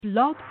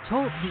Blog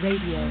Talk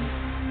Radio.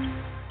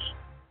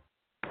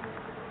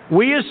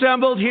 We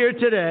assembled here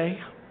today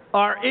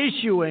are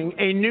issuing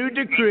a new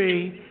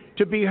decree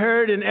to be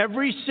heard in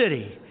every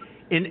city,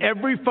 in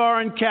every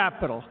foreign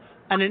capital,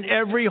 and in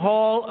every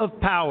hall of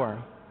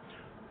power.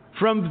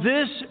 From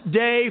this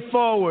day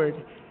forward,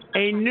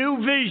 a new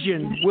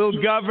vision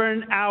will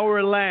govern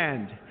our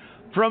land.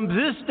 From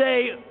this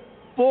day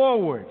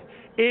forward,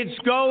 it's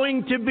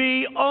going to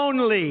be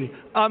only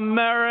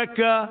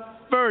America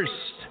first.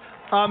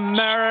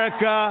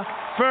 America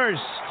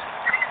first.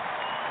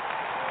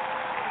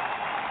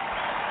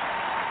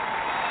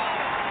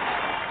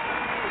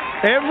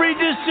 Every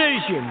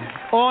decision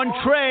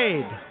on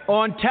trade,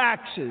 on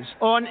taxes,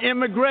 on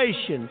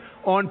immigration,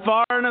 on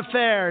foreign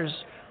affairs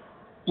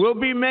will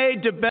be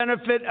made to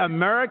benefit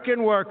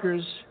American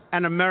workers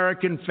and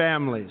American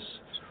families.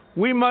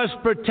 We must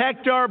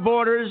protect our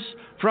borders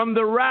from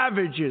the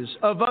ravages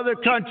of other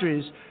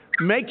countries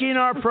making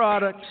our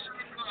products,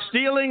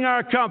 stealing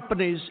our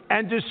companies,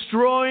 and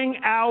destroying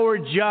our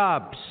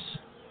jobs.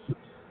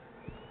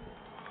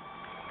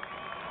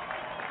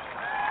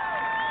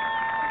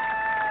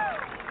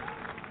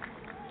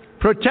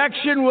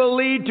 Protection will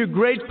lead to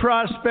great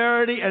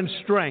prosperity and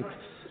strength.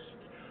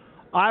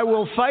 I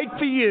will fight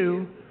for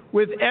you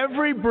with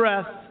every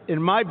breath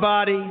in my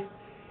body,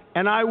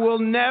 and I will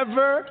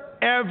never,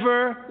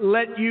 ever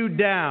let you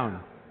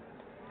down.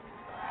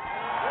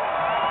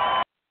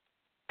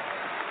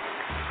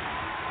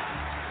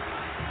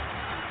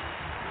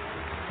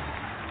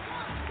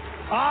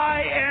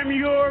 I am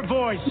your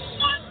voice.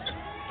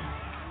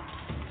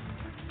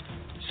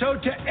 So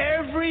to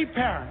every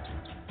parent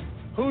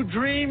who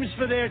dreams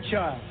for their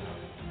child,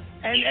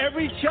 and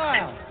every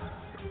child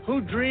who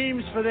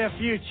dreams for their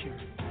future,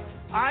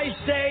 I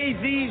say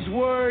these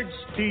words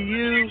to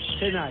you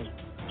tonight.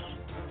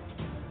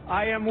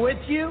 I am with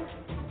you,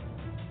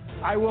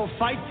 I will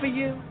fight for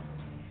you,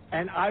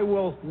 and I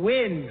will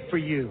win for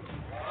you.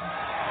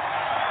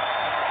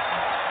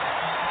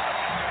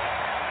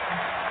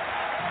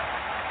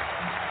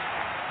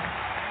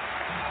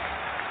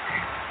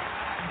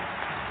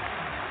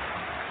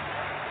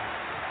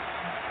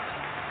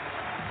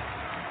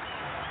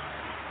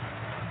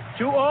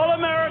 To all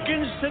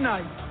Americans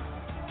tonight,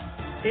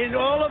 in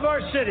all of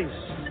our cities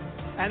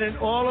and in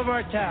all of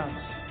our towns,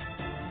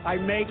 I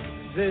make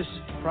this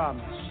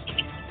promise.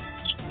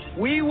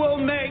 We will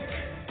make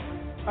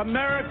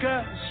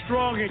America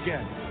strong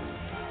again.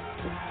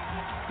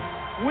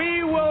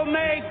 We will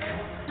make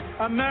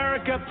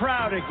America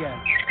proud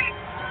again.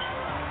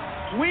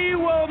 We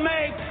will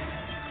make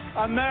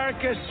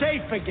America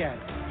safe again.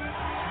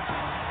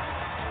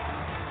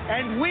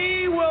 And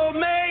we will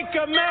make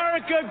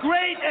America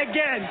great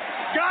again.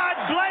 God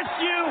bless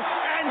you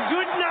and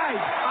good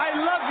night. I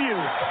love you.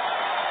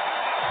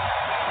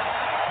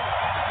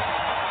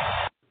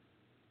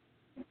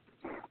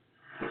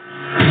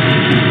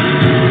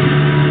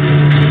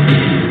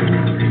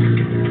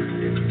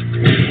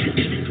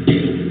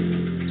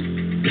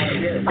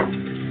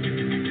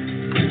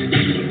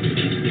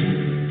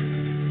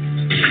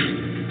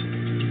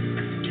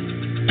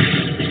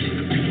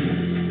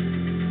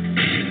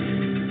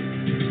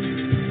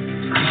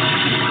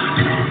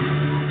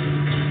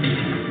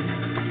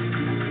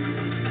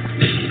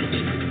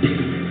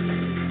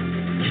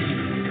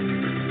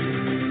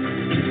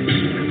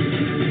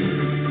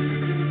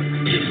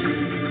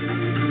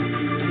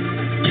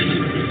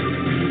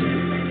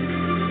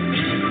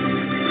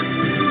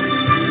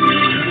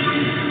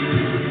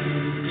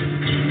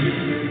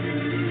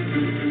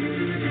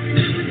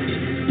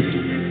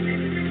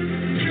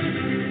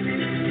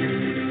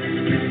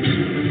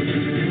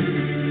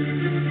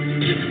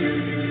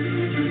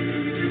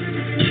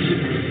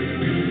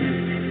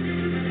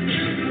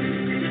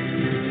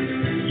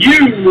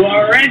 You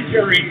are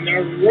entering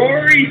the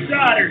Rory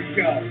Sauter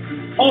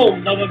Show,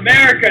 home of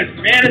America's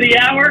Man of the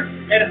Hour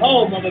and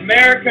home of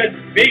America's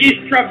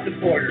biggest Trump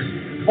supporter.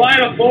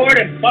 Climb aboard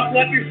and buckle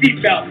up your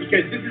seatbelt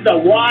because this is a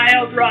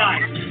wild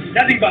ride.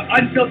 Nothing but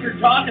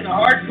unfiltered talk and the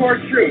hardcore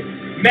truth.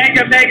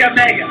 Mega, mega,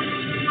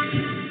 mega.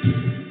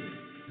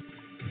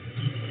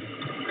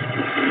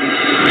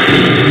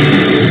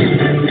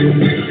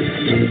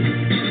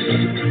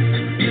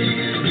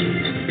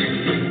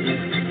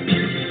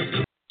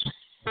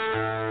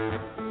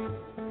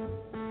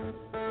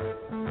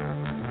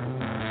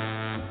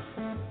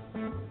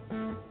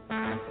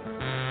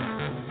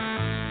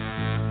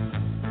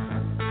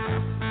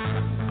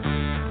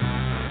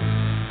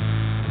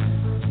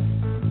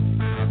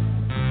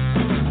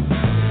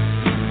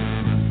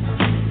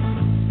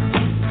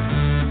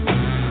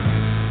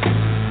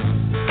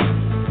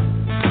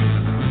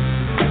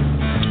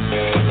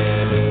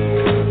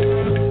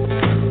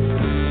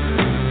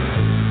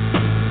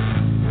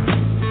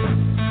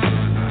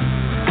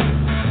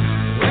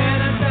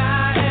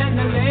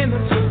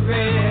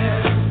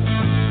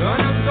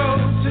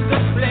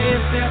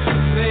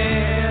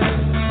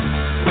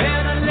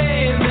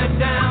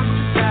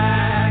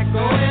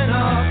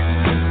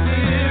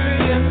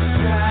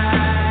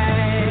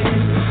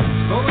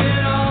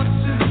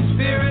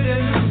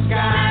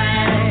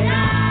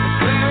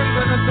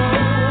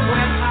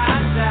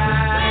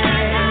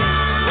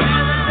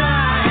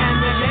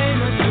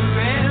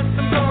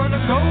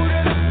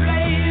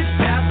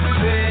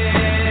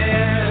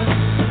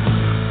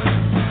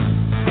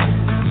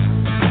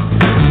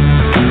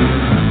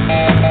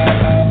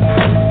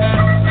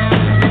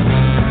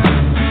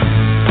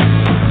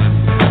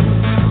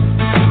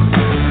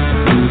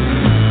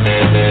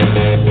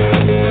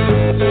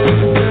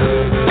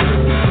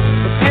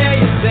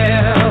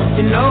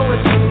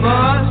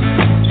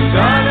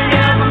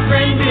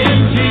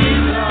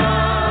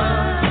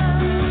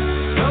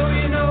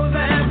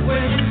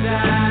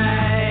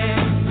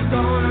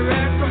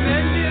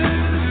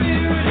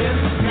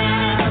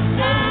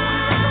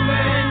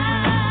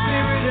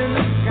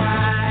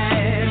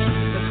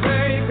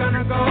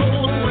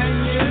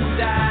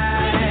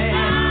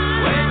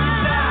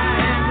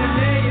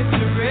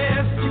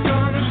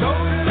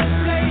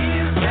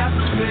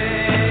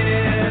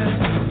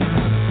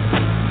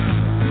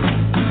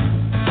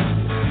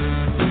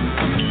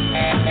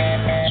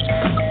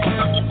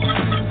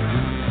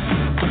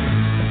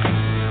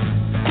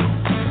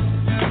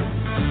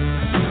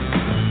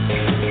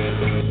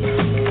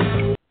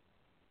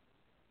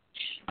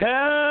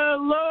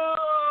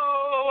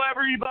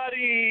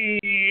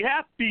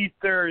 Happy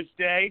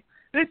Thursday.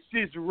 This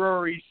is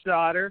Rory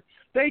Sauter.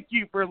 Thank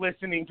you for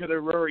listening to the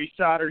Rory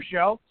Sauter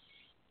Show.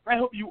 I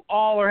hope you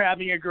all are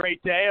having a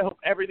great day. I hope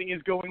everything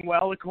is going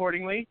well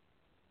accordingly.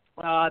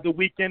 The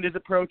weekend is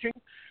approaching,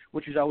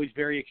 which is always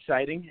very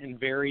exciting and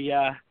very,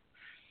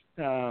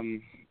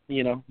 very.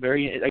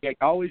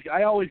 I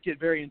always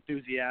get very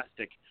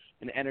enthusiastic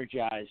and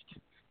energized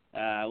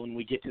when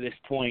we get to this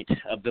point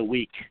of the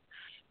week.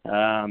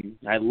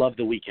 I love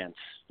the weekends.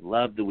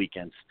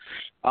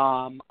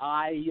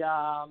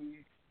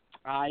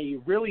 I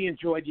really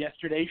enjoyed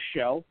yesterday's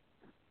show.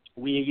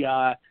 We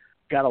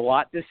got a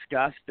lot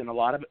discussed and a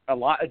lot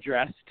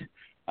addressed.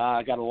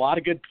 Got a lot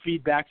of good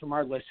feedback from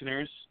our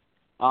listeners.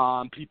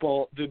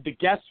 The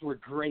guests were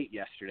great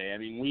yesterday. I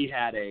mean, we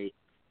had a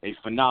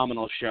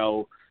phenomenal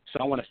show. So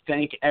I want to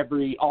thank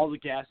all the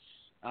guests.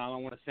 I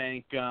want to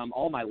thank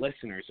all my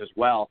listeners as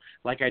well,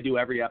 like I do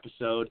every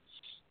episode.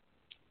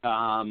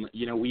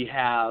 We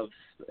have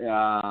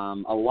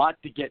a lot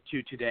to get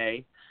to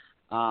today.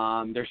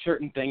 There's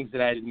certain things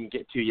that I didn't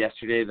get to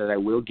yesterday that I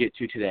will get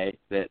to today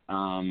that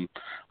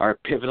are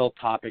pivotal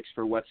topics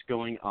for what's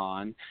going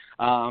on.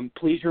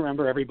 Please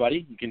remember,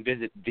 everybody, you can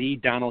visit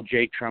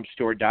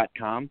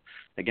thedonaldjtrumpstore.com.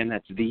 Again,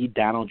 that's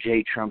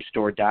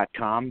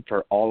thedonaldjtrumpstore.com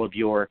for all of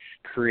your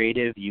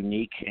creative,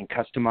 unique, and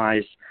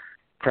customized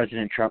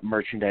President Trump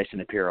merchandise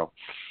and apparel.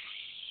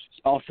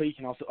 Also, you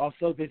can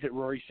also visit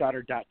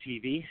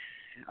rorysauter.tv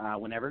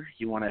whenever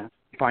you want to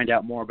find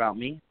out more about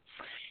me.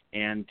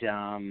 And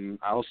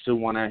I also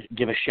want to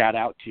give a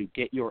shout-out to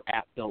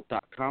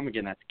getyourappbuilt.com.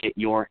 Again, that's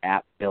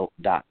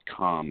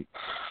getyourappbuilt.com.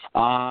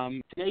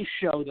 Today's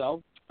show,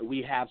 though,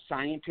 we have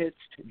scientist,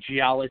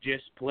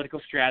 geologist, political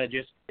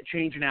strategist,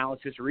 change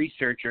analysis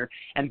researcher,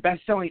 and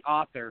best-selling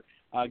author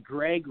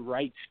Greg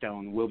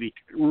Wrightstone will be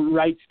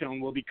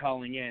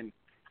calling in.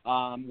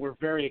 We're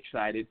very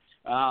excited.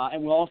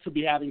 And we'll also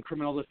be having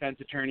criminal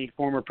defense attorney,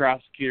 former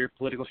prosecutor,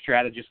 political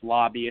strategist,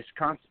 lobbyist,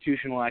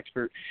 constitutional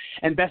expert,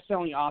 and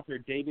best-selling author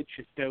David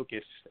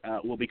Shostokis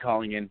will be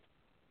calling in.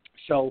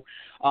 So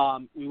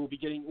we were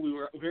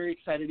very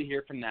excited to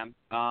hear from them.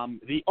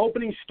 The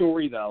opening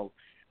story, though,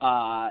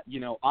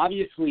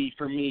 obviously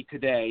for me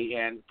today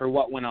and for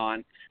what went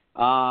on,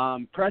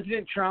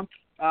 President Trump,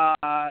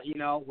 was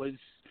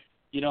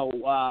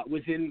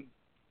in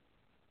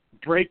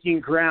breaking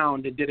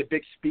ground and did a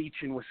big speech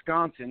in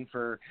Wisconsin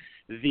for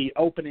the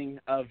opening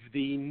of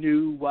the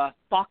new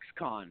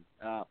Foxconn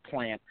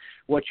plant,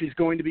 which is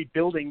going to be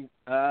building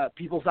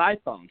people's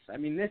iPhones. I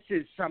mean, this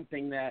is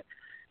something that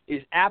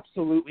is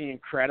absolutely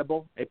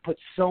incredible. It puts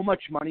so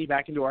much money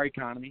back into our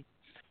economy.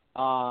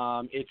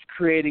 It's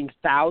creating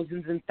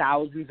thousands and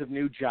thousands of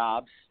new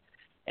jobs.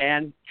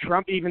 And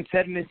Trump even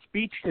said in his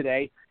speech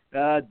today,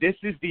 this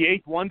is the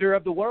eighth wonder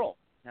of the world.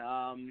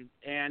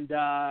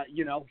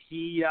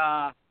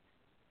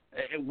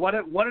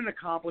 What an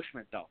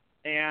accomplishment, though.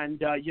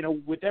 And,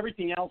 with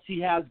everything else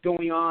he has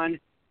going on,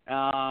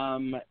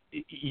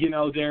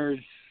 there's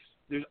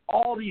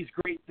all these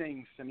great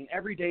things. I mean,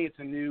 every day it's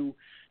a new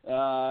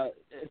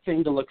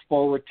thing to look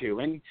forward to.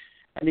 And,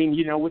 I mean,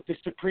 with the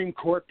Supreme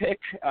Court pick,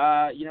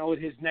 with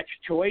his next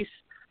choice,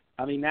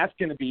 I mean, that's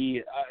going to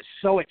be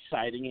so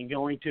exciting and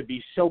going to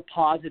be so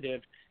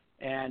positive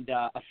and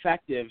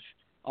effective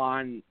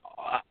on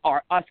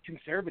us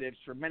conservatives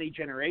for many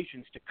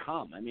generations to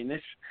come. I mean,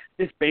 this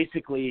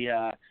basically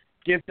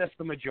gives us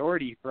the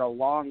majority for a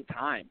long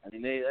time. I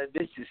mean,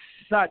 this is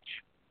such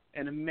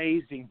an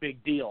amazing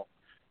big deal.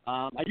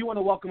 I do want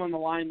to welcome on the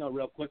line, though,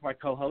 real quick, my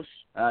co-host,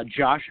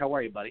 Josh. How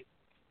are you, buddy?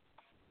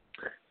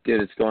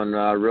 Good. It's going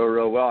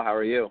real well. How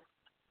are you?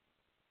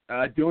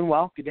 Doing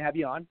well. Good to have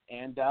you on.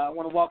 And I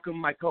want to welcome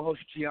my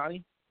co-host,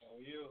 Gianni. How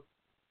are you?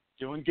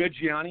 Doing good,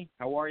 Gianni.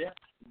 How are you?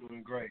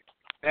 Doing great.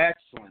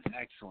 Excellent.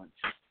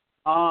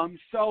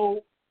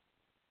 So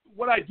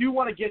what I do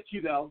want to get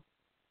to, though,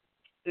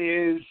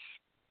 is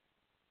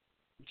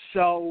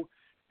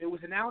it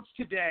was announced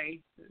today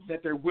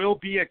that there will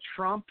be a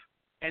Trump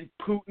and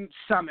Putin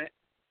summit,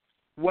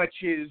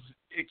 which is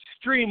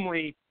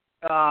extremely,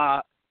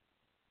 I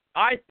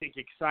think,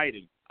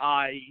 exciting.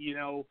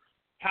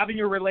 Having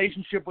a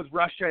relationship with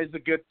Russia is a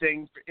good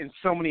thing in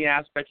so many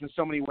aspects, in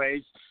so many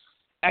ways,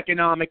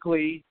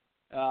 economically,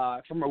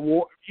 from a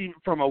war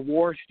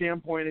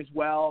standpoint as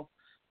well.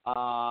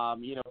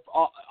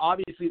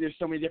 Obviously there's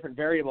so many different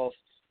variables,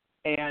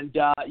 and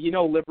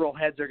liberal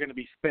heads are going to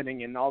be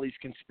spinning, and all these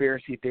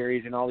conspiracy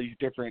theories and all these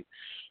different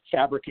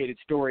fabricated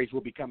stories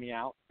will be coming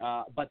out.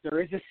 But there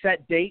is a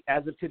set date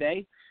as of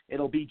today.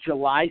 It'll be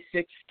July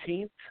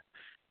 16th,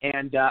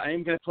 and I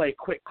am going to play a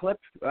quick clip,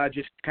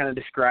 just kind of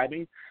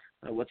describing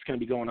what's going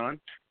to be going on.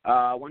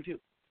 1, 2.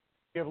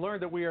 We have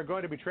learned that we are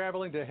going to be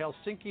traveling to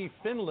Helsinki,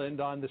 Finland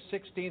on the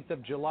 16th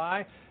of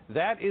July.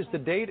 That is the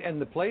date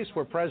and the place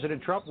where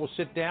President Trump will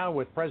sit down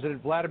with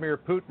President Vladimir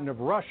Putin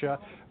of Russia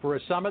for a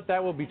summit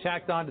that will be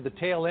tacked on to the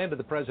tail end of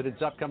the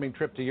president's upcoming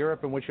trip to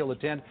Europe, in which he'll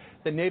attend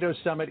the NATO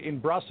summit in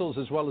Brussels,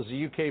 as well as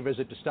a UK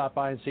visit to stop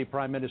by and see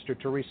Prime Minister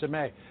Theresa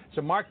May.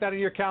 So mark that in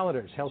your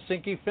calendars.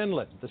 Helsinki,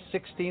 Finland, the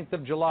 16th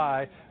of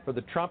July for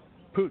the Trump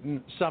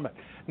Putin summit.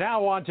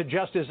 Now on to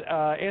Justice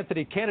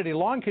Anthony Kennedy,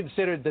 long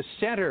considered the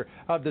center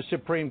of the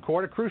Supreme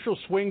Court, a crucial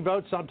swing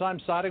vote,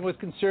 sometimes siding with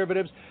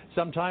conservatives,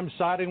 sometimes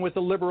siding with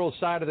the liberal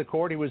side of the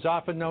court. He was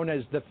often known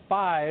as the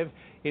 5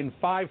 in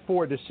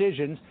 5-4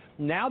 decisions.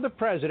 Now the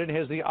president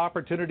has the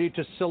opportunity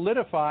to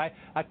solidify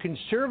a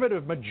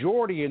conservative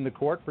majority in the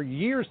court for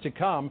years to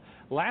come.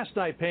 Last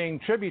night paying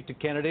tribute to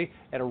Kennedy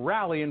at a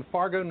rally in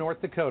Fargo,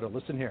 North Dakota.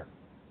 Listen here.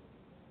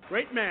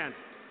 Great man.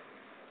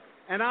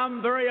 And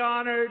I'm very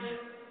honored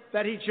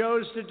that he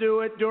chose to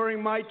do it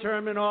during my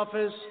term in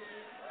office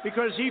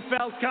because he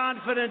felt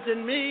confident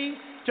in me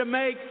to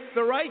make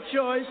the right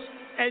choice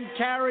and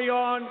carry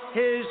on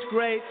his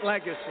great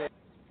legacy.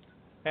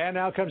 And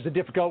now comes the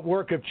difficult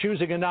work of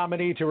choosing a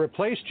nominee to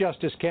replace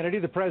Justice Kennedy.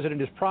 The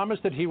president has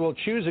promised that he will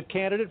choose a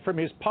candidate from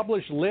his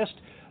published list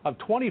of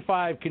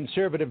 25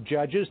 conservative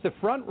judges. The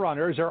front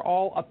runners are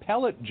all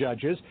appellate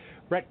judges.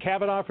 Brett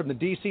Kavanaugh from the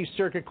D.C.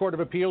 Circuit Court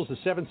of Appeals, the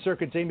 7th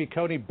Circuit's Amy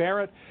Coney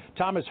Barrett,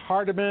 Thomas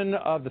Hardiman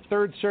of the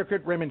 3rd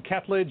Circuit, Raymond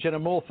Ketledge, and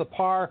Amol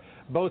Thapar,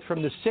 both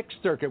from the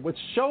 6th Circuit. With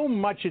so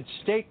much at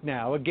stake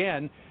now,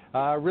 again,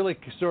 really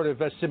sort of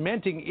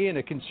cementing in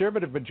a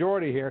conservative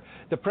majority here,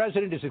 the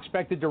president is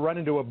expected to run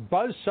into a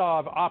buzzsaw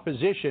of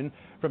opposition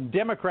from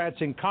Democrats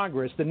in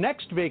Congress. The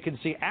next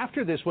vacancy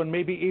after this one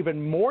may be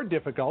even more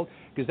difficult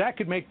because that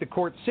could make the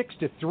court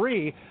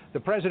 6-3. The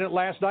president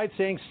last night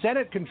saying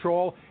Senate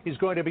control is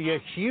going to be a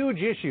huge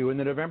issue in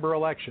the November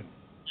election.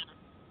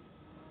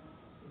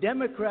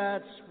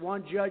 Democrats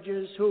want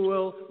judges who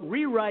will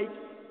rewrite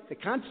the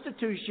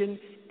Constitution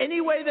any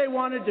way they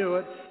want to do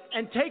it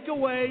and take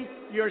away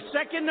your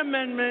Second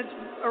Amendment,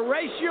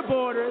 erase your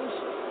borders,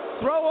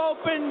 throw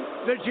open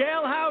the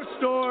jailhouse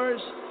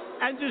doors,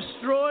 and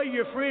destroy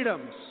your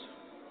freedoms.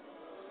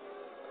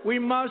 We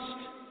must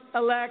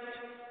elect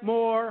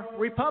more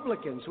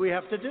Republicans. We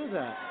have to do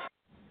that.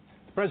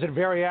 The president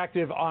very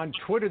active on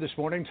Twitter this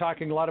morning,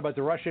 talking a lot about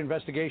the Russia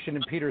investigation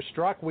and Peter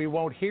Strzok. We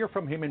won't hear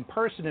from him in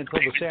person until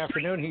this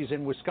afternoon. He's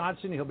in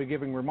Wisconsin. He'll be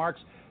giving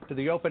remarks to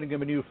the opening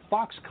of a new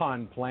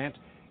Foxconn plant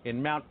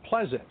in Mount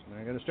Pleasant.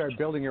 They're going to start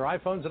building your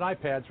iPhones and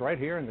iPads right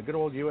here in the good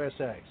old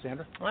USA.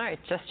 Sandra? All right,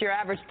 just your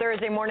average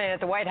Thursday morning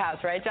at the White House,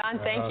 right, John?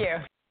 Thank you.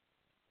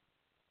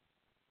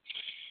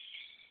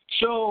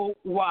 So,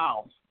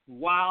 wow.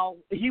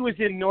 He was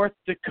in North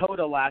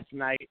Dakota last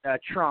night,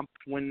 Trump,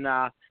 when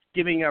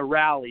giving a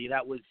rally.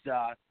 That was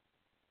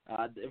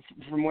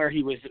from where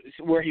he was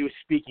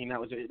speaking. That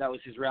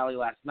was his rally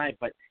last night.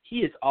 But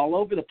he is all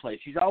over the place.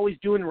 He's always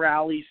doing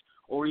rallies,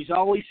 or he's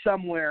always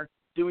somewhere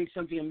doing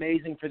something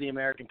amazing for the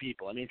American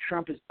people. I mean,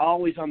 Trump is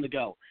always on the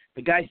go.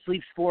 The guy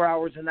sleeps 4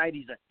 hours a night.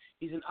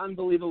 He's an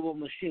unbelievable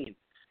machine.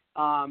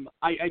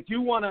 I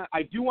do want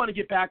to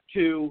get back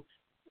to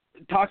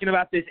talking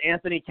about this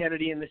Anthony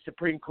Kennedy and the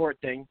Supreme Court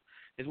thing,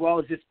 as well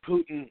as this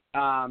Putin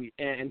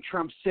and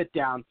Trump sit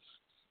down.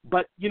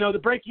 But the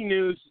breaking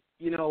news,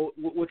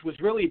 which was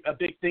really a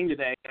big thing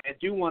today. I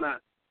do want to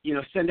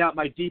send out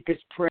my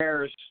deepest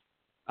prayers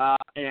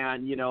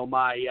and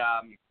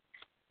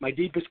my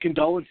deepest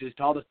condolences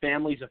to all the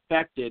families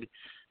affected.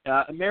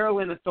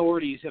 Maryland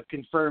authorities have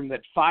confirmed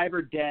that 5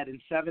 are dead and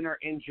 7 are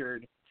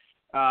injured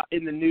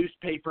in the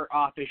newspaper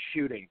office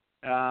shooting,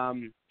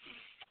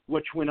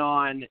 which went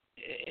on,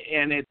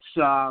 and it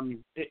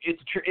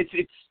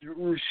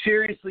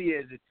seriously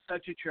is. It's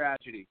such a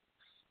tragedy,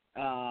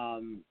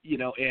 and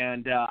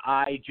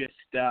I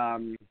just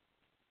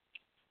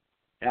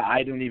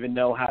I don't even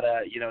know how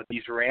to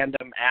these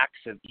random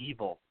acts of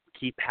evil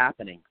keep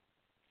happening.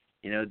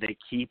 They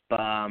keep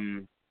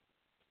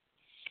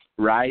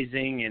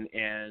rising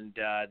and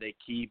they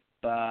keep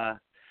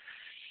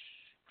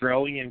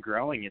growing and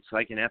growing. It's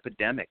like an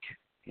epidemic.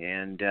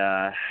 And,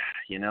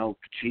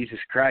 Jesus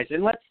Christ.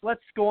 And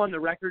let's go on the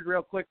record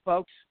real quick,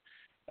 folks.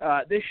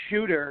 This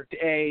shooter,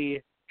 a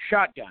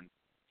shotgun.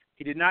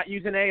 He did not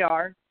use an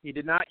AR. He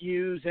did not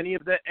use any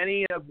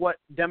of what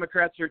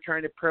Democrats are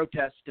trying to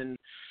protest and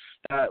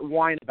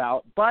whine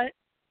about. But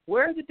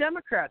where are the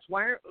Democrats?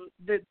 Why are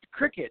the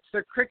crickets?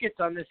 They're crickets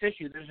on this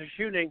issue. There's a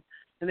shooting,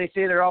 and they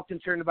say they're all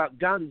concerned about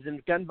guns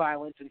and gun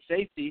violence and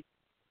safety.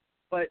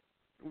 But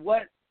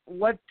where's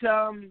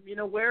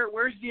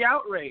the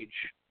outrage?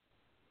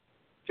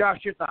 Josh,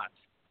 your thoughts?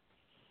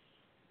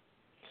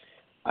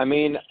 I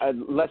mean,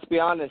 let's be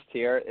honest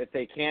here. If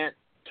they can't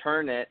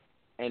turn it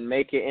and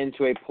make it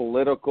into a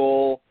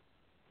political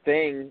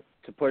thing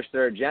to push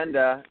their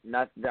agenda,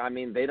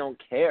 they don't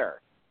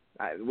care.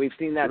 We've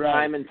seen that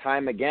time and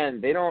time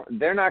again.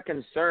 They're not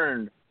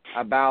concerned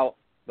about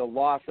the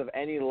loss of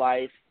any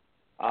life.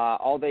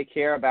 All they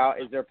care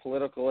about is their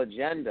political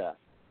agenda.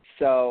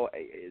 So,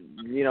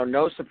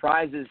 no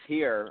surprises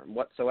here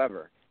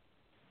whatsoever.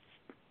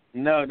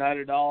 No, not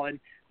at all. And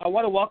I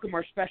want to welcome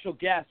our special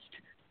guest.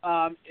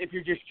 If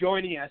you're just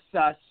joining us,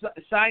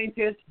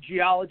 scientist,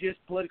 geologist,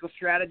 political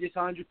strategist,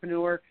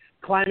 entrepreneur,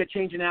 climate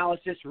change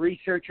analysis,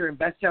 researcher, and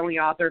best-selling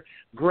author,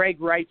 Greg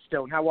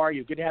Wrightstone. How are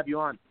you? Good to have you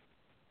on.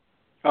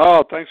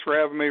 Oh, thanks for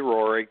having me,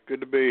 Rory. Good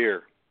to be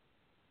here.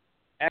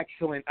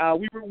 Excellent.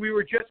 We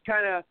were just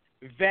kind of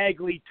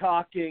vaguely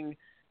talking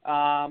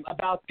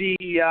about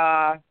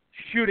the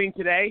shooting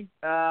today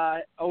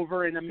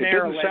over in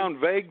Maryland. It didn't sound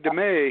vague to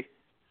me.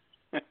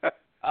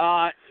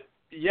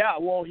 Yeah,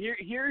 well,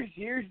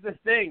 here's the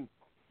thing.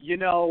 You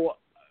know,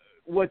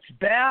 what's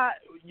bad,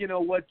 you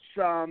know,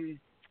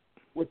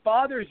 what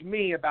bothers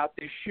me about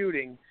this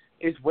shooting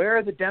is, where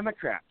are the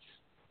Democrats?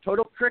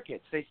 Total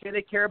crickets. They say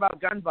they care about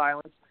gun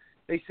violence.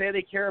 They say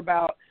they care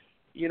about,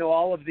 you know,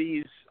 all of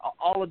these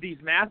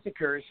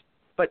massacres.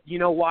 But you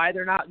know why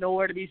they're not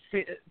nowhere to be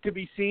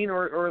seen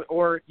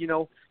or you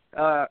know,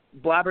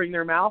 blabbering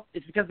their mouth?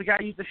 It's because the guy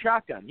used a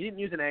shotgun. He didn't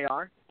use an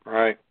AR.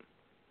 Right.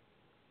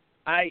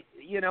 I've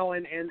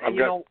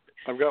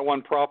got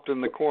one propped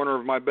in the corner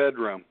of my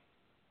bedroom.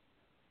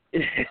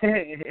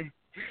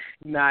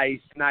 Nice.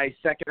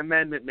 Second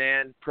Amendment,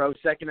 man. Pro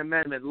Second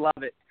Amendment.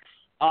 Love it.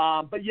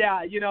 But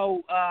yeah, you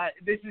know,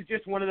 this is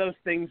just one of those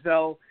things,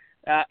 though.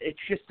 It's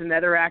just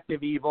another act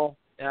of evil.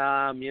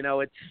 You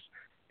know,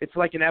 it's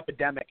like an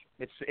epidemic.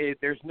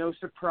 There's no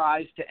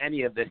surprise to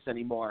any of this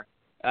anymore.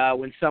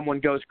 When someone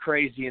goes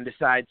crazy and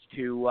decides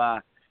to,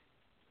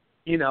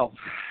 you know,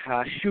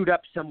 shoot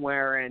up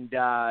somewhere, and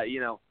you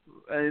know,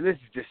 this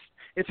is just,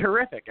 it's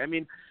horrific. I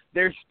mean,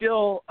 they're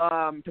still,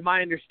 to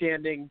my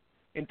understanding,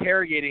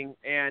 interrogating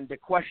and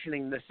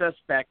questioning the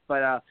suspect,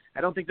 but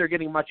I don't think they're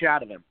getting much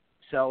out of him.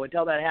 So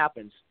until that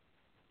happens.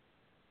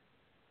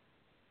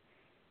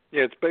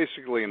 Yeah, it's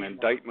basically an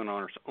indictment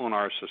on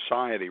our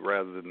society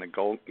rather than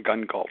the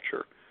gun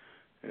culture.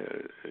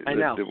 I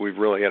know that we've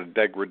really had a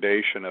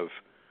degradation of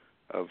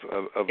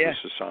the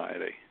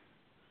society.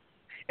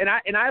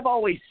 And I've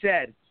always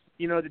said,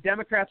 you know, the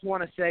Democrats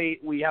want to say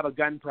we have a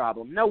gun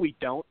problem. No, we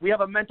don't. We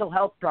have a mental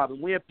health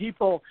problem. We have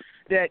people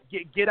that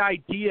get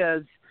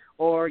ideas,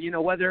 or, you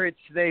know, whether it's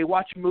they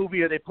watch a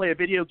movie or they play a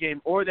video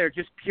game, or they're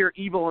just pure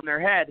evil in their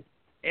head.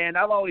 And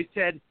I've always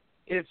said,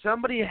 if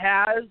somebody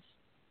has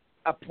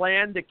a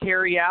plan to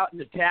carry out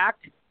an attack,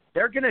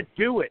 they're going to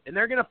do it, and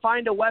they're going to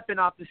find a weapon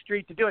off the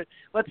street to do it.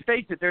 Let's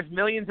face it, there's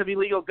millions of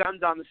illegal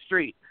guns on the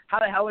street. How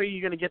the hell are you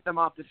going to get them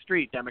off the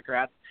street,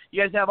 Democrats?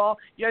 You guys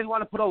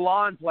want to put a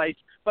law in place,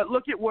 but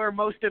look at where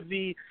most of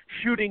the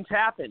shootings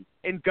happen,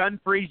 in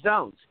gun-free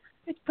zones.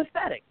 It's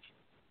pathetic.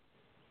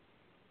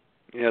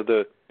 Yeah,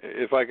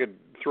 if I could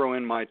throw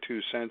in my 2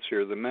 cents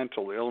here, the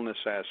mental illness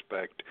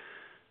aspect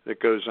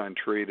that goes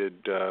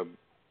untreated.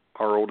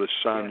 Our oldest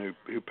son,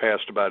 who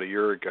passed about a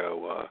year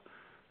ago,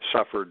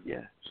 suffered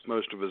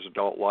most of his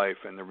adult life,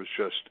 and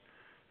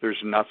there's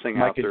nothing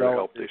out there to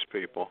help these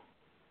people.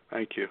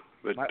 Thank you,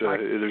 but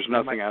there's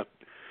nothing out.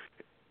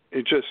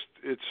 It's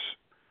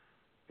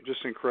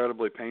just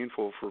incredibly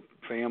painful for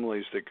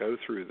families that go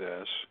through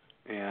this,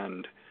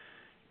 and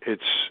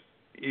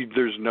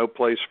there's no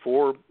place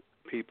for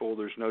people.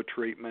 There's no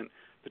treatment.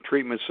 The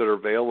treatments that are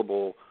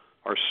available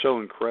are so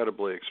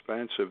incredibly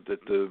expensive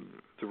that the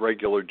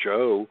regular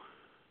Joe,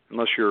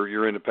 unless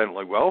you're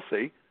independently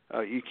wealthy,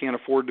 you can't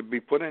afford to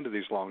be put into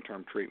these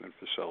long-term treatment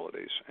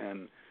facilities,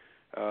 and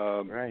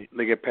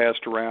they get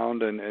passed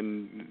around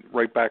and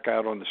right back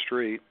out on the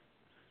street,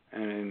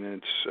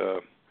 and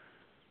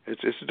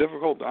it's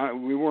difficult.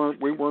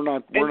 We're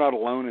not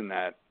alone in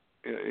that,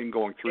 in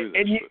going through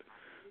this.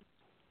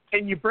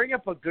 And you bring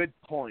up a good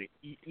point.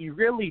 You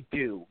really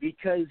do,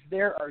 because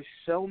there are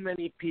so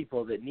many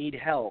people that need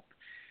help,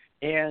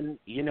 and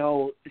you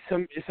know,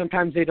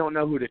 sometimes they don't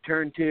know who to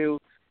turn to.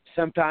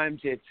 Sometimes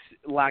it's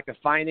lack of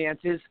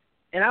finances.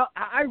 And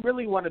I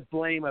really want to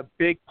blame a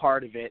big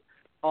part of it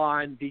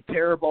on the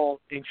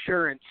terrible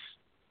insurance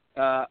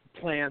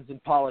plans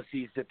and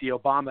policies that the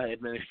Obama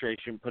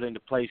administration put into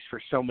place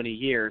for so many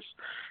years.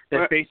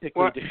 That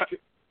basically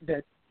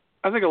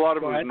I think a lot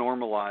of it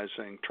was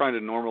trying to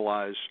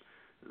normalize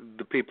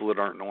the people that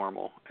aren't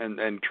normal, and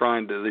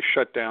they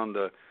shut down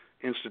the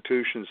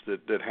institutions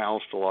that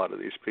housed a lot of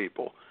these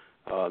people.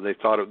 They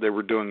thought they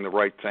were doing the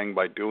right thing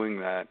by doing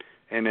that,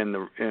 and in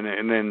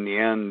the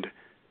end,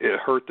 it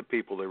hurt the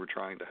people they were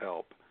trying to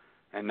help.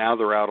 And now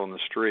they're out on the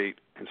street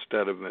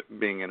instead of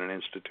being in an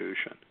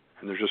institution.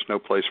 And there's just no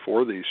place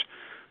for these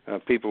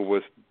people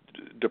with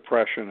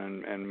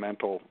depression and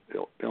mental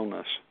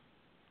illness.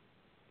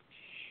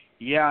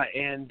 Yeah,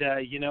 and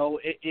you know,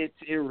 it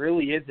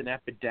really is an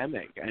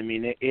epidemic. I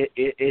mean,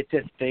 it's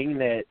a thing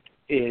that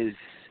is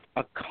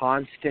a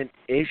constant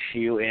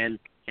issue and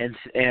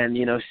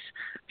you know,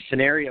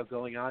 scenario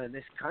going on in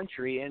this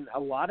country. And a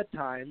lot of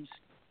times,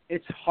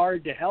 it's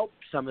hard to help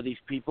some of these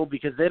people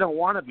because they don't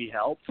want to be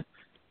helped,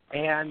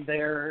 and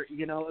they're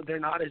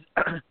not as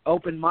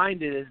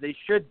open-minded as they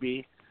should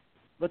be.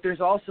 But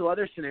there's also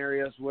other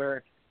scenarios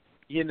where,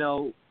 you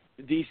know,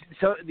 these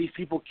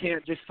people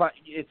can't just fight.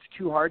 It's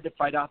too hard to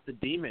fight off the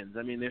demons.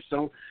 I mean,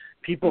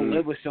 people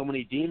live with so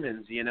many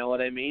demons. You know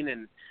what I mean?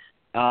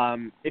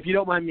 And if you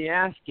don't mind me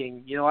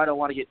asking, you know, I don't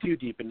want to get too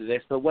deep into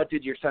this, but what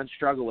did your son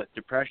struggle with?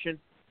 Depression?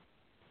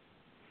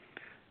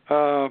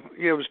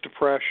 It was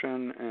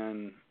depression,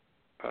 and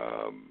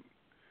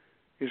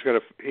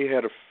he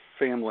had a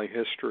family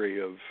history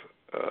of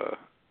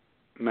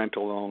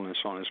mental illness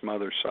on his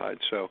mother's side.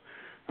 So,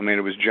 I mean,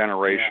 it was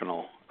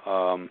generational.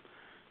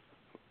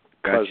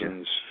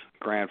 Gotcha.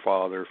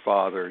 grandfather,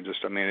 father. It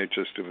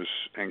was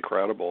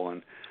incredible.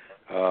 And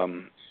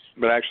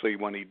but actually,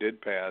 when he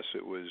did pass,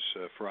 it was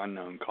for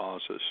unknown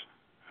causes.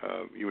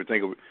 You would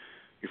think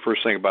you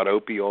first think about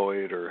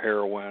opioid or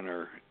heroin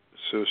or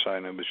suicide,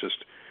 and it was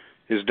just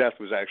his death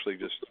was actually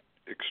just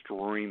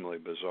extremely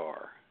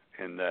bizarre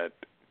in that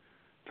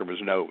there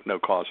was no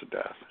cause of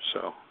death.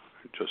 So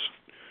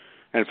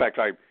and in fact,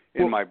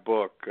 in my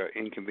book,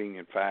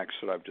 Inconvenient Facts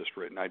that I've just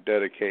written, I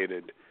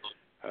dedicated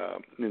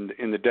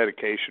in the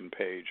dedication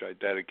page, I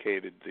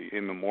dedicated the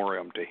in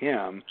memoriam to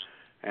him,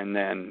 and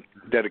then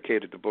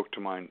dedicated the book to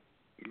my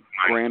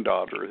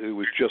granddaughter, who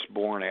was just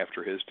born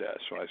after his death.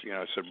 So I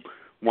said,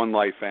 one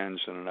life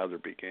ends and another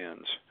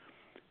begins,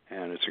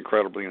 and it's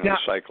incredibly the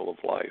cycle of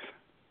life.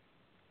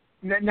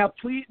 Now,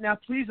 please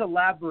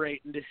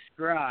elaborate and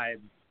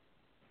describe.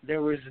 They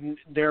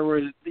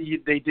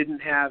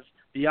didn't have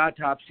the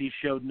autopsy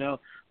showed no,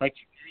 like,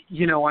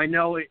 I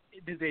know it.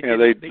 They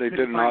did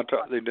an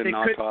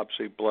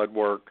autopsy, blood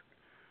work.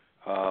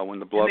 When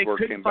the blood work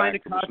came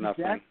back, there was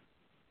nothing.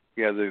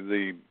 Yeah,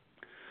 the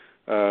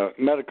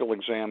medical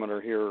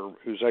examiner here,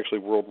 who's actually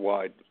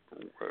worldwide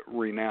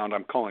renowned.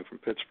 I'm calling from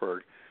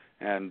Pittsburgh,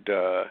 and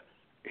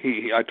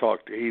he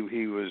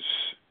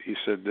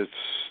said this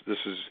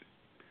is.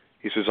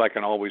 He says, I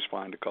can always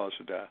find a cause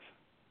of death.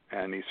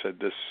 And he said,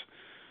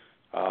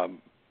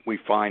 we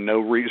find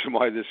no reason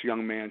why this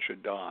young man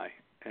should die.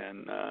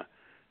 And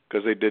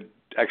because they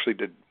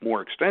did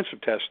more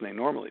extensive tests than they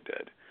normally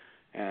did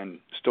and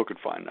still could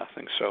find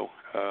nothing. So,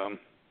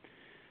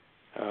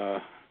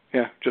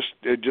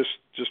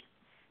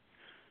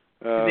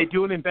 Did they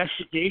do an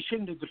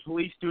investigation? Did the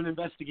police do an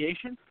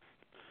investigation?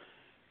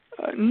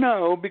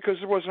 No, because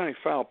there wasn't any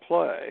foul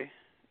play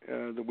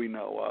that we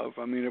know of.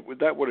 I mean,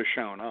 that would have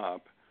shown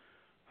up.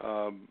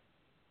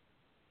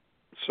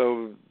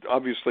 So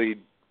obviously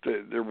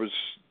there was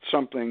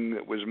something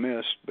that was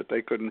missed, but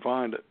they couldn't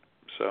find it.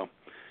 So,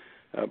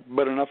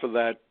 but enough of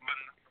that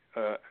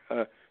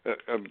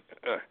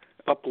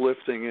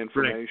uplifting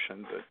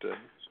information.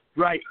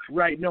 Right.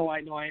 Right. No, I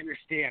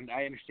understand.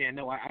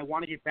 No, I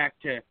want to get back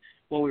to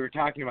what we were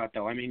talking about,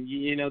 though. I mean,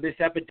 this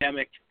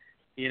epidemic,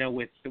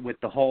 with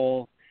the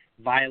whole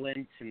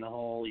violence and the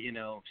whole,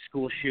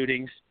 school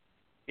shootings,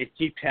 it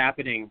keeps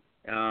happening.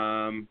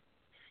 And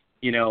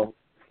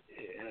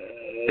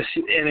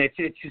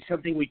it's just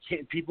something we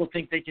can't. People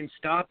think they can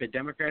stop it.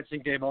 Democrats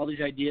think they have all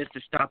these ideas to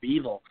stop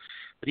evil,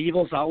 but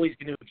evil's always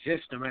going to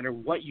exist no matter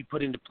what you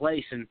put into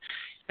place. And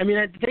I mean,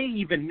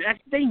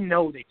 they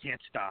know they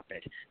can't stop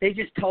it. They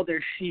just tell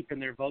their sheep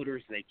and their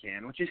voters they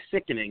can, which is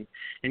sickening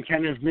and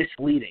kind of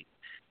misleading.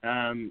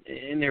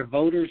 And their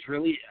voters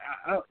really,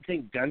 I don't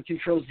think gun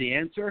control is the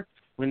answer.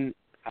 When,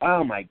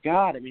 oh my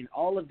God, I mean,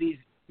 all of these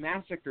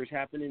massacres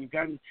happen in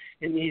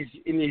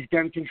these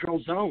gun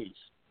control zones.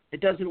 It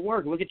doesn't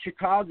work. Look at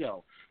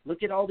Chicago.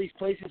 Look at all these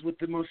places with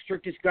the most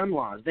strictest gun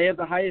laws. They have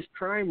the highest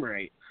crime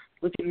rate.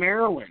 Look at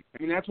Maryland.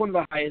 I mean, that's one of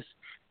the highest,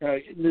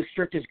 the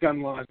strictest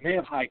gun laws. They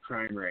have high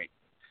crime rate.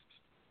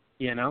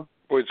 Well,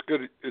 it's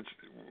good.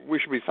 We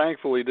should be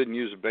thankful he didn't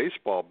use a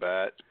baseball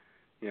bat.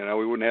 We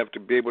wouldn't have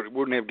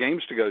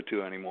games to go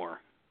to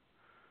anymore.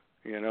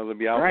 They'd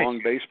be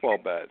outlawing baseball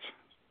bats.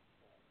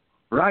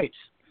 Right.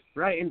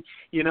 And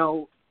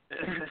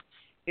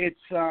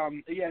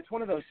it's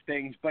one of those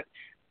things. But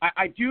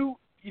I do.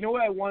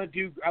 What I want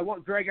to do?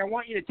 Greg, I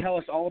want you to tell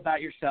us all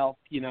about yourself.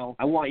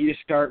 I want you to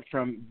start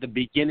from the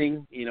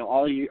beginning.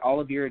 All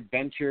of your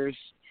adventures.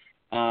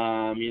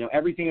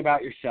 Everything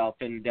about yourself,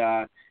 and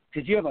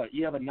because you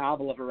have a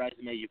novel of a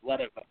resume, you've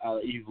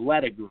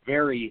led a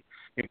very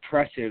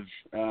impressive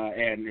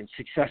and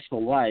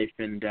successful life,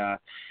 and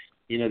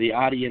the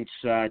audience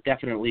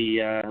definitely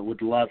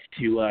would love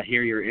to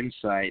hear your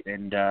insight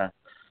and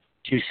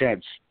 2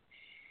 cents.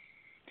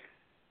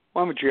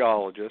 Well, I'm a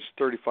geologist,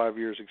 35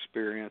 years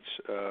experience.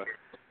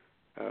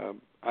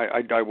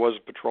 I was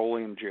a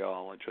petroleum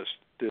geologist,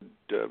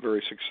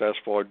 very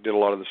successful. I did a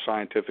lot of the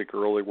scientific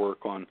early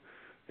work on,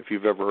 if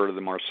you've ever heard of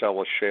the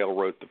Marcellus Shale,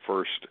 wrote the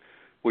first,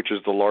 which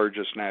is the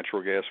largest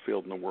natural gas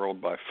field in the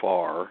world by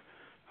far.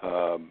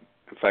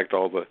 In fact,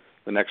 all the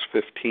next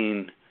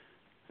 15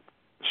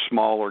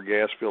 smaller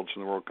gas fields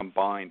in the world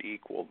combined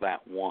equal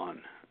that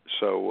one.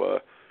 So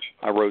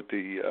I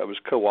was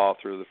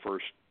co-author of the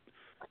first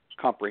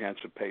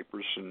comprehensive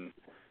papers, and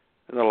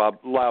it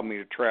allowed me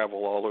to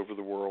travel all over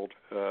the world,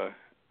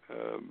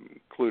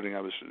 including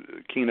I was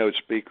a keynote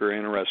speaker,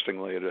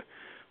 interestingly, at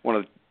one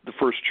of the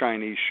first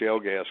Chinese shale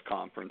gas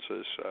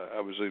conferences.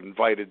 I was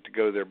invited to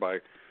go there by a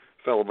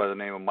fellow by the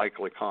name of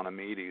Michael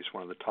Economides,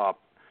 one of the top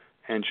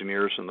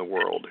engineers in the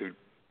world, who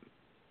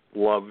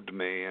loved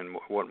me and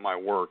my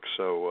work.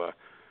 So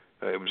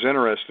it was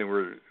interesting.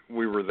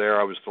 We were there.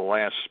 I was the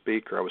last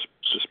speaker. I was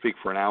to speak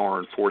for an hour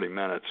and 40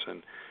 minutes,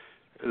 and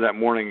that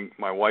morning,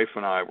 my wife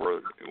and I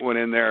went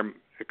in there.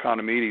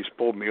 Economides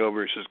pulled me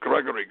over. He says,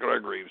 Gregory. He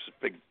was a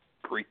big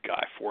Greek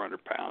guy,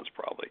 400 pounds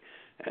probably.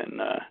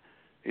 And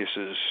he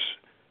says,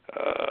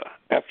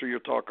 after your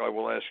talk, I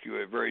will ask you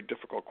a very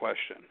difficult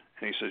question.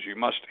 And he says, you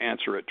must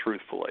answer it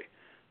truthfully.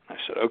 I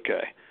said,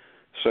 okay.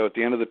 So at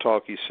the end of the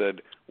talk, he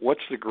said,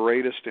 "What's the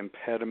greatest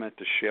impediment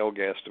to shale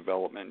gas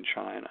development in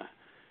China?"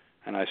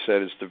 And I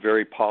said, "It's the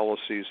very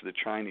policies of the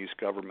Chinese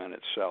government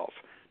itself."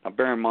 Now,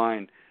 bear in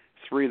mind,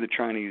 3 of the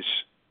Chinese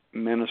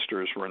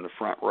ministers were in the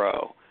front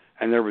row,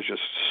 and there was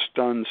just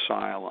stunned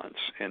silence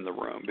in the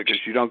room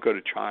because you don't go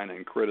to China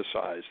and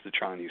criticize the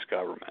Chinese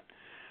government.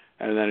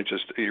 And then it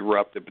just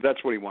erupted. But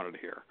that's what he wanted to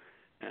hear.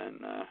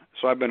 And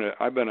so I've been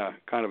a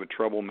kind of a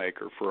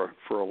troublemaker for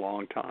a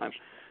long time.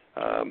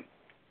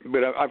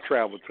 But I've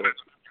traveled to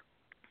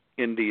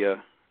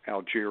India,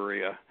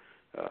 Algeria,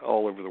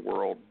 all over the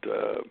world,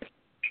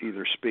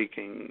 either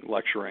speaking,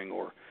 lecturing,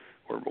 or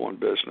on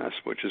business,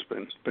 which has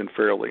been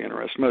fairly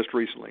interesting. Most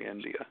recently,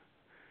 India,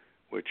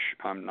 which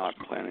I'm not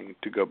planning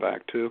to go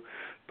back to.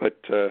 But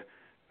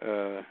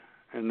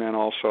and then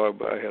also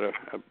I had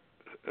a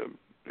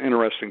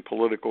interesting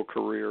political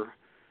career,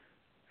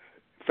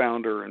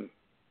 founder and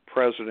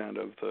president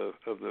of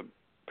the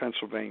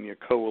Pennsylvania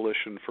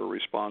Coalition for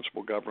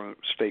Responsible Government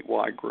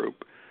statewide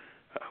group.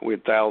 We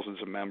had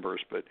thousands of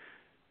members, but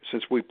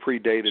since we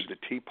predated the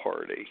Tea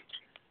Party,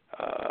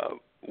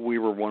 we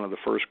were one of the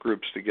first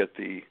groups to get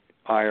the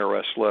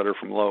IRS letter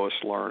from Lois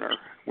Lerner.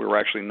 We were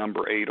actually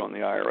number 8 on the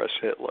IRS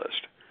hit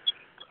list.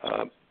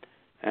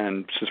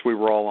 And since we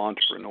were all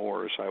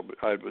entrepreneurs, I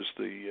was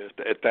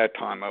at that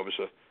time I was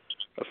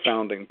a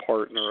founding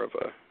partner of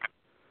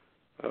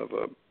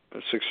a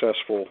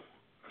successful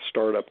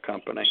startup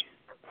company.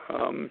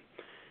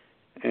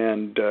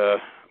 And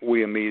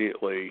we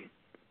immediately,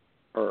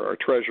 or our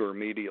treasurer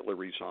immediately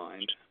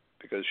resigned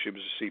because she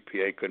was a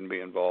CPA, couldn't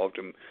be involved,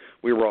 and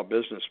we were all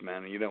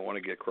businessmen, and you don't want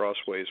to get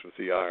crossways with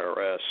the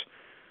IRS.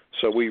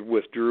 So we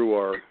withdrew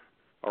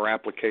our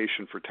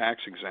application for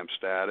tax-exempt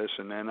status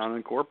and then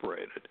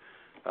unincorporated.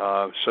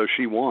 So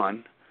she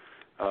won.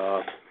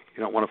 You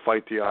don't want to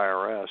fight the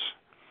IRS.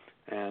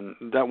 And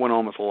that went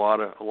on with a lot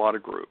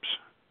of groups.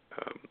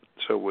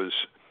 So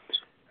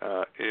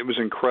it was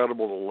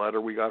incredible, the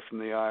letter we got from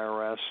the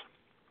IRS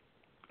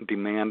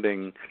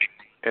demanding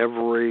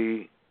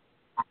every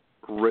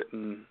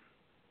written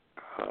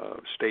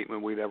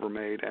statement we'd ever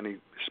made, any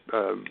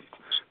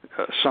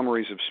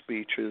summaries of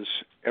speeches,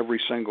 every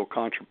single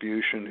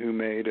contribution, who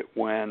made it,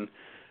 when.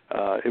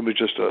 It was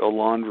just a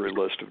laundry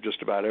list of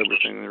just about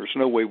everything. There was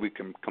no way we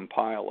can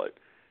compile it,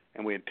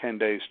 and we had 10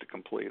 days to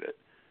complete it.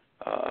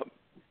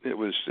 It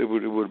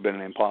would have been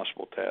an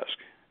impossible task,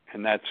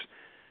 and that's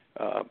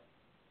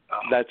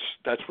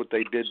what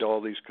they did to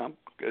all these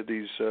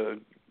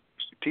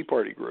Tea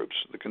Party groups,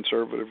 the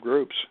conservative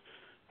groups,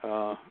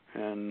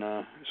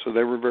 and so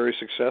they were very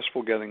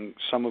successful getting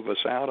some of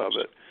us out of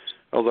it.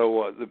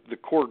 Although the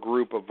core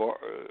group of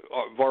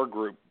our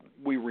group,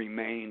 we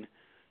remain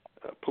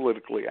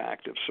politically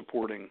active,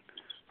 supporting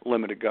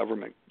limited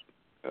government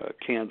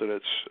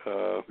candidates.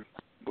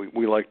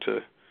 We like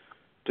to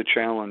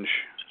challenge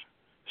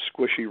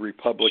squishy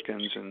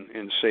Republicans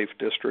in safe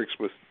districts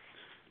with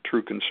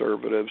true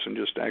conservatives, and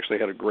just actually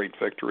had a great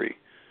victory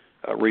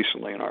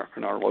recently in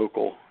our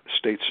local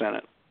state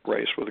senate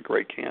race with a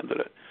great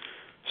candidate.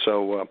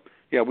 So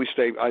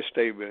I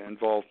stay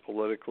involved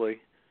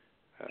politically,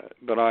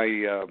 but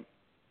I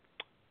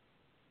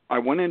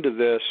went into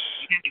this.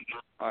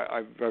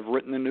 I've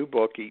written a new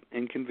book,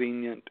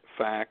 Inconvenient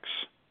Facts: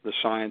 The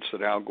Science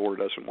That Al Gore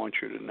Doesn't Want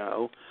You to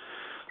Know.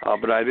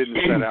 But I didn't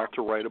set out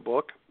to write a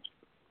book.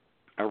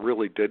 I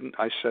really didn't.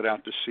 I set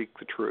out to seek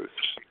the truth,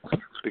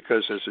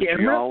 because as a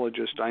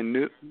geologist, I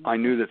knew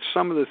that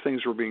some of the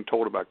things we're being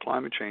told about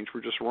climate change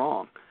were just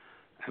wrong,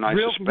 and I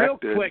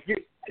suspected. Real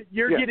quick,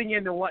 you're getting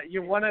into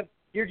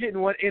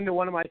into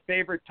one of my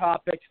favorite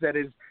topics. That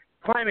is,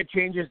 climate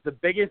change is the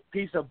biggest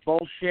piece of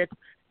bullshit,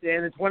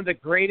 and it's one of the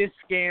greatest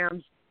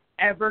scams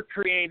ever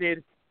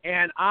created.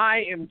 And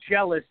I am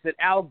jealous that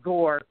Al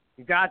Gore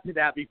got to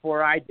that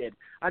before I did.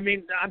 I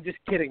mean, I'm just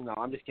kidding, though.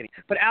 I'm just kidding.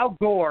 But Al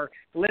Gore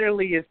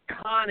literally is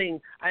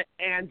conning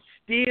and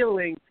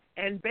stealing,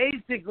 and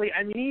basically,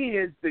 I mean, he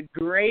is the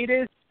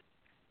greatest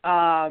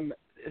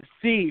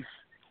thief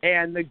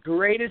and the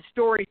greatest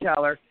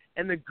storyteller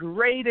and the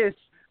greatest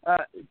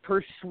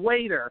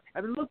persuader.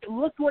 I mean,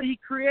 look what he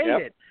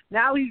created. Yep.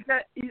 Now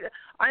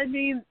I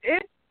mean,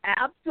 it's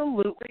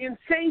absolutely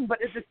insane.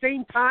 But at the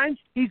same time,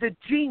 he's a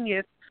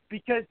genius,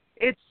 because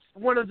it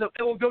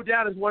will go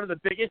down as one of the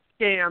biggest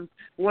scams,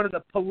 one of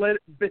the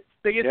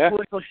biggest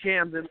political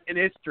shams in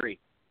history.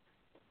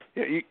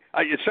 Yeah,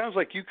 it sounds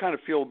like you kind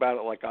of feel about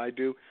it like I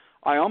do.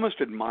 I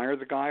almost admire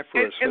the guy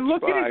for his and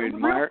look at his,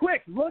 real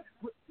quick.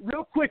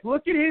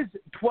 Look at his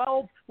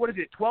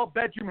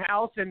 12-bedroom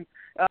house, and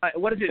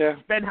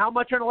spend how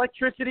much on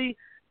electricity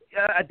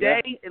a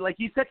day? Yeah. Like,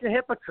 he's such a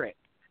hypocrite.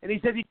 And he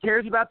says he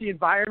cares about the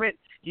environment.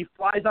 He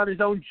flies on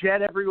his own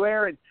jet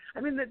everywhere. And I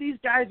mean, these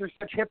guys are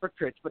such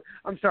hypocrites. But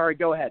I'm sorry,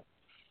 go ahead.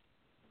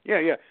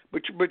 Yeah.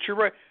 But you're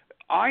right.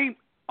 I'm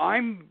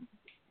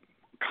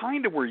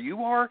kind of where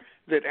you are.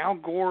 That Al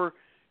Gore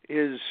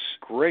is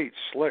great,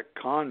 slick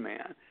con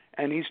man,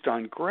 and he's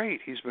done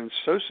great. He's been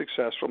so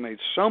successful, made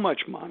so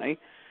much money,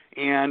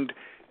 and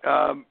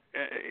I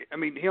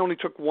mean, he only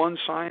took one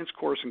science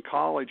course in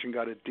college and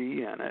got a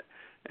D in it.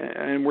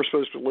 and we're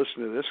supposed to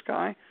listen to this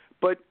guy.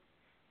 But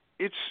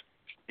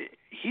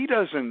he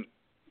doesn't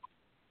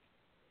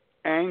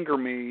anger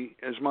me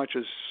as much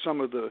as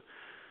some of the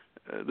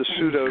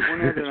pseudo, well,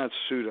 they're not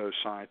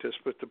pseudo-scientists,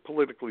 but the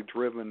politically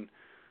driven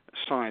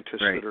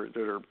scientists right.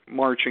 that are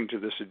marching to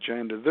this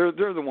agenda.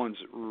 They're the ones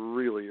that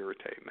really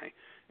irritate me,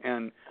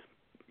 and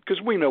because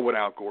we know what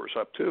Al Gore's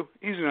up to.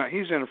 He's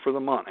in it for the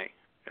money,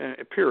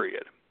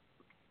 period.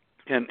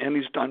 And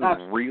he's done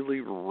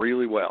really,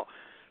 really well.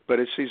 But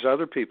it's these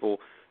other people.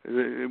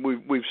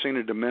 We've seen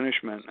a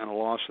diminishment and a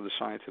loss of the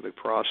scientific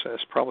process.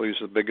 Probably is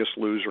the biggest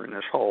loser in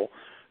this whole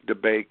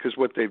debate, because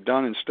what they've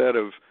done, instead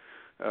of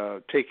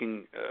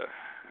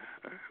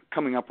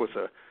coming up with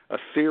a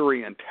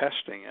theory and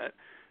testing it,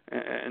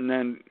 and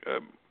then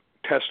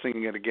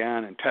testing it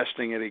again and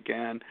testing it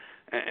again,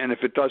 and if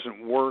it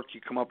doesn't work,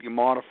 you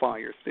modify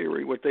your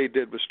theory. What they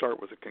did was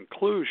start with a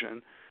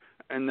conclusion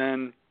and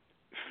then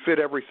fit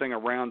everything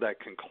around that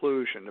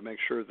conclusion to make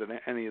sure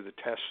that any of the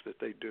tests that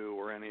they do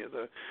or any of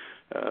the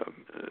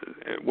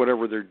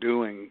whatever they're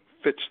doing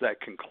fits that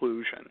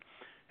conclusion.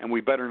 And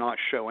we better not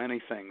show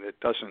anything that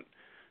doesn't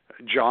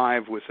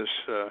jive with this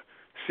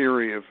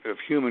theory of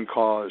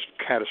human-caused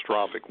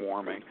catastrophic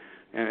warming.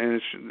 And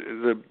it's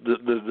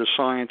the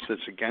science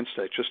that's against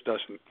that just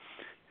doesn't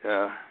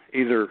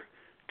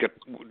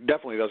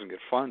definitely doesn't get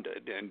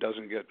funded, and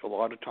doesn't get, a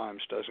lot of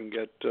times doesn't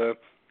get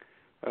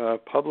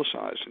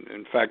publicized.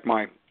 In fact,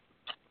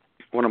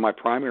 one of my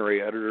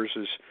primary editors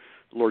is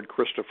Lord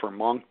Christopher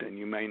Monckton.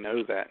 You may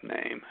know that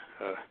name,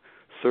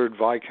 third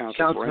Viscount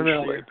of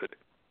Renchley. But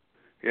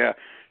yeah,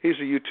 he's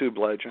a YouTube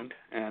legend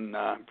and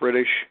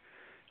British,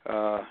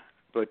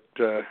 but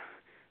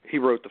he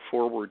wrote the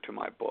foreword to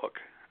my book.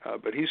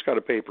 But he's got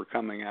a paper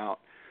coming out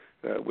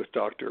with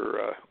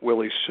Dr.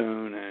 Willie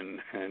Soon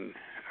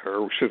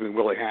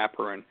Willie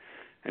Happer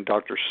and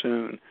Dr.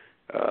 Soon.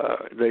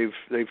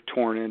 They've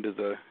torn into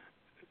the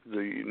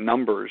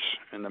numbers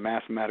and the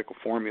mathematical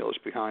formulas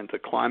behind the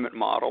climate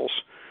models,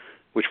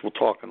 which we'll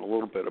talk in a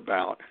little bit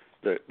about,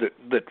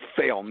 that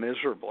fail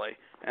miserably,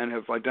 and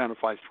have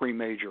identified three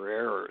major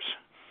errors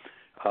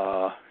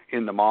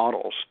in the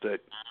models that,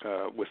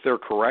 with their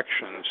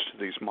corrections to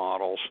these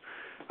models,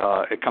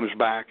 it comes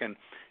back and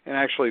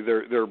actually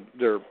their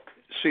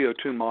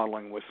CO2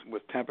 modeling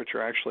with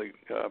temperature actually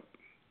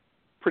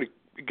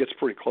gets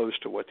pretty close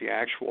to what the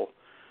actual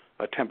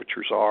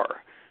temperatures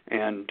are,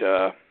 and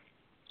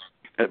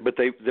but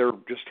they're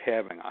just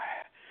having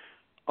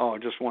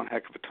just one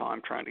heck of a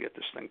time trying to get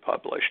this thing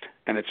published,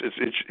 and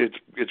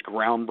it's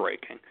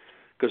groundbreaking,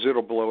 because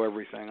it'll blow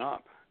everything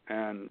up,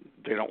 and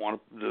they don't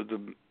want to,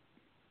 the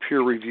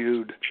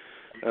peer-reviewed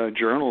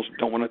journals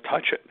don't want to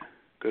touch it,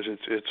 because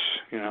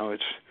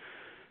it's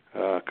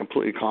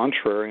completely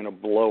contrary, and it'll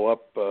blow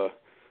up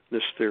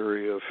this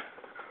theory of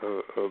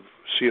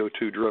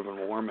CO2-driven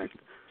warming.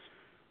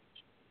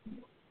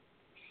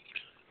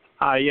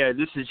 Hi,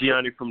 this is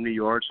Gianni from New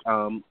York.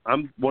 I'm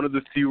one of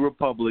the few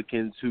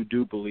Republicans who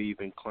do believe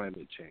in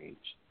climate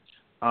change.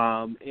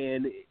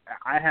 And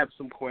I have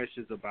some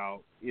questions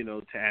about,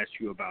 to ask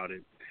you about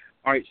it.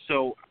 All right,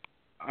 so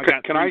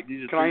Can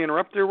I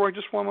interrupt there, Roy,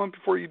 just one moment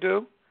before you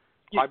do?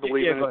 I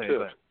believe in it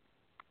too.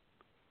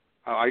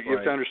 You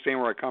have to understand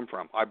where I come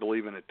from. I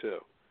believe in it too.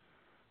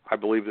 I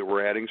believe that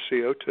we're adding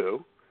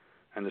CO2,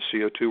 and the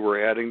CO2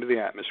 we're adding to the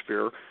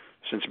atmosphere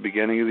since the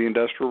beginning of the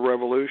Industrial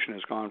Revolution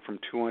has gone from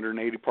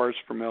 280 parts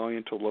per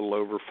million to a little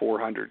over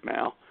 400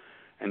 now.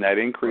 And that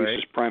increase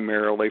is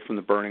primarily from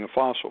the burning of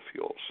fossil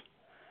fuels.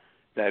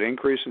 That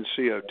increase in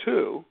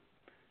CO2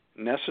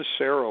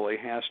 necessarily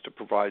has to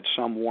provide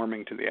some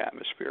warming to the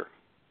atmosphere.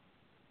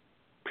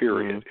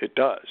 Period. Mm-hmm. It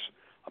does.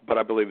 But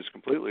I believe it's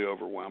completely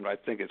overwhelmed. I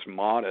think it's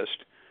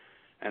modest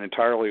and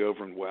entirely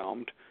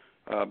overwhelmed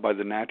by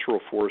the natural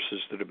forces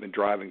that have been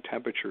driving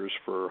temperatures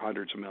for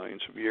hundreds of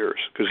millions of years,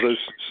 because those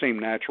same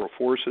natural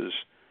forces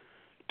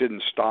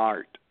didn't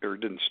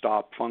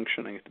stop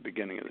functioning at the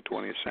beginning of the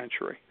 20th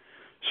century.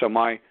 So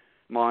when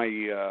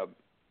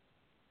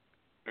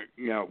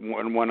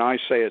I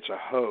say it's a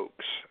hoax,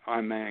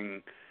 I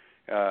mean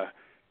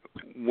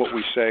what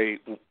we say.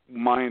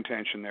 My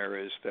intention there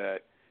is that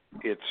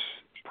it's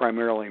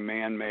primarily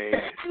man-made,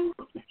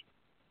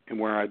 and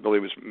where I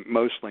believe it's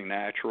mostly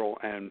natural.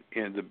 And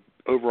the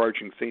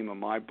overarching theme of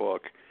my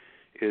book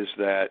is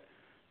that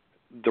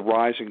the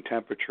rising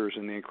temperatures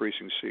and the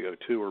increasing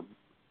CO2 are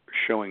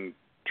showing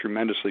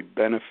tremendously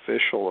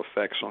beneficial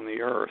effects on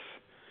the Earth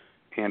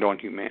and on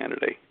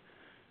humanity.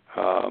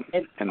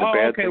 And the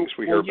bad things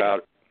we hear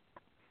about.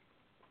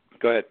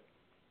 Go ahead.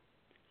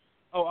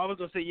 Oh, I was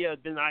gonna say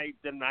then I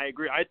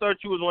agree. I thought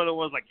you was one of the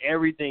ones like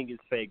everything is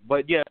fake,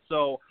 but yeah.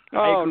 So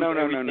I agree with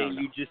everything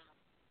you just.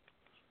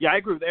 Yeah, I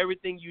agree with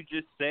everything you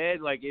just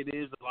said. Like, it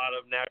is a lot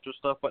of natural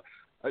stuff, but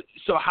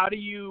so how do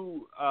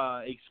you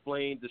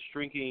explain the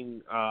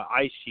shrinking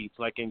ice sheets,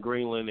 like in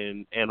Greenland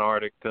and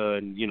Antarctica,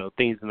 and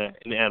things in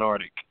the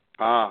Antarctic?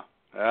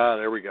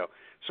 There we go.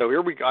 So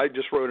I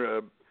just wrote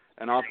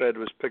an op-ed that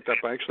was picked up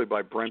actually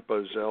by Brent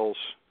Bozell's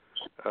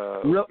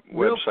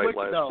website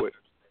last week.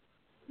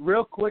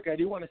 Real quick, I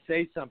do want to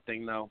say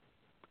something though.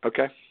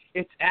 Okay.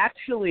 It's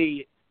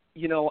actually,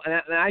 and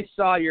I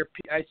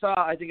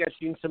think I've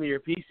seen some of your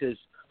pieces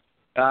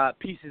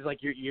like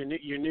your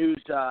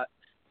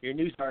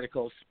news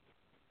articles,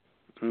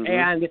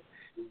 Mm-hmm.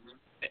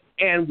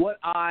 and what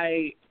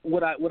I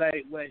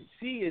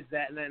see is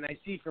that, and then I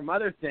see from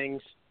other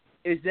things,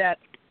 is that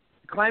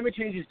climate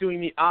change is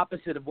doing the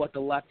opposite of what the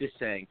left is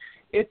saying.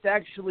 It's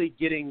actually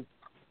getting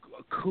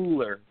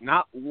cooler,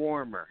 not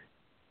warmer.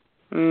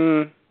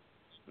 No.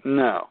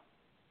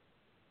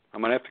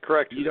 I'm going to have to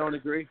correct you. You don't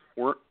agree?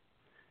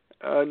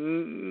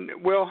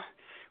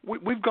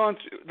 We've gone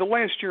the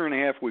last year and a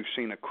half. We've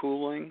seen a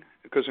cooling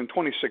because in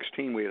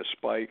 2016 we had a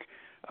spike.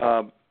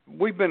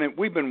 We've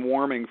been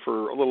warming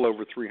for a little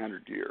over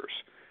 300 years,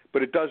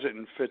 but it does it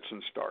in fits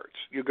and starts.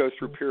 You go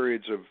through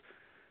periods of,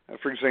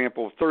 for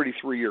example, a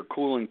 33-year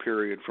cooling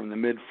period from the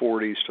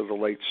mid-40s to the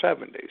late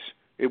 70s.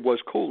 It was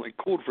cool. It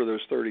cooled for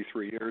those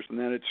 33 years, and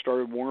then it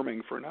started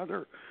warming for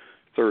another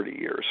 30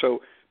 years.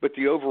 So, but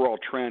the overall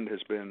trend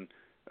has been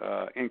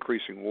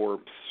increasing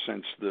warmth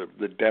since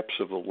the depths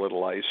of the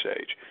Little Ice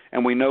Age.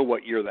 And we know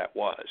what year that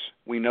was.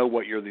 We know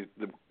what year the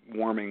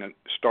warming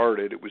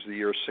started. It was the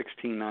year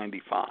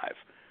 1695.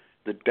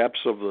 The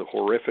depths of the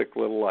horrific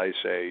Little Ice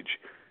Age,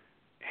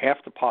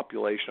 half the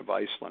population of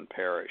Iceland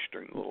perished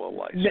during the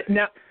Little Ice Age.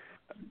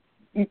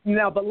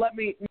 Now, but let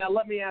me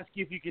ask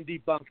you if you can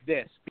debunk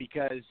this,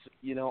 because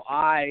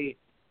I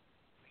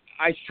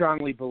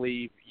strongly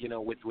believe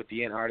with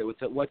the Antarctica,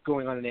 with what's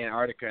going on in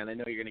Antarctica, and I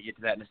know you're going to get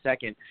to that in a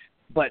second.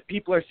 But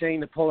people are saying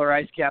the polar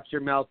ice caps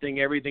are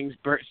melting, everything's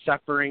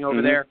suffering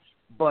over there.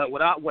 But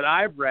what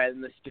I've read,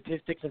 and the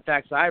statistics and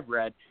facts I've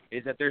read,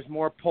 is that there's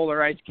more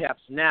polar ice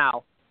caps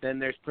now than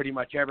there's pretty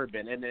much ever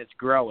been, and it's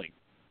growing.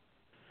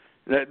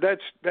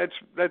 That's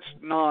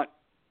not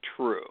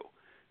true.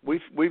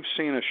 We've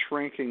seen a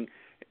shrinking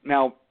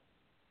now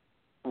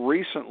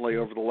recently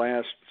over the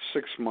last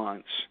 6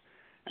 months,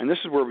 and this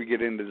is where we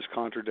get into this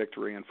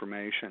contradictory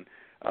information.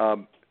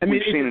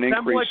 We've seen an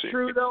increase. Is it somewhat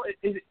true though?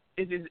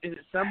 Is it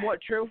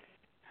somewhat true?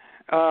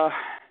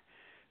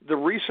 The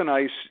recent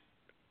ice,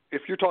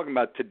 if you're talking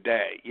about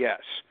today,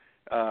 yes.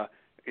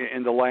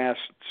 In the last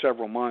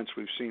several months,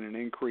 we've seen an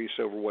increase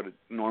over what it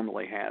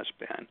normally has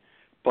been.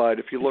 But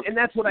if you look, and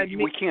that's what I mean.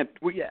 We can't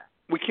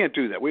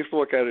do that. We have to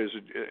look at it as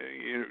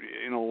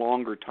in a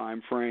longer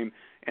time frame.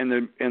 And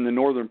the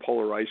northern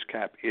polar ice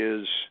cap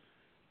is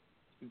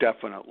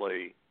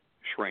definitely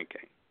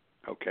shrinking.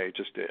 Okay, it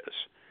just is.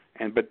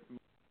 But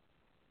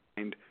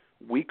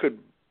we could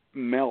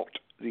melt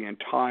the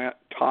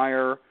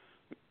entire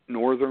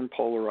northern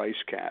polar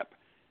ice cap,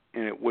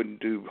 and it wouldn't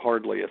do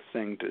hardly a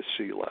thing to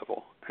sea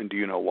level. And do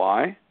you know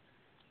why?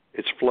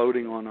 It's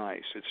floating on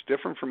ice. It's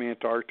different from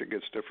Antarctica.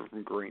 It's different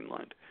from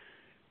Greenland.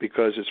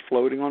 Because it's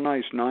floating on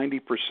ice,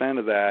 90%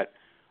 of that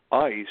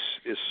ice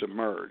is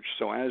submerged.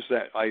 So as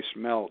that ice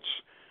melts,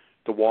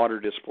 the water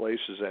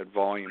displaces that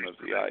volume of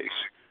the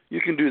ice.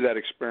 You can do that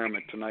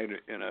experiment tonight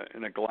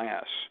in a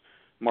glass.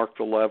 Mark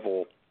the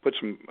level. Put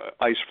some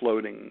ice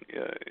floating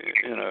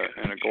in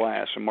a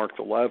glass and mark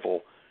the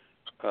level.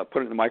 Put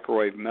it in the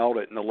microwave, melt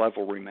it, and the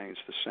level remains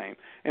the same.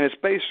 And it's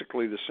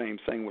basically the same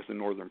thing with the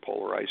northern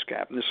polar ice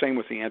cap, and the same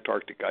with the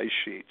Antarctic ice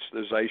sheets.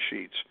 Those ice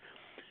sheets,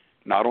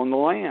 not on the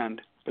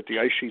land, but the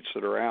ice sheets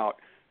that are out.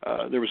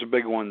 There was a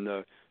big one,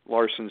 the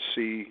Larsen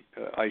C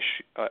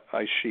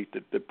ice sheet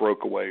that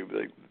broke away,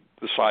 the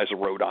size of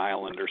Rhode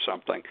Island or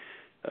something,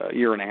 a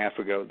year and a half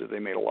ago that they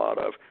made a lot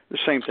of. The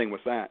same thing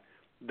with that.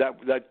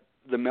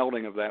 The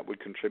melting of that would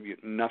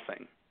contribute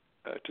nothing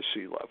to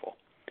sea level.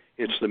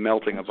 It's the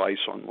melting of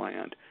ice on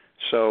land.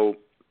 So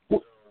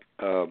the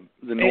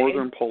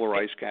northern polar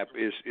ice cap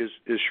is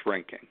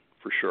shrinking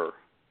for sure.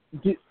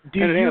 Do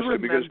you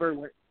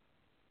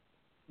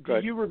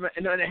remember?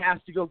 And then it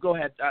has to go. Go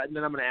ahead, and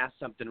then I'm going to ask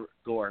something,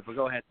 Gore. But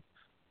go ahead.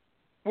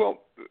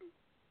 Well,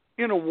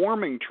 in a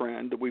warming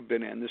trend that we've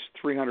been in, this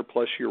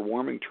 300-plus year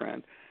warming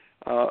trend,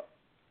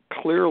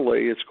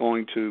 clearly it's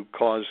going to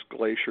cause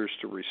glaciers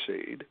to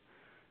recede.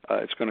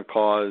 It's going to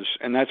cause,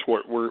 and that's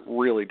what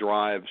really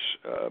drives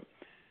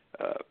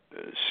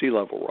sea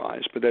level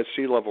rise. But that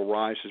sea level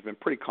rise has been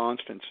pretty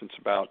constant since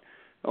about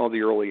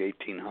the early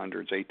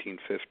 1800s,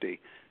 1850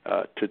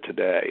 to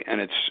today, and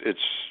it's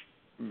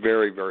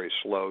very, very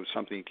slow,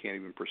 something you can't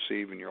even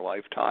perceive in your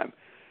lifetime.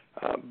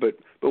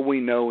 But we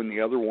know in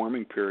the other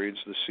warming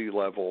periods the sea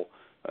level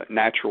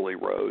naturally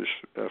rose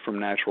from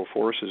natural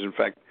forces. In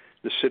fact,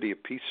 the city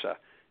of Pisa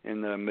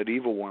in the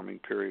medieval warming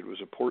period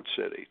was a port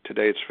city.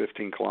 Today it's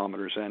 15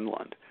 kilometers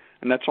inland,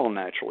 and that's all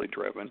naturally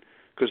driven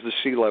because the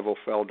sea level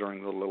fell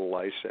during the Little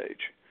Ice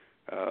Age.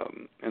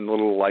 And the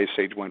Little Ice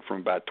Age went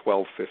from about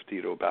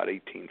 1250 to about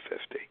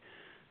 1850.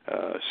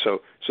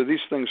 So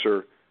these things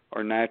are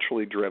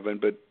naturally driven,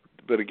 but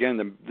again,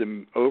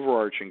 the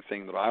overarching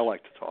thing that I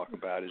like to talk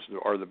about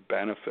are the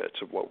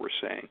benefits of what we're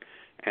seeing.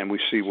 And we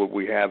see what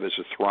we have as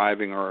a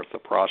thriving Earth, a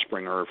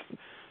prospering Earth,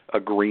 a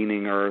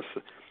greening Earth.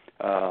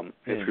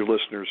 If your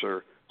listeners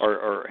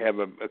have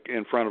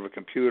in front of a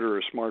computer or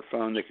a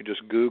smartphone, they could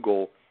just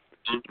Google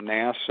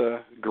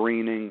NASA,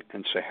 greening,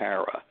 and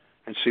Sahara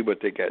and see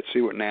what they get.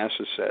 See what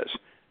NASA says.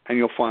 And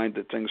you'll find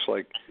that things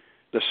like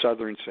the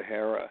southern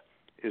Sahara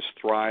is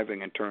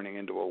thriving and turning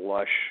into a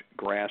lush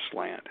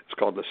grassland. It's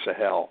called the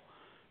Sahel.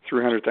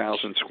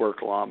 300,000 square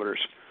kilometers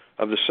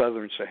of the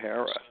southern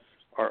Sahara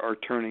are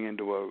turning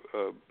into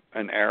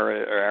an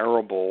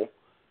arable,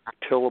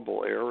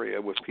 tillable area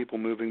with people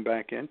moving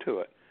back into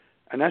it.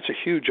 And that's a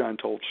huge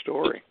untold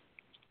story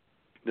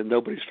that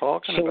nobody's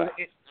talking about.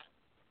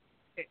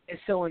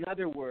 So in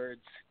other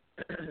words,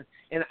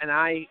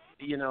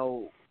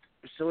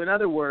 so in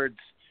other words,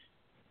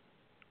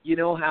 you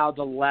know how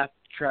the left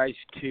tries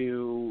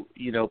to,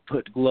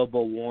 put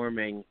global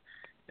warming,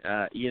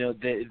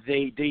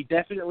 they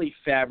definitely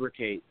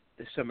fabricate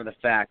some of the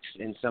facts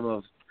and some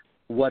of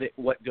what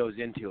goes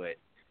into it.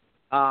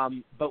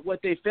 But what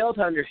they fail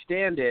to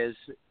understand is,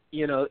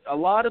 a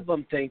lot of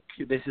them think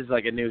this is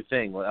like a new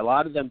thing. A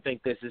lot of them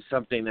think this is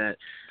something that,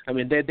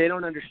 they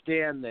don't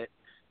understand that,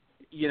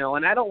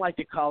 and I don't like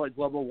to call it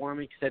global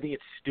warming because I think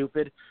it's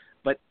stupid.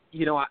 But,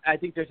 I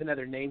think there's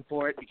another name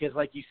for it because,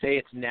 like you say,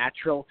 it's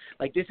natural.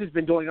 Like, this has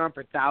been going on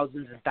for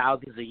thousands and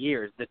thousands of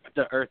years that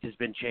the Earth has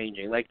been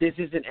changing. Like, this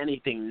isn't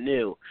anything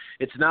new.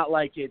 It's not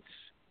like it's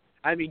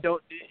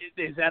 –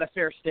 is that a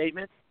fair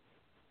statement?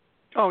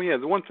 Oh, yeah.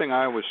 The one thing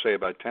I always say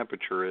about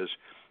temperature is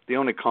the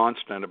only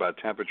constant about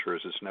temperature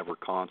is it's never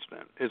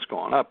constant. It's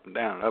going up and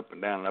down and up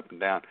and down and up and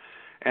down.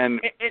 And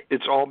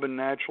it's all been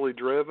naturally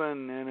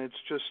driven, and it's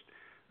just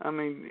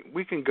 –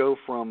 we can go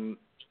from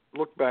 –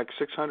 look back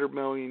 600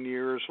 million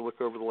years, look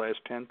over the last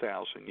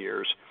 10,000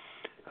 years,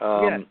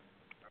 and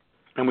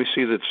we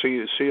see that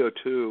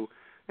CO2,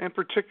 and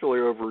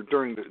particularly over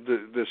during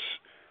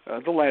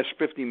the last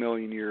 50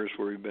 million years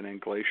where we've been in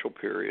glacial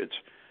periods,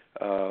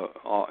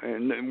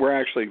 and we're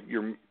actually,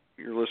 your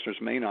listeners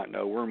may not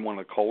know, we're in one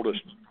of the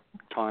coldest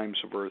times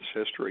of Earth's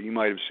history. You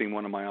might have seen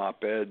one of my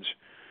op-eds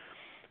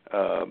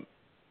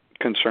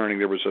concerning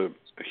there was a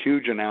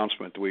huge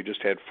announcement that we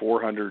just had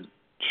 400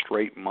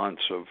 straight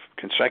months of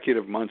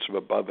consecutive months of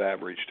above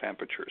average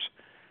temperatures.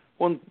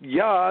 Well,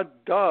 yeah,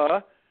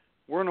 duh.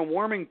 We're in a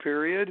warming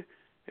period.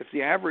 If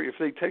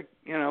they take,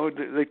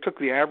 they took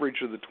the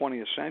average of the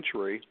 20th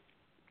century.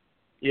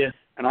 Yeah.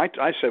 And I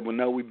said, well,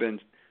 no, we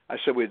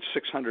had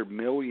 600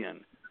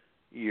 million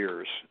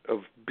years of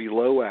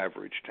below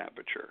average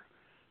temperature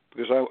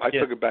because I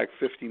took it back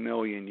 50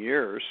 million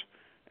years,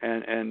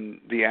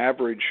 and the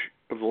average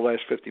of the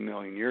last 50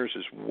 million years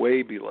is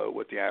way below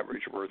what the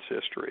average of Earth's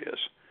history is.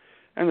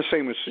 And the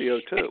same with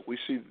CO2. We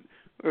see,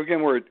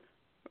 again, we're at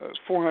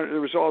 400.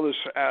 There was all this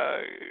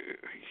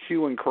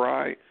hue and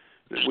cry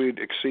that we'd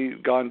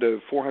gone to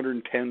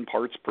 410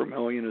 parts per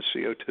million of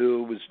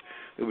CO2.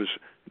 It was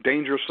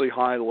dangerously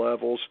high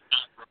levels.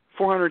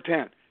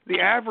 410. The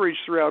average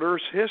throughout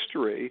Earth's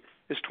history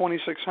is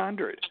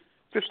 2,600,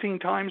 15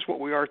 times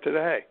what we are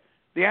today.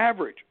 The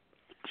average.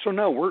 So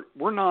no,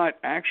 we're not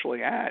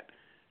actually at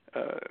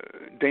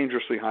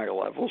dangerously high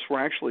levels. We're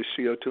actually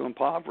CO2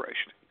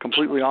 impoverished.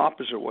 Completely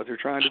opposite of what they're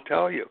trying to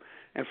tell you.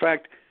 In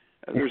fact,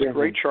 there's a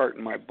great chart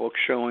in my book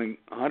showing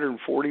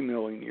 140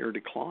 million year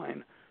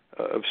decline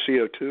of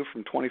CO2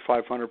 from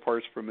 2,500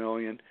 parts per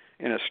million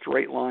in a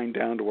straight line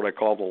down to what I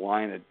call the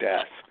line of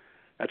death.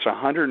 That's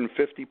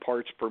 150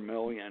 parts per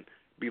million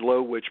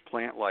below which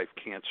plant life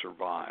can't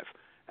survive.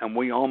 And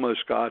we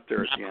almost got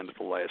there at the end of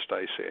the last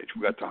ice age.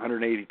 We got to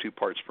 182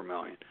 parts per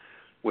million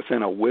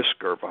within a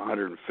whisker of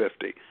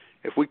 150.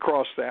 If we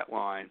cross that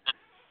line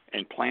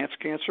and plants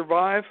can't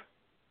survive,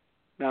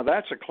 now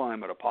that's a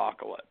climate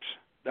apocalypse.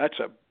 That's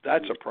a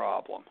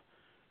problem.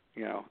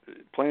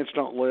 Plants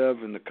don't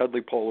live, and the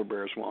cuddly polar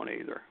bears won't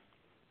either.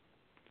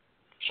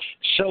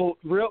 So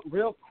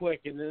real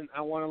quick, and then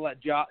I want to let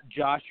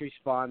Josh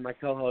respond, my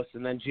co-host,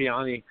 and then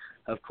Gianni,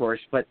 of course.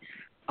 But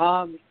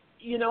Al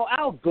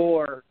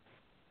Gore,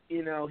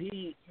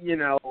 he,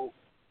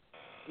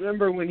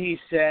 remember when he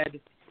said,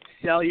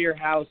 "Sell your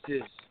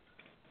houses.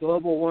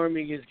 Global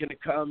warming is going to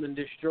come and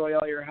destroy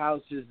all your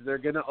houses. They're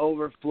going to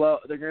overflow.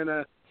 They're going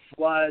to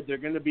flood. They're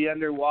going to be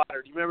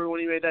underwater." Do you remember when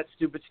he made that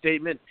stupid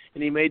statement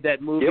and he made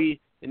that movie,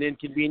 An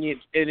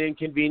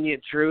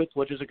Inconvenient Truth,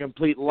 which was a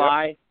complete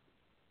lie?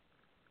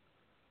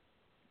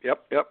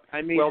 Yep.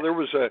 Well, there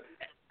was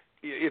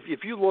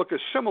if you look, a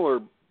similar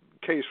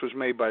case was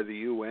made by the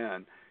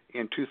UN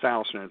in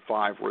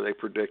 2005 where they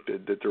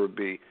predicted that there would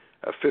be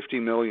 50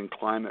 million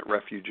climate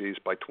refugees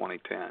by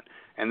 2010.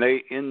 And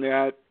in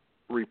that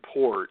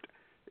report,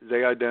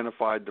 they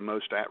identified the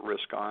most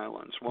at-risk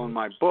islands. Well, in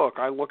my book,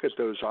 I look at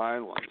those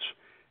islands,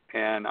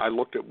 and I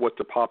looked at what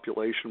the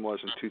population was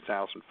in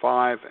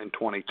 2005 and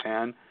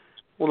 2010.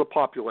 Well, the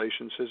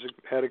populations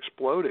had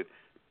exploded.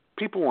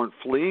 People weren't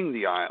fleeing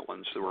the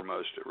islands that were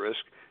most at risk.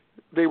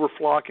 They were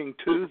flocking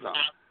to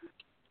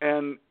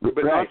them.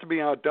 But not to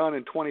be outdone,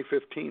 in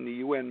 2015, the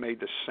UN made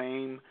the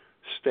same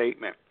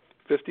statement.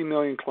 50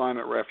 million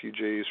climate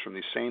refugees from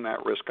these same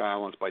at-risk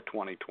islands by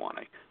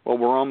 2020. Well,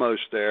 we're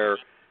almost there,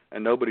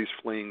 and nobody's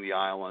fleeing the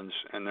islands,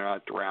 and they're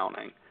not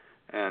drowning.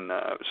 And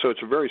so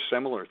it's a very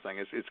similar thing.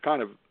 It's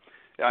kind of,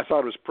 I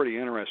thought it was pretty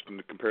interesting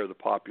to compare the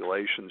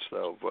populations,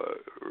 though,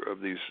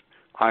 of these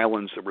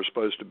islands that were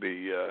supposed to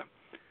be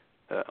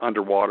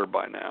underwater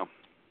by now.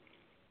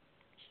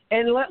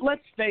 And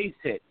let's face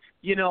it,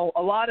 you know,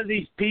 a lot of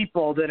these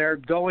people that are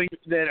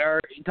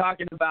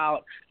talking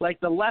about like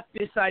the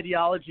leftist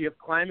ideology of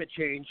climate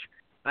change.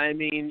 I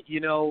mean, you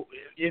know,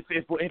 if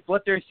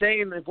what they're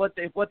saying, if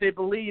what they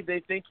believe,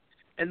 they think,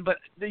 but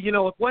you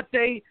know,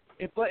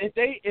 if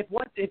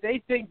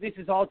they think this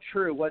is all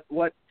true,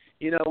 what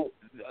you know,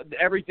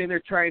 everything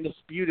they're trying to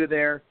spew to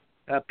their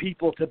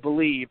people to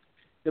believe,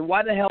 then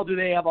why the hell do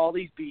they have all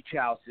these beach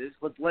houses?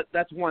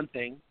 That's one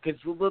thing, because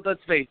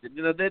let's face it,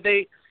 you know,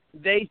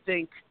 they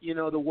think, you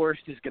know, the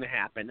worst is going to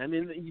happen. I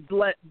mean,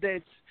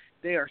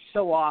 they are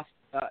so off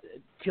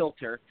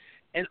kilter.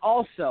 And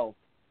also,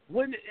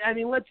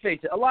 let's face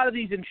it, a lot of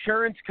these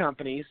insurance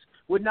companies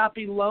would not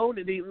be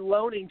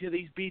loaning to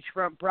these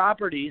beachfront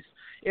properties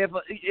if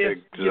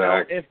exactly. You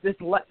know, if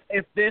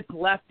this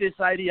leftist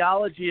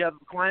ideology of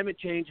climate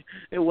change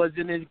was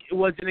in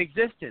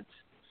existence.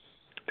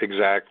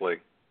 Exactly.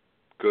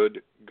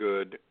 Good,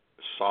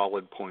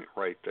 solid point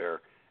right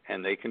there.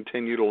 And they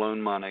continue to loan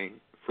money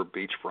for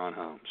beachfront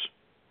homes,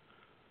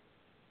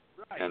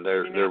 right. And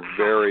they're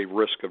very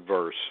risk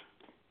averse.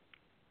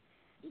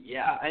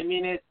 Yeah, I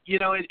mean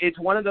it's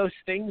one of those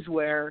things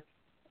where,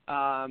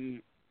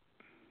 God,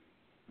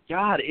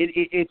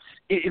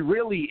 it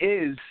really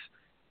is.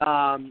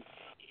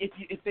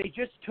 If they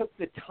just took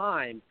the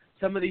time,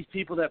 some of these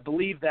people that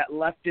believe that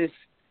leftist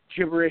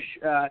gibberish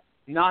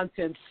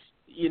nonsense,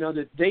 you know,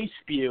 that they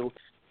spew,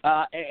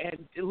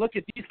 and look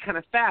at these kind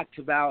of facts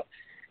about.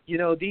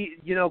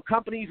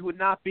 Companies would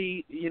not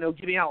be, you know,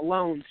 giving out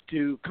loans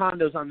to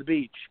condos on the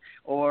beach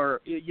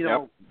or, you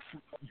know,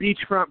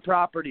 beachfront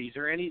properties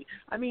or any.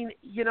 I mean,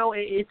 you know,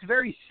 it's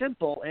very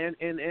simple and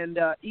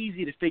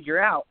easy to figure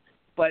out,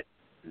 but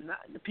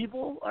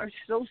people are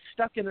so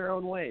stuck in their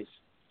own ways.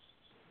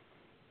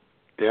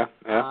 Yeah.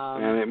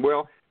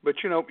 But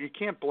you know, you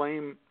can't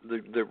blame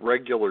the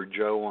regular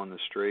Joe on the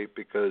street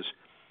because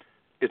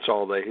it's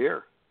all they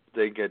hear.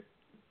 They get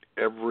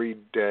every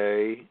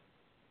day.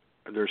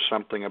 There's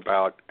something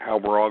about how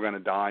we're all going to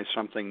die,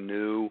 something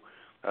new.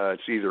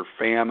 It's either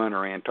famine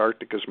or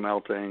Antarctica's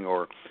melting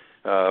or,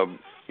 2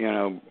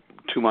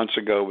 months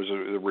ago was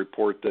a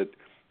report that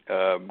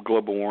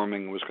global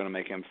warming was going to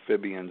make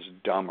amphibians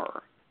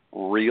dumber.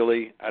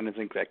 Really? I didn't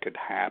think that could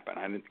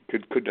happen.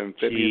 Could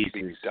amphibians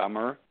be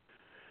dumber?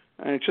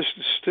 And it's just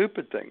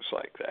stupid things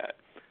like that.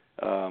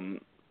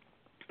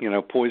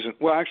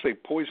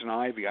 Poison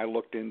ivy, I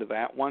looked into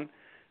that one.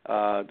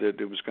 That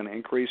it was going to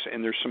increase,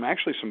 and there's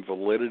actually some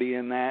validity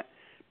in that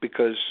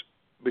because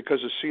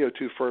of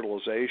CO2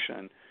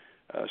 fertilization.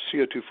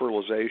 CO2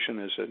 fertilization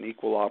is an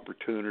equal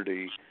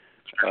opportunity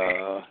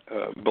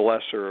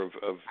blesser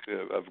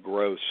of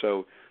growth.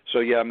 So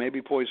yeah,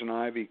 maybe poison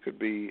ivy could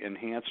be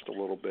enhanced a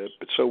little bit,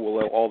 but so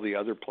will all the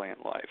other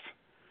plant life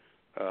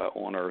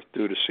on Earth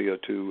due to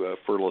CO2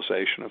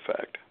 fertilization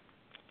effect.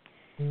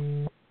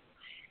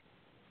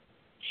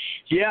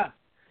 Yeah,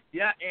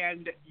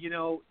 and you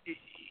know.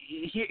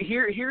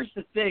 Here's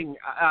the thing,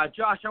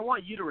 Josh. I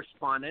want you to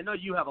respond. I know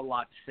you have a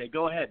lot to say.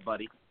 Go ahead,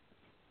 buddy.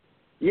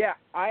 Yeah,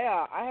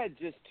 I had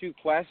just two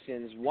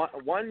questions.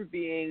 One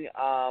being,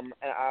 and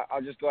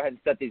I'll just go ahead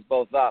and set these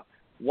both up.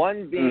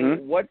 One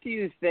being, What do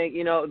you think?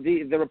 You know,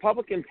 the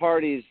Republican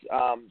Party's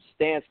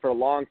stance for a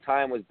long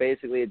time was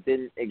basically it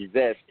didn't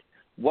exist.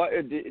 What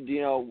do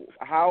you know?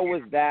 How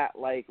was that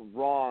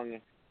wrong?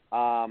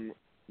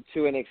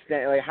 To an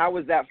extent, how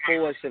was that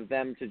foolish of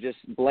them to just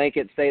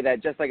blanket say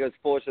that, just like it was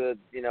foolish of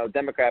the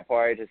Democrat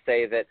Party to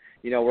say that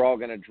we're all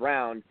going to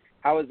drown?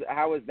 How was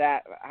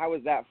that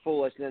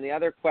foolish? And then the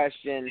other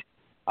question,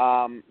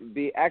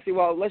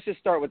 let's just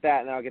start with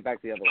that, and then I'll get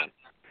back to the other one.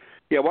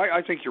 Yeah, well,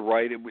 I think you're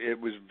right. It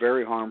was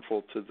very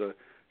harmful to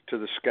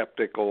the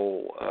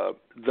skeptical.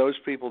 Those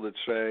people that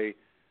say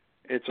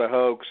it's a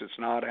hoax, it's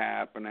not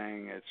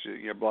happening,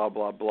 it's blah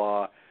blah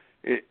blah.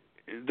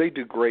 They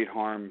do great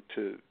harm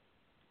to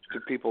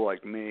people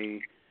like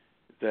me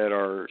that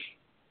are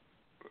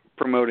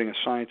promoting a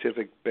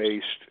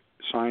science-based,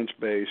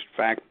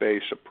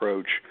 fact-based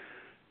approach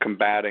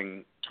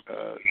combating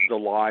the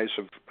lies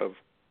of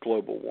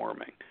global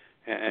warming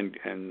and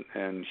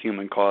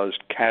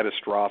human-caused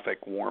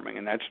catastrophic warming,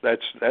 and that's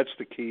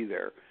the key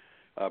there.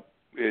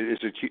 Is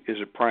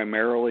it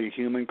primarily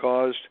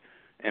human-caused,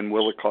 and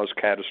will it cause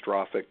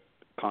catastrophic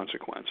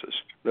consequences?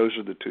 Those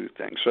are the two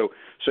things. So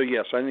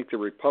yes, I think the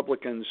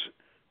Republicans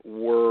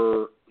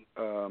were.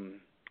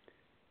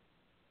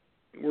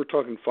 We're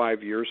talking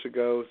 5 years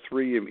ago, 2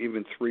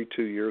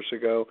 years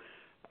ago.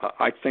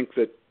 I think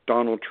that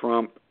Donald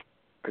Trump,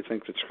 I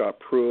think that Scott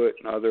Pruitt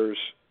and others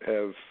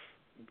have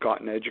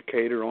gotten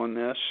educated on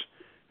this.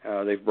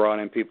 They've brought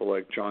in people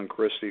like John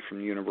Christie from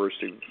the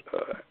University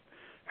of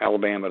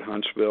Alabama at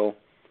Huntsville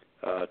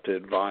to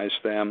advise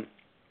them,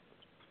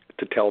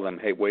 to tell them,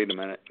 hey, wait a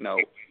minute, no,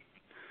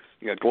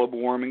 global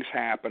warming's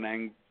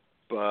happening,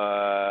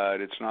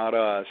 but it's not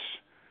us.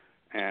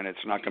 And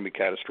it's not going to be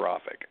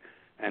catastrophic,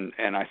 and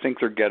I think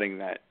they're getting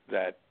that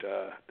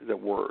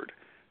word.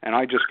 And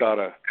I just got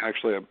a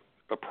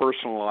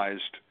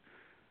personalized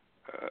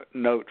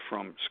note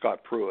from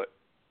Scott Pruitt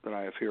that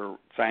I have here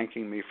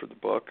thanking me for the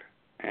book,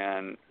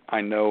 and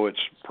I know it's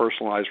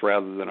personalized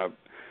rather than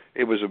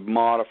it was a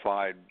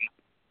modified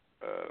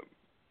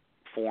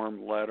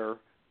form letter,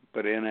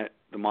 but in it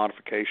the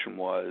modification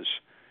was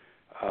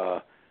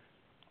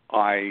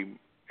I,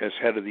 as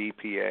head of the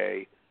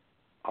EPA,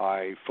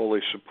 I fully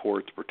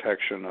support the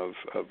protection of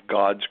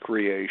God's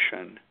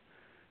creation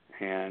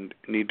and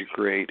need to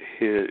treat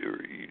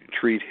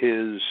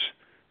his,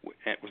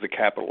 with a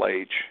capital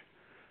H,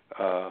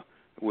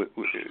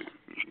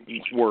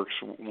 works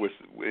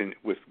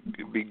with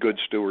be good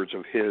stewards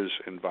of his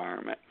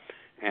environment,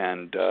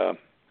 and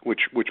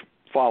which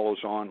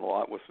follows on a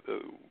lot with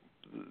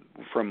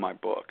from my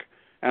book.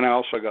 And I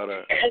also got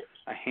a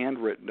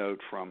handwritten note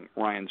from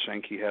Ryan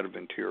Zinke, head of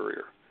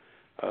Interior,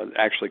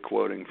 actually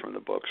quoting from the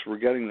book. So we're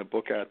getting the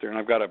book out there, and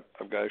I've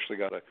actually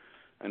got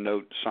a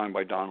note signed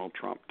by Donald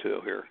Trump too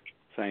here,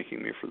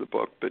 thanking me for the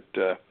book. But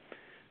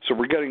so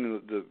we're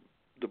getting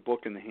the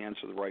book in the hands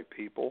of the right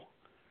people.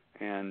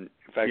 And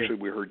if actually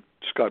we heard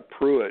Scott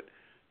Pruitt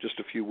just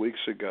a few weeks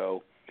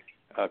ago,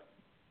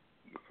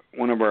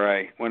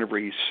 whenever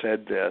he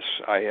said this,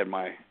 I had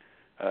my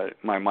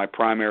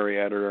primary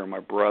editor and my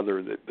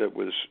brother that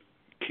was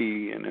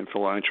key and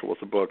influential with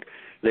the book.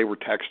 They were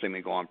texting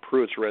me going,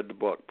 Pruitt's read the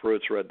book,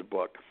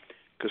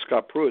 because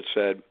Scott Pruitt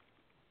said,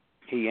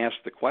 he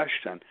asked the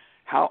question,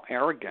 how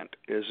arrogant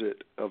is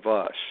it of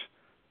us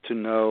to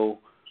know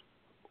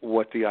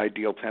what the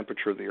ideal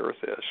temperature of the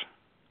Earth is?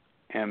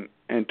 And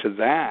to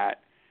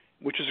that,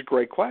 which is a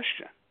great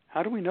question,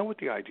 how do we know what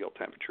the ideal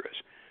temperature is?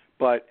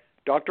 But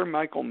Dr.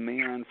 Michael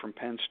Mann from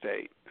Penn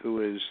State,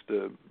 who is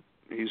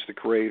he's the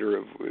creator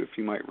of, if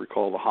you might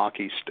recall, the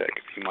hockey stick,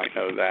 if you might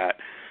know that,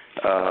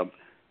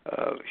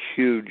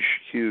 huge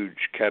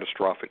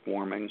catastrophic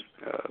warming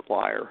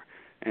liar.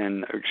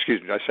 And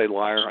excuse me, did I say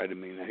liar? I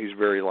didn't mean that. He's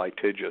very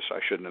litigious. I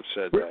shouldn't have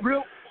said that.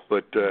 Real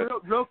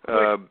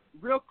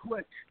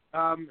quick,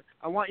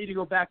 I want you to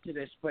go back to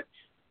this, but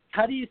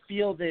how do you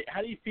feel?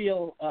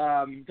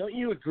 Don't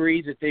you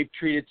agree that they've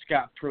treated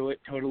Scott Pruitt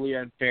totally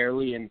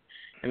unfairly, and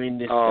I mean,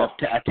 this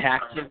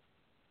attacked him?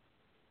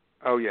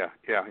 Oh yeah,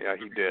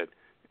 he did,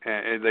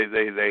 and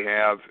they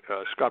have.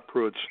 Scott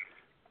Pruitt's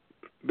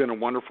been a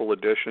wonderful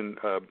addition.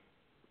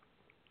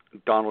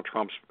 Donald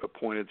Trump's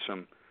appointed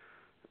some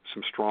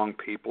strong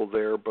people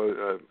there, but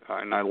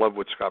and I love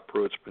what Scott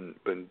Pruitt's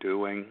been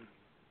doing.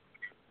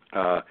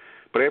 But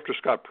after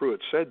Scott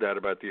Pruitt said that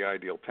about the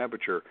ideal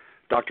temperature,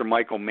 Dr.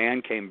 Michael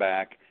Mann came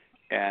back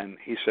and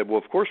he said, well,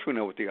 of course we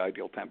know what the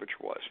ideal temperature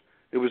was.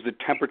 It was the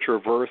temperature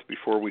of Earth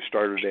before we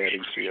started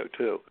adding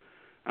CO2.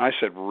 And I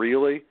said,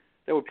 really?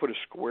 That would put us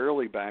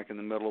squarely back in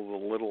the middle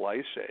of the Little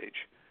Ice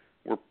Age,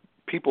 where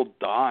people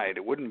died.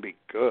 It wouldn't be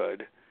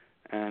good.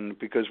 And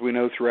because we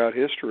know throughout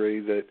history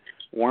that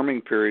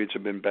warming periods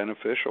have been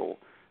beneficial.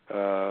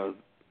 One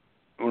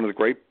of the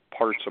great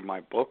parts of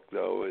my book,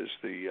 though, is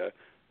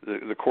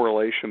the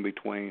correlation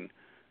between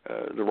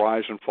the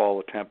rise and fall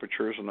of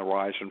temperatures and the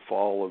rise and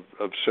fall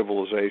of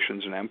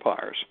civilizations and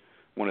empires.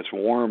 When it's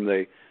warm,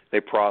 they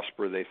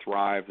prosper, they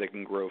thrive, they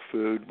can grow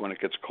food. When it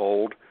gets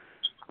cold,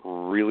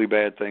 really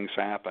bad things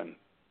happen.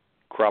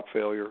 Crop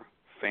failure,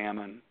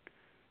 famine,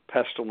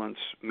 pestilence,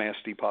 mass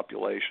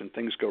depopulation.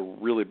 Things go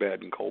really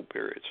bad in cold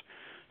periods.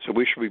 So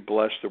we should be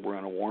blessed that we're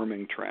in a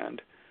warming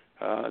trend,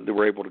 that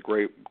we're able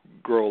to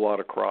grow a lot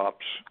of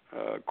crops.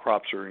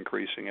 Crops are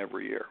increasing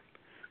every year.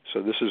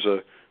 So this is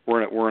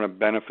we're in a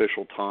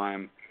beneficial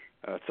time,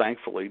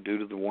 thankfully, due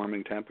to the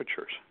warming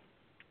temperatures.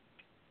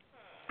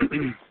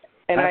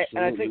 And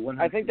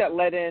I think that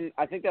led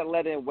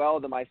in well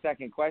to my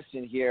second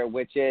question here,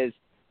 which is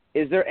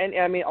there any?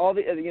 I mean, all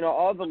the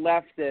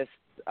leftists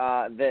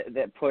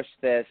that push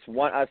this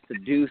want us to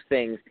do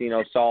things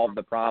to solve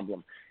the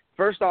problem.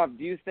 First off,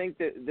 do you think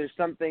that there's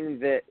something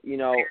that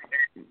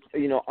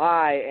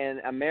I and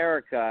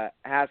America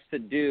has to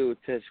do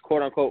to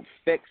quote unquote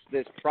fix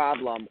this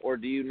problem, or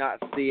do you not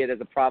see it as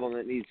a problem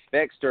that needs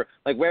fixed, or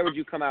like where would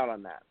you come out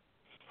on that?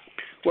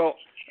 Well,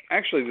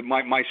 actually,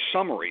 my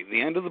summary,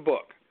 the end of the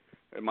book,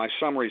 my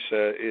summary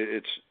says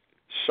it's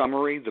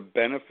summary the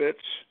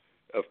benefits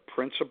of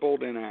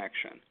principled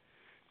inaction.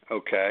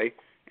 Okay,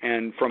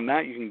 and from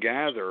that you can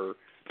gather,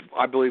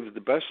 I believe that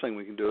the best thing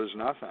we can do is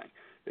nothing.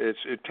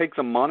 Take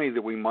the money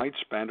that we might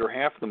spend, or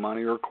half the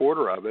money, or a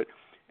quarter of it,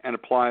 and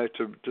apply it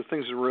to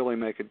things that really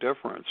make a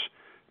difference.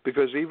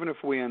 Because even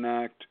if we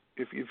enact,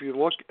 if you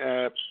look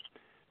at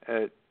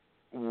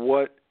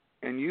what,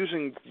 and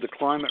using the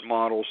climate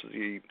models that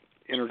the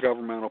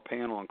Intergovernmental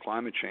Panel on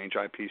Climate Change,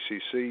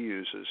 IPCC,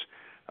 uses,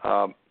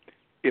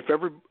 if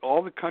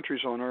all the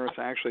countries on Earth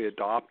actually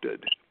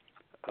adopted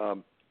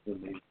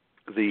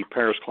the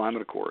Paris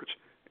Climate Accords,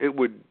 it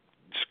would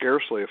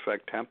scarcely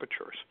affect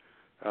temperatures.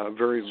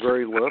 Very,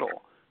 very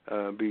little,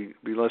 be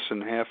less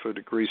than half a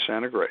degree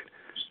centigrade.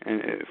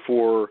 And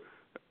for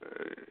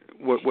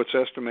what's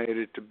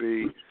estimated to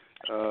be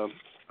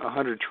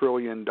 $100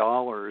 trillion,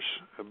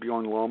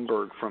 Bjorn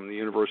Lomborg from the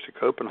University of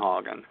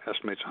Copenhagen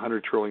estimates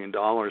 $100 trillion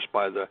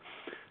by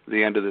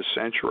the end of this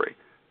century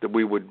that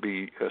we would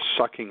be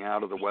sucking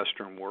out of the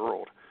Western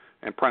world.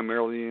 and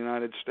primarily the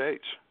United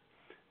States,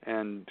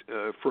 and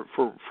for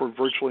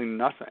virtually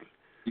nothing.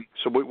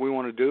 So what we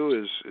want to do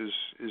is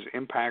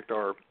impact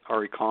our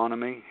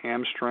economy,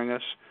 hamstring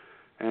us,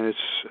 and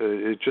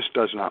it just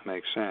does not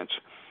make sense.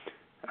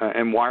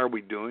 And why are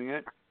we doing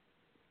it?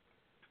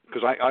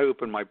 Because I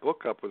opened my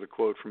book up with a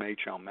quote from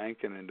H.L.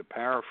 Mencken, and to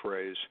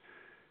paraphrase,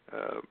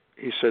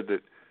 he said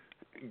that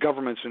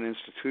governments and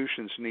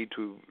institutions need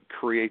to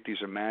create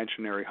these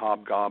imaginary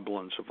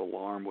hobgoblins of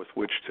alarm with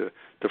which to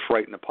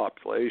frighten the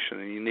population,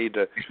 and you need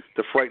to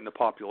frighten the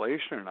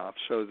population enough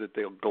so that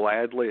they'll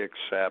gladly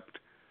accept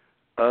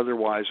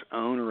otherwise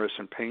onerous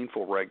and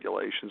painful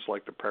regulations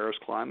like the Paris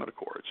Climate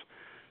Accords.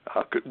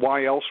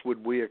 Why else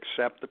would we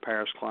accept the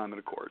Paris Climate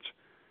Accords?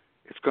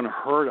 It's going to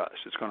hurt us.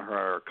 It's going to hurt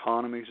our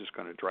economies. It's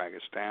going to drag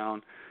us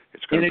down.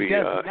 It's going to be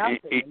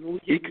nothing.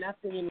 We get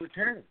nothing in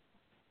return.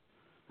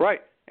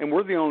 Right, and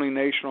we're the only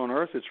nation on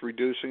Earth that's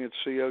reducing its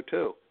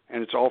CO2,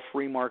 and it's all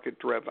free market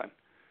driven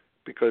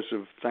because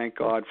of, thank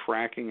God,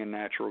 fracking and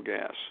natural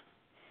gas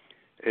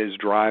is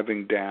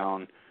driving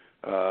down.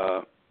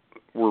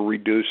 We're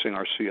reducing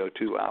our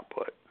CO2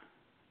 output,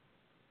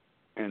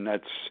 and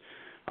that's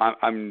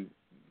I'm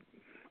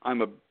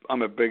a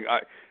big.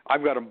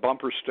 I've got a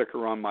bumper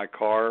sticker on my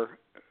car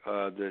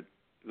that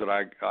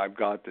I've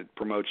got that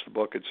promotes the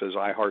book. It says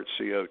 "I Heart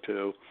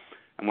CO2,"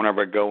 and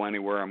whenever I go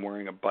anywhere, I'm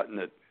wearing a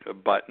button,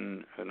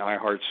 and "I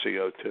Heart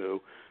CO2."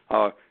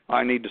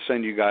 I need to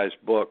send you guys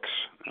books,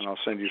 and I'll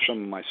send you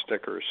some of my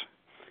stickers,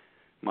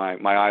 my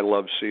 "I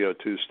Love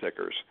CO2"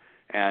 stickers,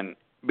 and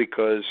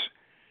because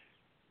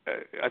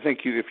I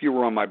think if you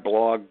were on my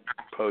blog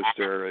post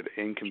there at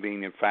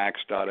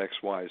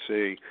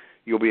inconvenientfacts.xyz,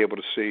 you'll be able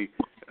to see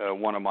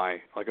one of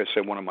my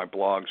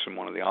blogs, and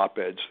one of the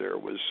op-eds there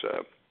was,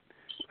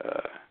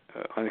 I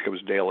think it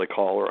was Daily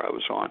Caller I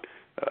was on.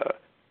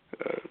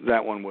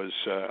 That one was,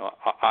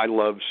 I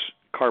love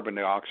carbon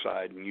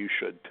dioxide, and you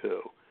should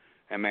too.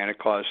 And man, it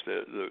caused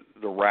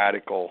the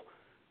radical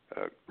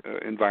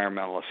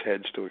environmentalist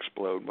heads to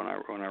explode when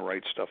I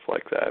write stuff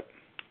like that.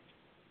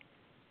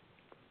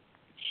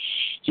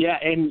 Yeah,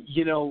 and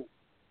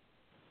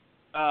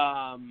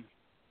I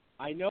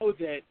know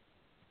that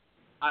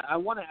I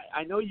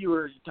know you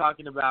were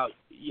talking about.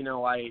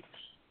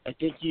 I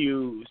think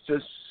you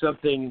said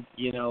something.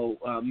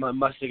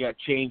 Must have got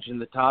changed in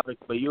the topic,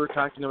 but you were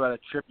talking about a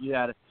trip you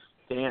had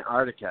to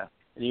Antarctica,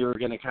 and you were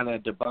going to kind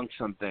of debunk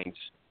some things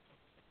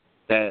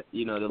that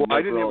the liberal.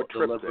 I didn't have a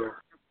trip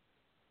there.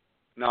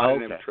 No, I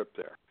didn't have a trip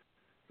there.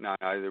 No,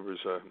 there was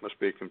must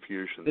be a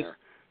confusion there.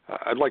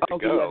 I'd like to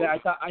go. Yeah,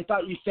 I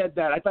thought you said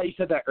that. I thought you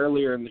said that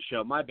earlier in the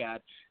show. My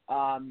bad.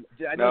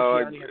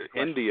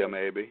 India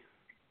maybe.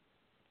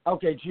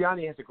 Okay,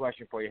 Gianni has a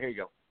question for you. Here you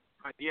go.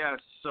 Yeah,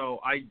 so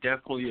I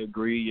definitely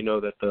agree.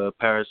 That the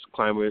Paris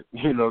climate,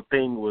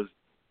 thing was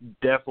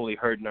definitely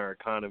hurting our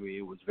economy.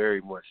 It was very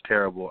much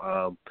terrible.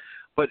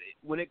 But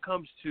when it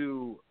comes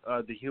to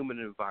the human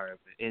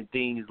environment and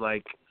things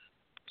like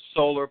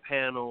solar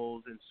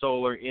panels and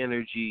solar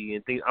energy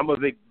and things, I'm a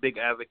big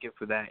advocate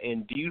for that.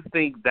 And do you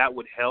think that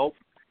would help?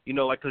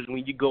 Because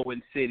when you go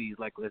in cities,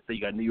 like let's say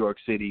you got New York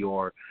City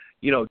or,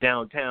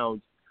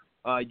 downtowns,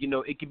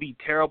 it could be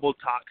terrible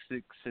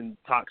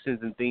toxins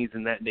and things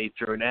in that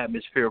nature, an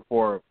atmosphere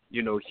for,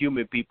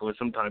 human people and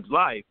sometimes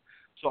life.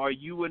 So are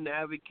you an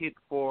advocate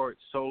for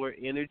solar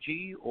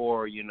energy,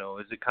 or,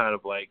 is it kind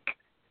of like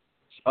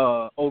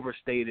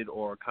overstated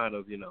or kind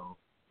of,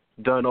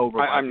 done over?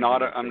 I'm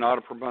not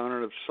a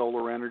proponent of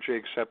solar energy,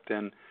 except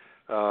in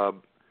as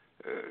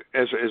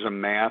a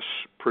mass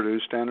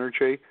produced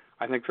energy.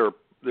 I think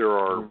there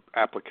are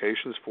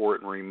applications for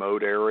it in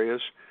remote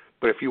areas,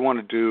 but if you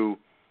want to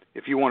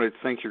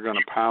think you're going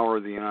to power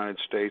the United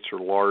States or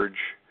large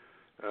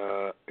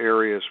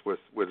areas with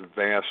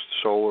vast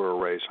solar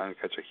arrays, I think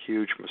that's a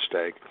huge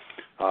mistake.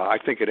 I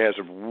think it has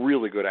a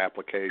really good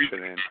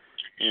application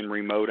in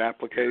remote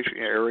application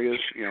areas,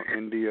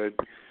 India,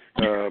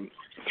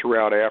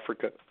 throughout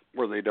Africa,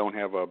 where they don't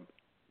have a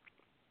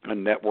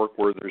network,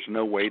 where there's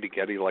no way to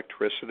get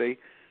electricity.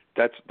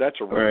 That's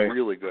a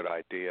really good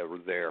idea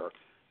there.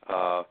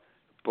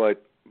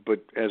 But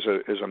as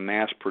a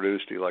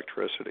mass-produced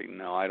electricity,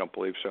 no, I don't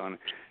believe so.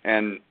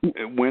 And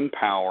wind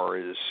power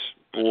is,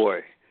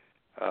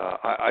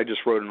 I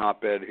just wrote an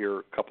op-ed here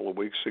a couple of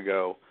weeks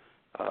ago.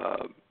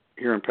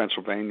 Here in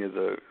Pennsylvania,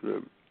 the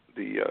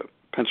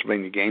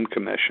Pennsylvania Game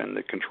Commission,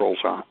 that controls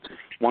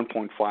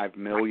 1.5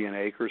 million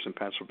acres in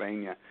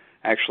Pennsylvania,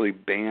 actually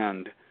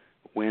banned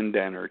wind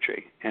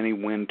energy, any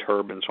wind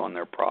turbines on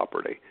their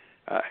property,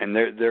 and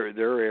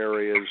their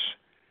areas,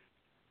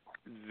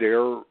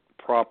 their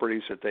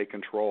properties that they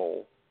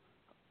control,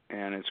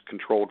 and it's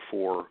controlled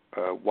for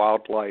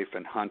wildlife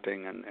and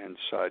hunting and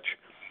such,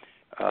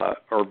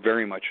 are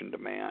very much in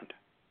demand,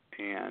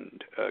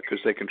 and because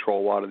they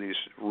control a lot of these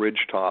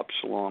ridge tops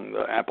along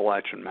the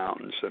Appalachian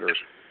Mountains that are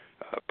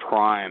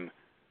prime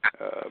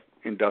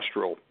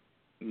industrial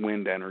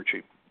wind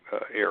energy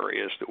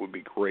areas that would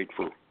be great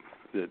for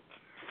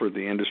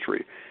the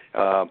industry,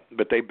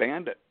 but they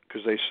banned it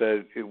because they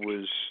said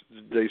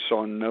they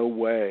saw no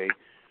way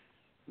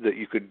that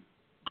you could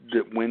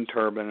that wind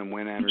turbine and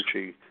wind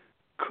energy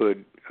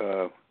could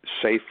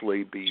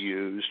safely be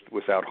used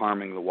without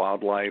harming the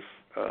wildlife,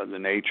 the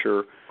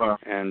nature,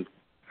 and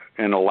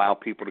allow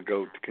people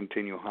to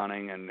continue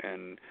hunting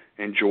and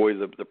enjoy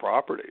the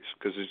properties,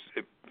 because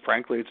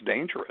frankly it's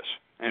dangerous.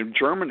 And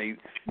Germany,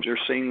 they're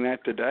seeing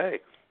that today.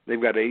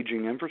 They've got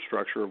aging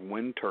infrastructure of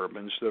wind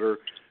turbines that are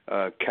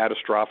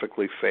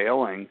catastrophically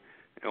failing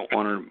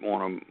on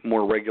a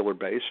more regular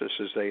basis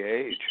as they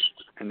age.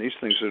 And these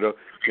things, you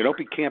don't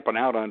be camping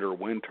out under a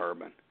wind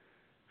turbine,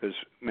 because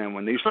man,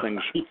 when these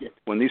things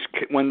when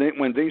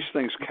these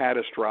things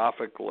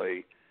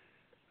catastrophically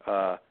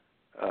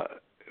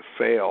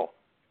fail,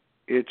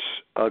 it's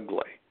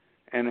ugly.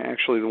 And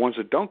actually, the ones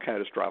that don't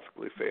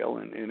catastrophically fail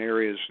in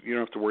areas, you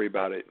don't have to worry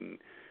about it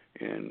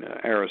in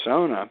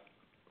Arizona,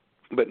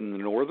 but in the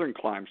northern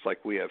climes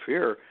like we have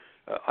here,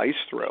 ice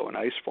throw and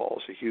ice fall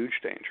is a huge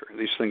danger.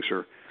 These things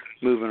are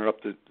moving it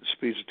up to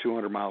speeds of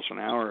 200 miles an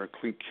hour,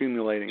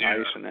 accumulating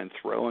ice, and then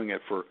throwing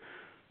it for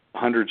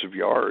hundreds of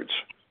yards.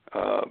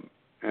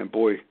 And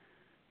boy,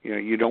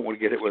 you don't want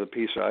to get hit with a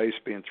piece of ice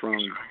being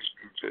thrown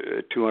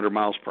 200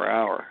 miles per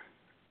hour.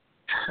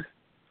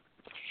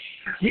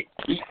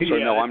 So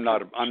no, I'm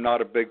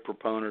not a big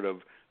proponent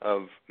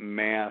of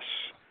mass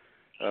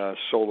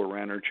solar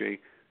energy.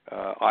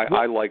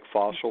 I like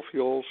fossil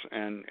fuels,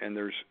 and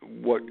there's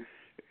what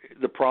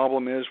the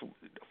problem is.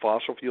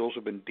 Fossil fuels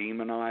have been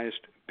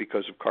demonized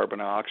because of carbon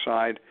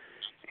dioxide,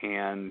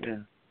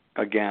 and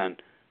again,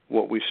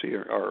 what we see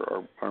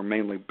are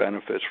mainly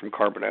benefits from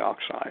carbon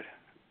dioxide.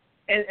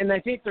 And I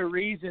think the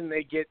reason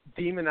they get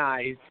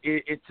demonized,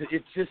 it's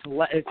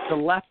the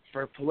left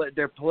for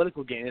their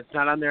political gain. It's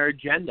not on their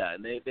agenda,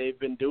 and they've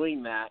been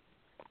doing that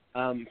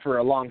for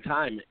a long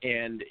time.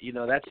 And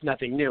that's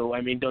nothing new.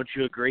 I mean, don't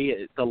you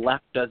agree? The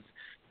left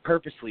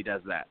purposely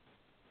does that.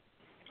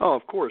 Oh,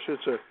 of course.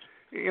 It's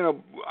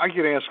I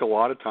get asked a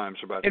lot of times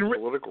about the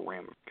political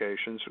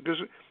ramifications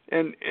because,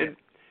 and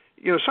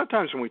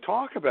sometimes when we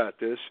talk about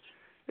this,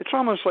 it's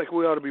almost like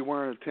we ought to be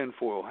wearing a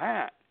tinfoil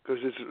hat.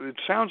 Because it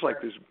sounds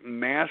like this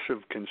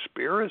massive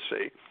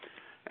conspiracy,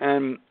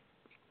 and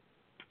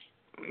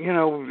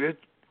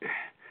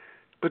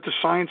but the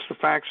science, the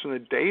facts, and the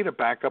data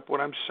back up what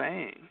I'm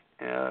saying.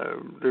 I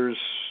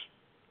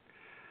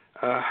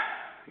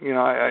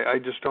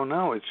just don't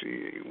know.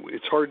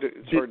 It's hard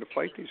to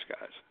fight these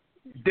guys.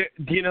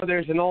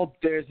 There's an old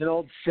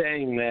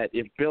saying that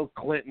if Bill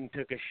Clinton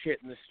took a shit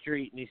in the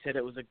street and he said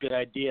it was a good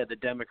idea, the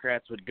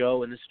Democrats would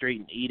go in the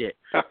street and eat it.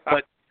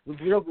 But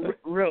real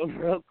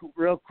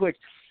quick,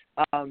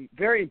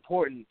 very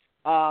important.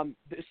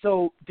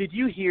 So, did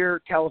you hear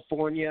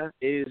California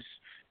is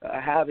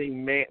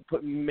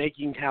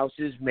making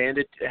houses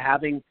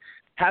having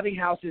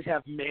houses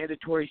have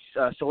mandatory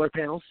solar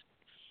panels?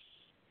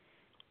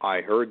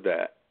 I heard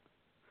that.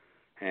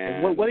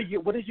 And what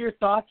is your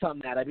thoughts on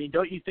that? I mean,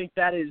 don't you think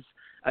that is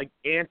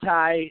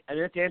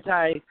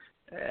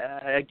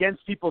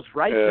against people's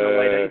rights in a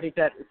way? Don't you think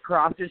that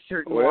crosses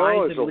certain lines?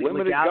 Well, as a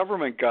limited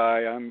government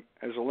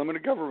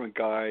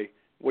guy,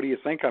 what do you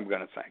think I'm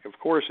going to think? Of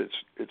course,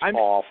 it's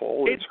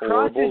awful. It's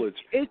horrible.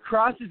 It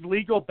crosses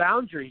legal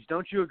boundaries.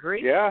 Don't you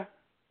agree? Yeah.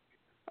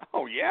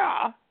 Oh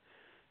yeah.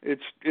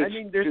 It's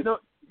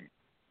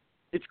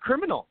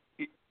criminal.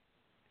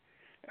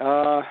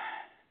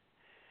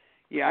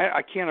 Yeah,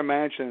 I can't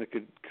imagine it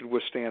could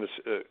withstand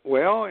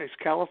well, it's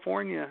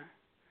California.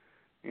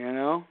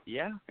 Yeah.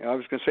 I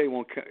was going to say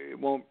it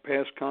won't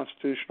pass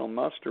constitutional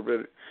muster,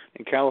 but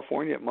in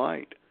California it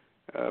might,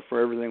 for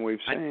everything we've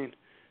seen.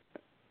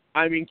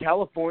 I mean,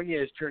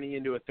 California is turning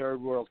into a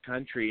third world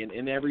country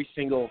in every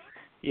single,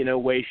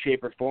 way,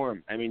 shape, or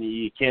form. I mean,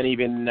 you can't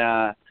even.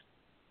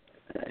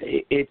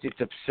 It's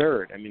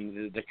absurd. I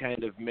mean, the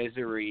kind of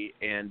misery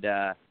and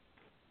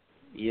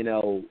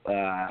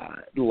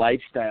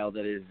lifestyle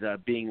that is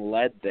being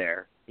led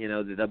there.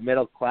 The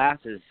middle class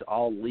is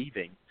all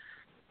leaving.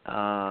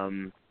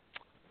 Coming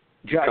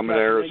to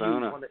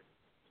Arizona.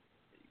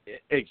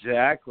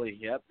 Exactly.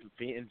 Yep.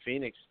 In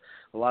Phoenix,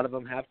 a lot of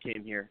them have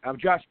came here.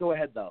 Josh, go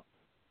ahead though.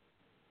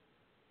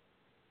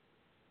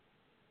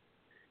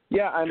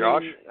 Yeah, I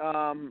Josh?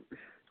 mean,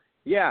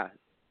 yeah.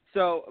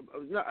 So,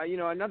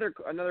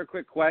 another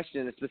quick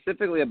question,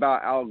 specifically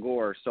about Al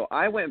Gore. So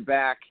I went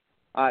back.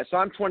 So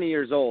I'm 20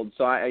 years old.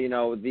 So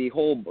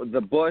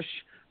the Bush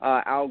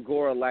Al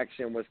Gore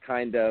election was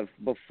kind of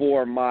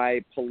before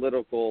my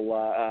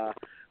political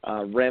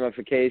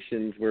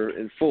ramifications were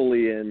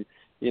fully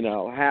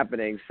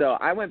happening. So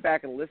I went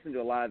back and listened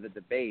to a lot of the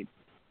debates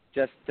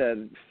just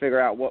to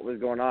figure out what was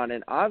going on.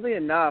 And oddly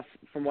enough,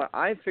 from what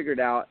I figured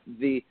out,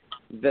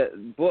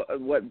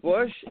 what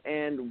Bush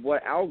and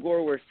what Al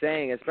Gore were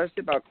saying,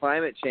 especially about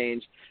climate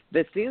change,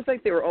 that seems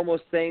like they were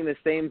almost saying the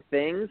same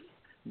things,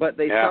 but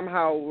they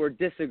somehow were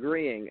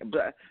disagreeing.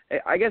 But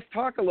I guess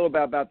talk a little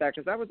bit about that,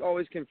 because that was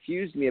always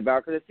confused me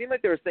about, because it seemed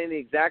like they were saying the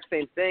exact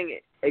same thing,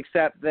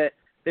 except that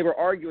they were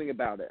arguing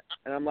about it.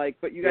 And I'm like,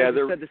 but you guys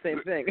said the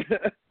same thing.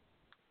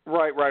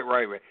 Right.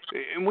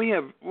 And we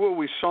have what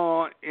we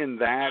saw in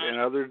that and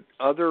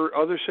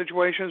other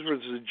situations was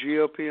the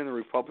GOP and the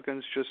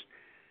Republicans just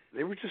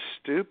they were just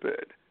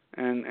stupid.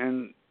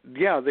 And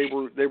yeah, they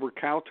were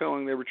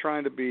kowtowing. They were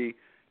trying to be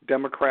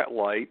Democrat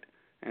light,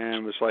 and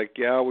it was like,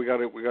 yeah, we got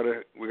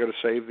to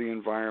save the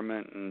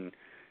environment. And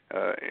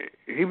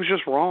he was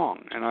just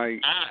wrong.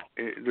 And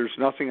there's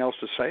nothing else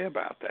to say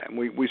about that. And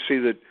we see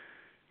that,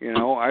 you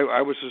know,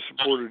 I was a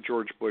supporter of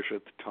George Bush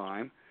at the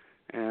time,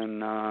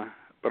 and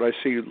but I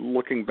see,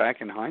 looking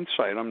back in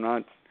hindsight, I'm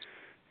not.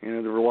 You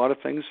know, there were a lot of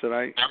things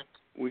that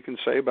we can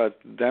say about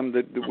them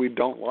that we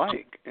don't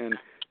like.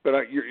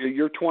 But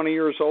you're 20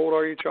 years old,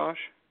 are you, Josh?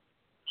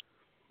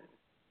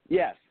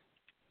 Yes.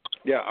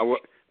 Yeah.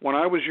 When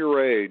I was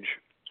your age,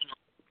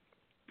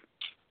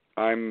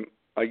 I'm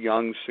a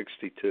young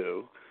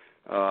 62.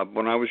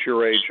 When I was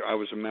your age, I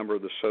was a member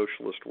of the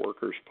Socialist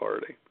Workers'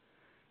 Party.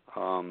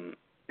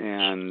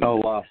 And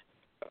oh wow.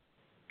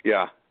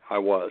 Yeah, I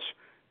was.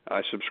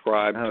 I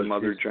subscribed to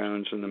Mother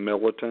Jones and the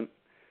Militant,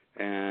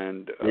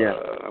 and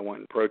I went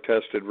and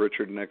protested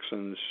Richard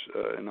Nixon's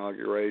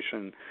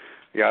inauguration.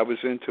 Yeah, I was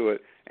into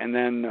it. And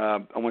then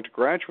I went to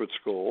graduate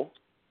school,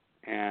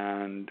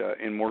 and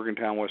in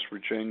Morgantown, West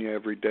Virginia,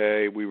 every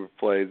day we would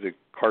play the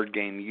card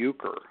game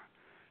euchre.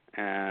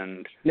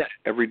 And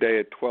every day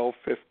at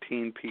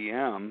 12:15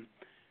 p.m.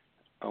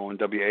 on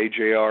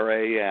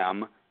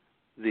WAJR-AM,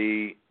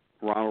 the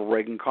Ronald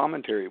Reagan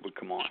commentary would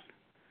come on.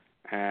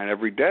 And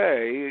every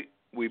day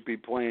we'd be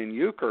playing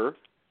euchre,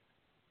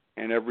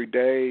 and every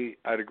day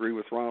I'd agree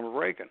with Ronald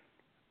Reagan,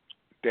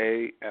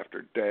 day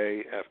after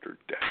day after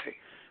day.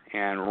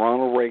 And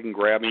Ronald Reagan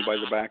grabbed me by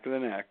the back of the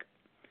neck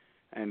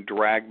and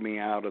dragged me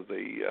out of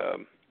the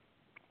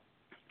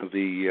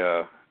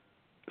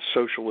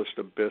socialist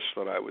abyss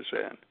that I was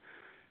in.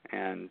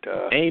 And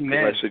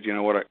Amen. I said, you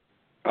know what,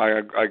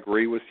 I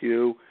agree with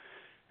you.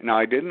 Now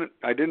I didn't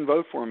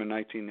vote for him in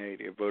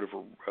 1980. I voted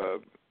for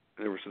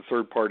there was a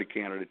third party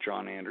candidate,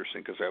 John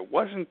Anderson, because I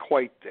wasn't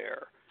quite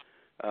there.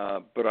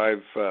 But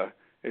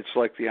it's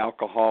like the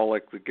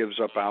alcoholic that gives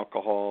up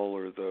alcohol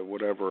or the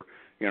whatever.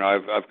 You know,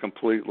 I've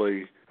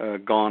completely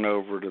gone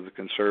over to the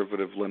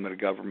conservative limited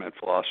government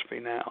philosophy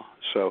now.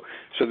 So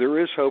there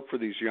is hope for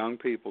these young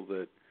people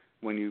that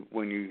when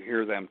you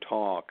hear them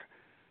talk,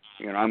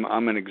 you know,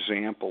 I'm an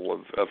example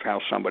of how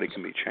somebody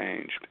can be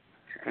changed,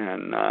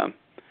 and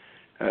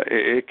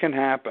it can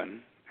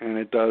happen, and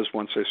it does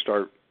once they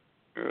start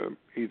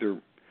either,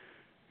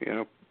 you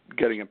know,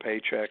 getting a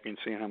paycheck and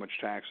seeing how much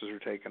taxes are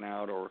taken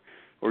out, or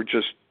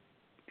just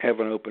have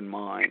an open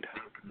mind.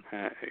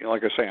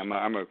 Like I say,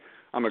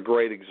 I'm a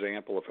great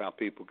example of how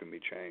people can be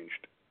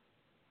changed.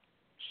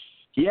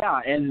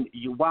 Yeah, and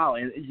you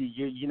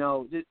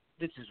know,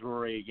 this is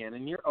Rory again,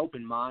 and your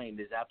open mind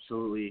is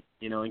absolutely,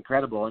 you know,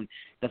 incredible. And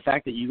the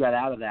fact that you got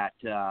out of that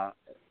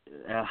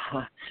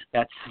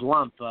that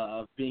slump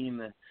of being in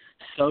the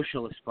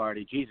Socialist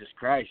Party, Jesus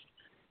Christ.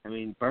 I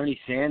mean, Bernie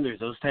Sanders,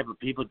 those type of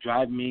people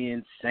drive me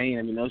insane.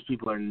 I mean, those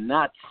people are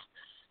nuts.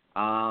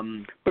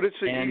 But it's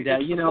the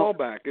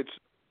fallback.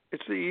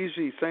 It's the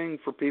easy thing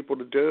for people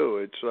to do.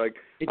 It's like,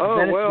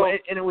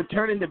 and it would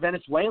turn into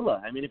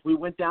Venezuela. I mean, if we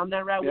went down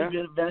that route, we'd be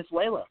in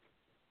Venezuela.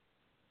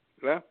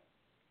 Yeah.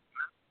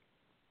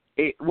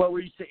 What were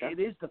you saying? Yeah. It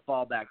is the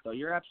fallback, though.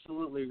 You're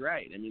absolutely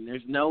right. I mean,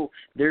 there's no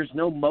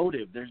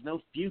motive. There's no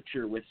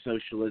future with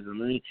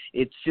socialism. I mean,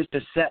 it's just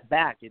a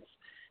setback.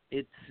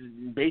 It's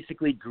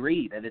basically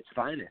greed at its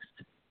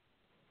finest.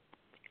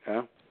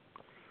 Yeah.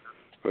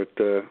 But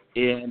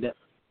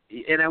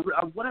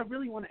what I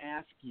really want to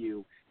ask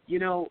you, you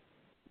know,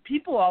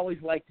 people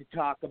always like to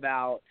talk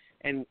about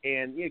and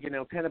you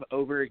know, kind of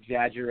over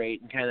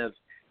exaggerate and kind of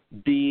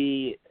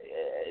be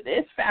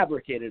it's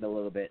fabricated a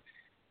little bit.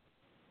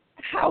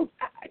 How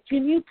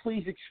can you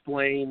please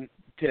explain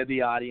to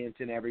the audience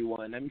and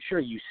everyone? I'm sure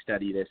you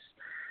study this.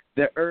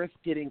 The Earth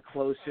getting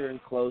closer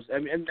and closer. I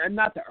mean, and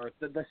not the Earth,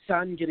 the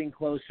sun getting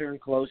closer and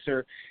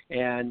closer.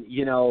 And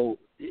you know,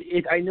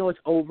 I know it's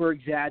over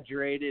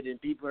exaggerated,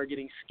 and people are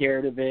getting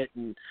scared of it,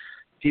 and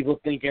people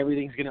think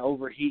everything's going to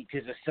overheat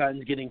because the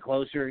sun's getting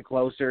closer and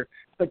closer.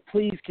 But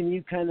please, can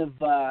you kind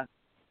of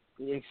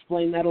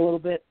explain that a little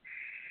bit?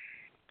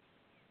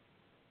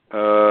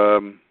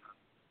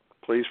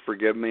 Please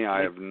forgive me.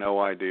 I have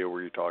no idea what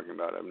you're talking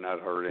about. I've not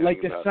heard anything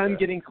about that. Like the sun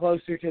getting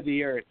closer to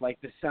the Earth, like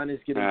the sun is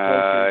getting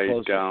closer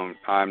and closer.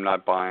 I'm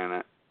not buying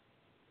it.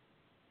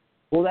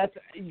 Well, that's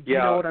you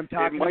know what I'm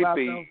talking about,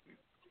 though?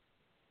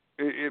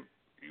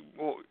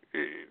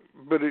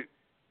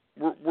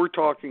 We're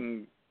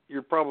talking.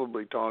 You're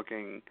probably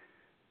talking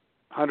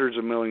hundreds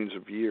of millions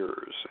of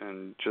years,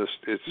 and just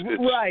it's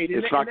right.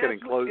 It's not getting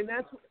close.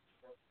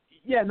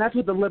 And that's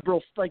what the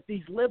liberals, like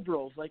these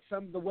liberals, like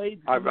the way.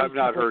 I've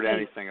not heard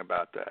anything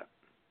about that.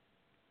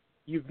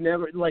 You've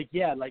never,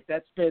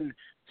 that's been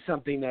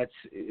something that's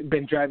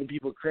been driving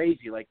people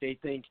crazy. Like they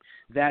think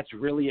that's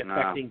really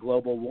affecting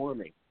global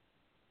warming.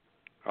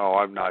 Oh,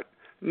 I've not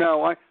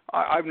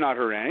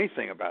heard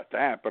anything about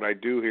that, but I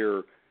do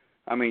hear.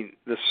 I mean,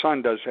 the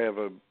sun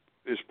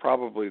is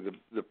probably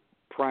the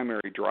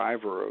primary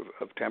driver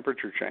of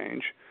temperature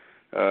change,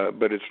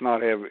 but it's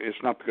not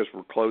because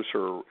we're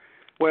closer.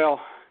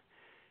 Well,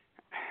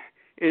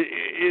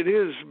 It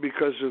is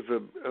because of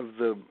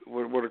the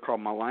what are called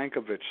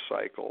Milankovitch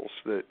cycles,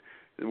 that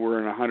we're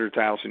in a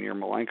 100,000-year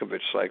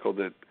Milankovitch cycle,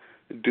 that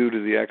due to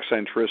the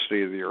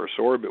eccentricity of the Earth's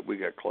orbit, we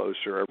get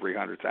closer every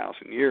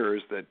 100,000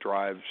 years. That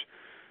drives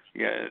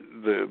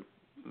the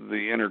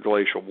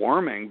interglacial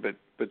warming, but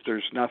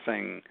there's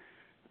nothing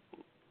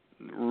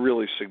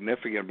really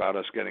significant about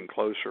us getting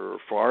closer or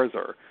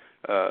farther.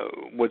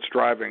 What's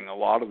driving a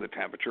lot of the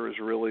temperature is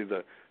really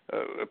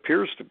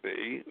appears to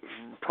be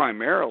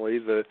primarily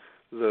the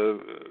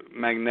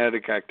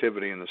magnetic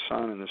activity in the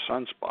sun and the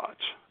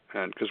sunspots.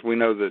 And because we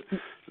know that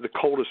the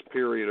coldest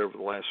period over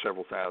the last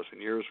several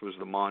thousand years was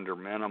the Maunder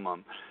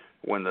minimum,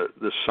 when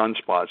the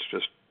sunspots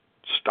just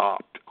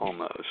stopped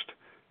almost,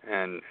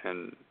 and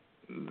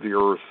the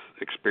Earth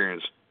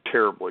experienced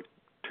terribly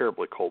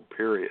cold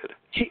period.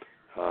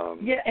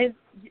 And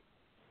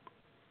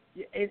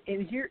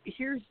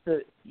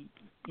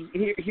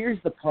here's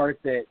the part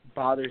that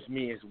bothers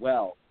me as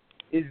well,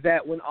 is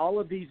that when all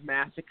of these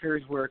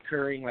massacres were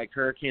occurring, like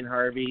Hurricane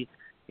Harvey,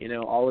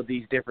 all of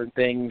these different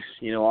things,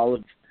 all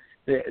of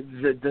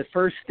the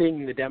first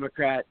thing the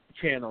Democrat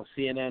channel,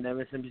 CNN,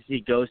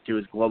 MSNBC, goes to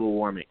is global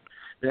warming.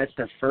 That's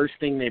the first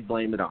thing they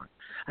blame it on.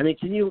 I mean,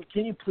 can you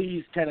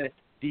please kind of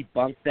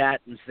debunk that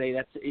and say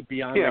that's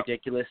beyond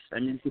ridiculous? I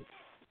mean,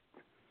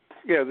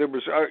 there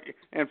was.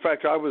 In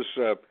fact, I was.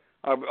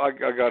 I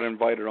got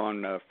invited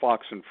on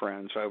Fox and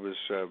Friends. I was.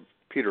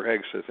 Peter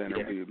Hegseth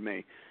interviewed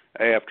me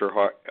after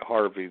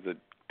Harvey. The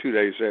 2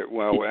 days there.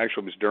 Well,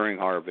 actually, it was during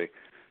Harvey.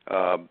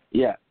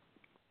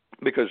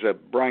 Because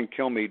Brian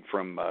Kilmeade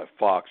from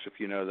Fox, if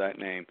you know that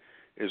name,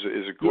 is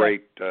a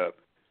great.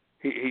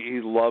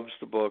 He loves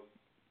the book,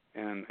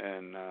 and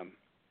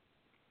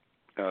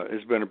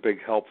has been a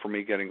big help for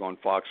me getting on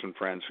Fox and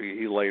Friends.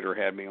 He later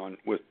had me on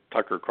with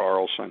Tucker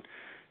Carlson,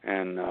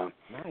 and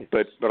nice.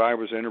 but I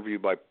was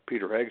interviewed by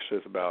Peter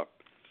Hegseth about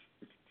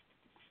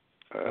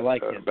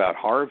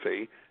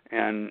Harvey,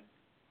 and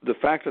the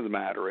fact of the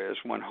matter is,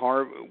 when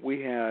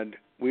we had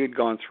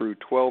gone through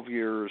 12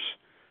 years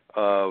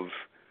of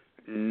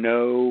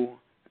no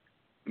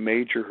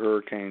major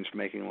hurricanes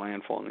making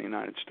landfall in the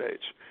United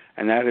States,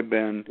 and that had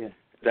been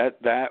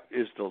that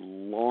is the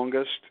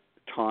longest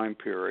time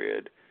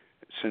period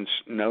since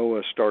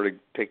NOAA started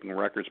taking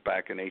records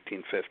back in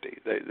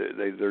 1850.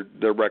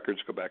 Their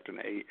records go back to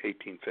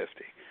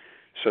 1850.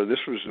 So this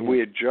was we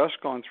had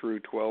just gone through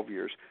 12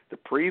 years. The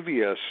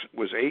previous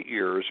was 8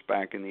 years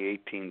back in the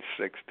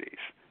 1860s.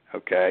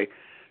 Okay,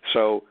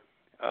 so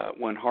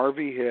when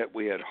Harvey hit,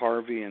 we had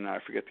Harvey and I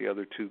forget the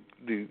other two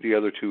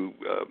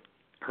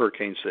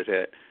hurricanes that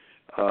hit.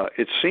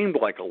 It seemed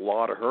like a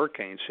lot of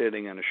hurricanes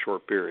hitting in a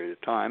short period of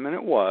time, and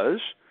it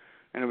was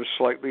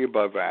slightly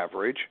above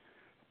average.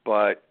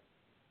 But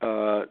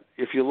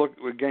if you look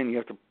again, you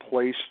have to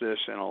place this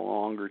in a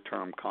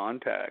longer-term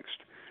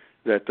context.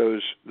 That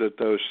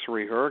those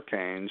three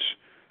hurricanes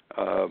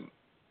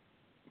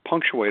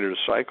punctuated a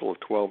cycle of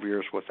 12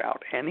 years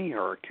without any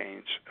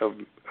hurricanes of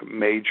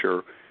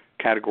major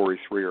Category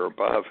 3 or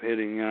above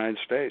hitting the United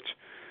States.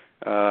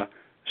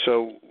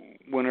 So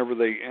whenever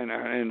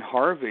and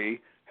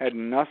Harvey had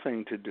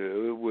nothing to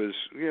do.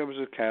 It was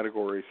a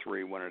Category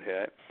 3 when it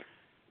hit.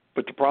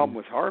 But the problem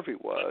with Harvey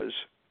was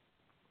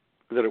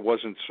that it was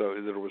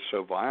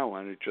so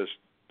violent. It just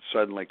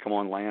suddenly come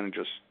on land and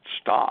just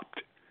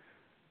stopped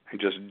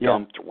and just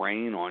dumped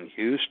rain on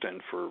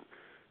Houston for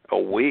a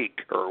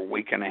week or a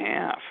week and a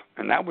half,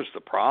 and that was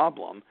the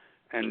problem.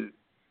 And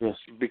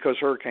because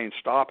hurricane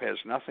stop has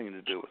nothing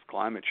to do with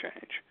climate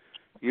change.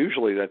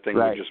 Usually that thing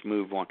would just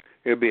move on.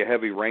 It would be a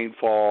heavy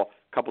rainfall,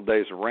 a couple of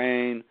days of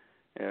rain,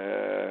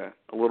 a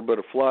little bit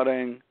of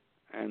flooding,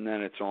 and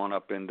then it's on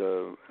up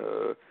into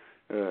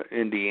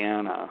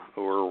Indiana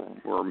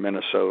or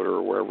Minnesota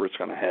or wherever it's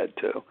going to head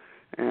to.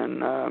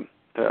 And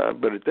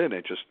but it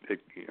didn't.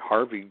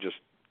 Harvey just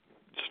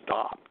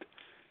stopped.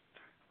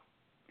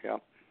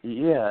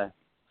 Yeah.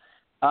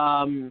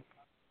 And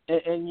I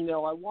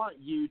want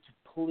you to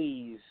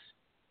please.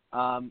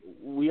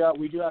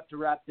 We do have to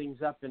wrap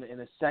things up in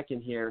a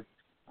second here.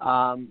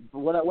 But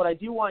what I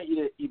do want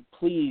you to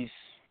please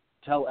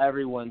tell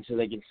everyone so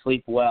they can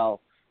sleep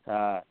well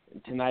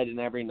tonight and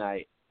every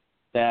night,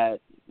 that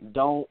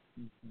don't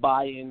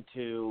buy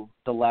into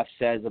the left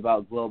says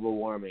about global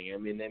warming. I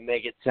mean, they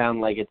make it sound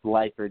like it's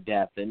life or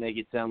death. They make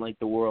it sound like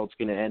the world's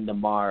going to end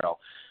tomorrow.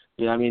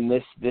 I mean,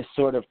 this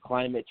sort of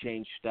climate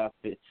change stuff,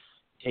 it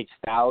takes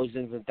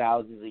thousands and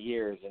thousands of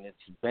years, and it's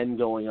been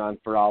going on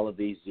for all of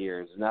these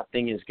years.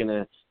 Nothing is going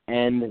to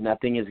end.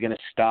 Nothing is going to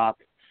stop.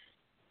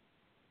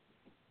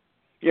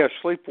 Yeah,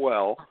 sleep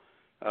well.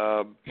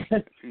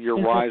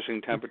 Your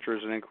rising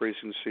temperatures and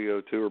increasing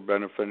CO2 are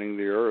benefiting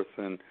the Earth.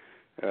 And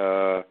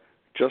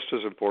just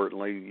as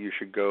importantly, you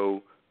should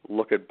go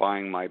look at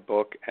buying my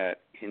book at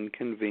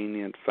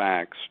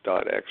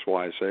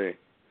inconvenientfacts.xyz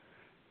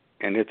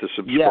and hit the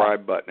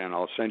subscribe button, and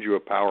I'll send you a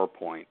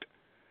PowerPoint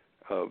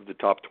of the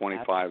top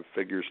 25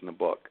 figures in the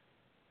book.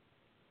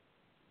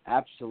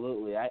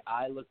 Absolutely.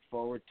 I look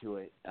forward to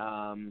it.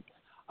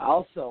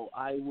 Also,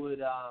 I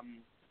would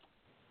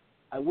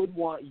I would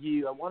want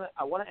you. I want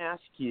to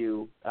ask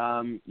you.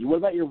 What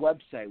about your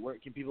website? Where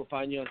can people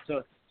find you on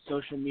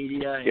social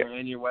media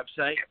and your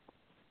website?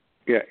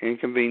 Yeah,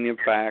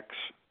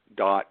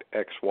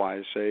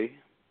 inconvenientfacts.xyz.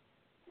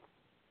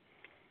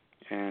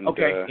 And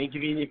okay,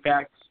 inconvenient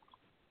facts.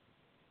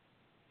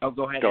 Oh,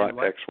 go ahead.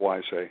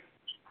 .xyz.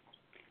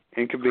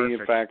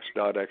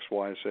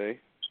 Inconvenientfacts.xyz.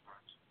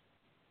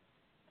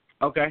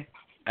 Okay,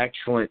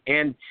 excellent.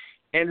 And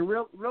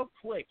real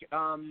quick,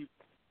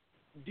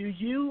 do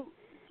you?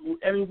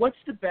 I mean, what's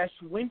the best?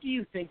 When do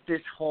you think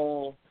this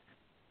whole?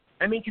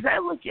 I mean, because I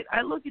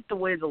look at the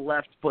way the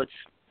left puts,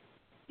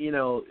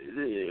 the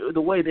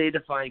way they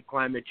define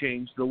climate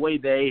change, the way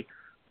they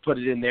put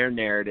it in their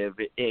narrative.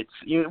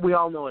 We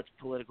all know it's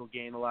political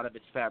gain. A lot of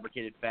it's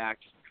fabricated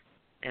facts,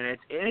 and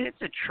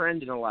it's a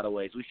trend in a lot of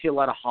ways. We see a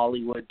lot of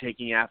Hollywood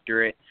taking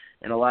after it,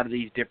 and a lot of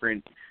these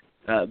different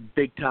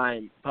big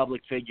time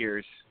public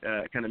figures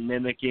kind of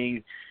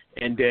mimicking.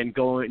 And then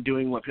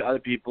doing what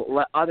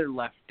other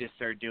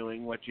leftists are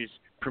doing, which is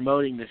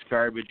promoting this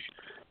garbage,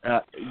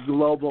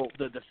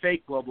 the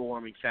fake global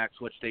warming facts,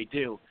 which they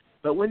do.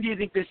 But when do you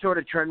think this sort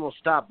of trend will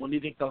stop? When do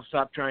you think they'll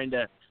stop trying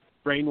to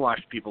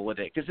brainwash people with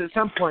it? Because at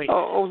some point,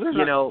 they're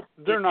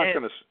not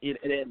going to.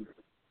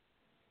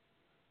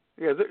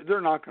 Yeah,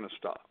 they're not going to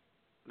stop.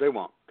 They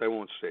won't. They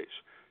won't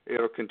cease.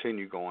 It'll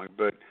continue going.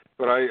 But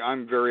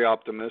I'm very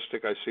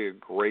optimistic. I see a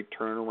great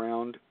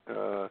turnaround.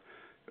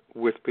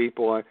 With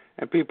people,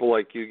 and people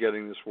like you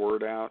getting this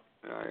word out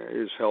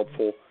is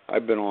helpful.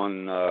 I've been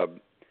on.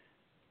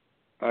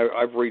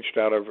 I've reached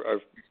out. I've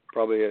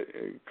probably had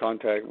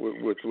contact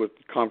with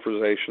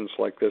conversations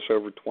like this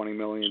over 20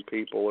 million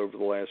people over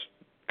the last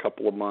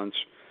couple of months.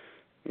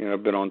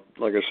 I've been on,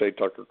 like I say,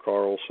 Tucker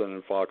Carlson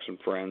and Fox and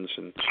Friends,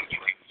 and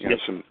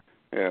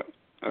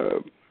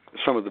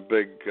some of the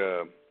big.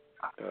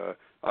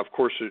 Of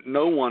course,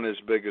 no one as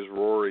big as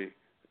Rory.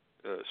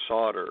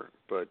 Sauter,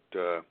 but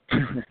they're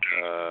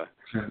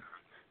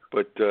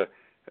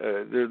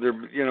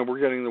we're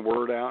getting the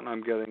word out, and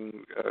I'm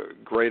getting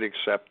great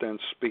acceptance.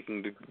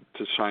 Speaking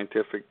to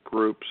scientific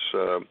groups,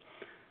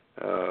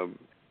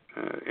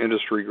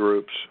 industry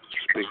groups.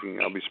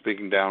 I'll be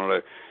speaking down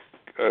at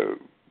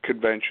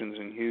conventions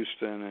in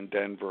Houston and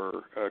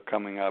Denver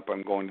coming up.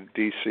 I'm going to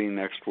D.C.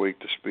 next week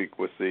to speak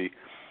with the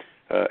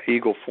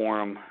Eagle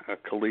Forum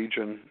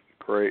Collegian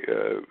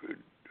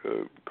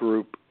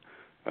group.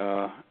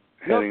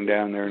 Heading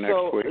down there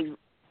next week.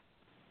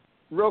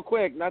 Real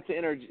quick, not to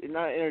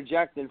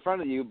interject in front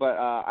of you, but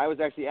I was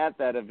actually at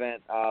that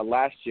event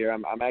last year.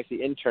 I'm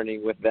actually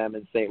interning with them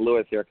in St.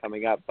 Louis here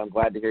coming up, so I'm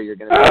glad to hear you're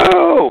going to.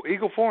 Oh,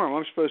 Eagle Forum!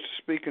 I'm supposed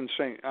to speak in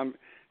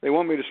they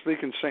want me to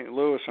speak in St.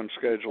 Louis. I'm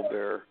scheduled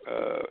there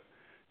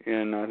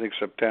in I think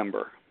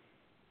September.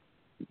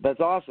 That's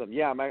awesome.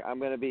 Yeah, I'm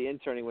going to be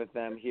interning with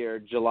them here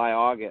July,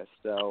 August,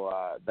 so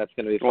that's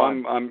going to be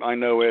fun. Well, I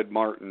know Ed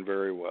Martin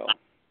very well,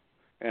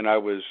 and I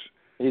was.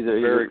 He's a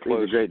great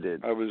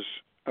dude. I was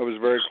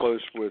very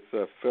close with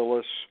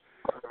Phyllis.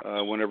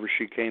 Whenever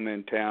she came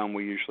in town,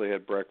 we usually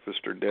had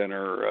breakfast or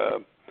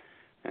dinner,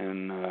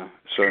 and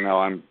so now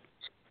I'm.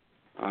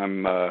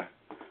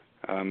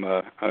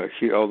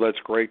 That's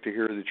great to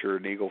hear that you're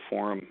an Eagle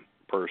Forum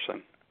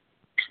person.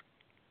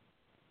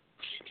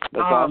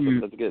 That's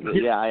awesome. That's good.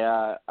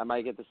 Yeah, I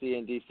might get to see you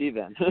in D.C.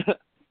 then.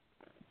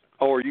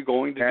 Oh, are you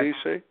going to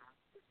D.C.?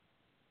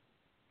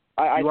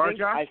 I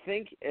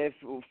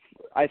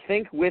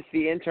think with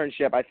the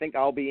internship, I think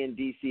I'll be in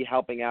D.C.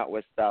 helping out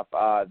with stuff.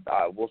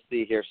 We'll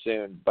see here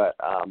soon. But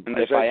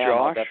if I am, Josh?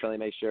 I'll definitely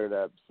make sure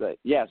to say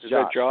yes. Is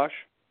that Josh?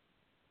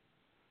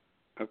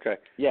 Okay.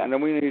 Yeah. And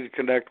then we need to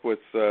connect with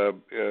via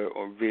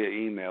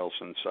emails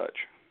and such.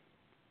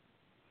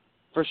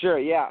 For sure.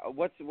 Yeah.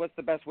 What's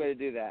the best way to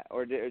do that,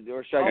 or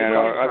should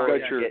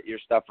I get your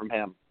stuff from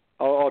him?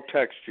 I'll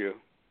text you.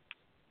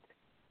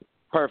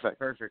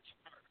 Perfect.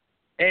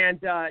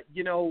 And I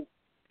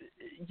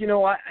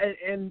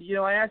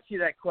asked you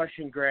that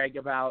question, Greg,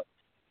 about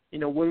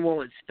when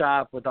will it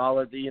stop with all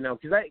of the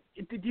because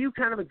do you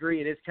kind of agree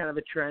it is kind of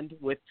a trend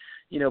with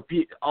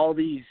all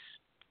these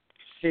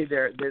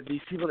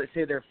these people that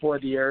say they're for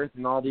the earth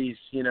and all these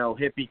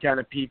hippie kind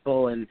of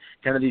people and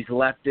kind of these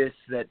leftists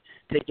that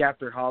take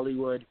after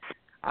Hollywood.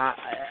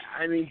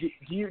 I mean,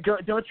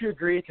 don't you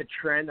agree it's a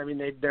trend? I mean,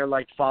 they're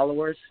like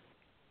followers.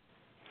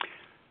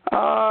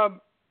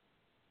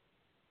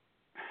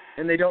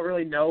 And they don't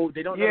really know.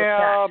 They don't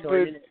know the facts. So,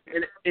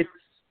 it's.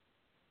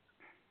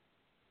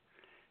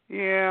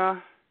 Yeah,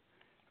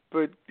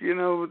 but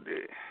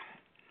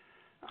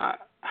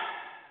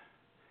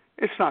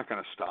it's not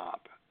going to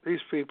stop. These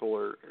people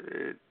are.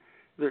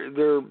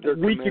 They're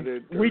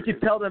committed. We could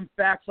tell them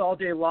facts all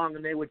day long,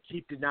 and they would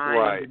keep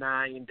denying,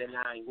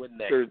 wouldn't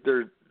they?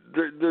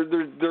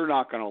 They're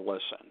not going to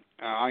listen.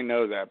 I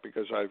know that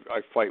because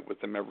I fight with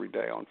them every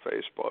day on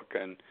Facebook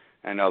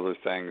and other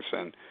things,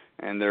 and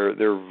they're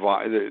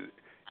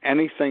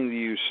anything that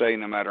you say,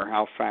 no matter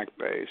how fact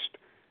based,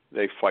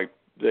 they fight.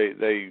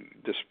 They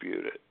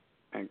dispute it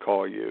and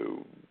call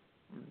you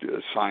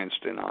a science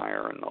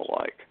denier and the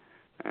like,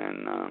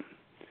 and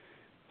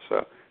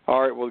so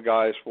All right, well,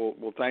 guys,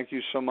 well, thank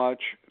you so much.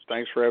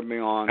 Thanks for having me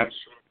on.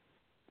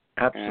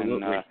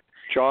 Absolutely. And,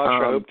 Josh,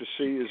 I hope to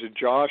see you. Is it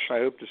Josh? I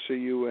hope to see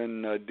you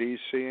in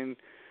D.C. in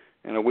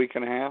a week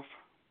and a half.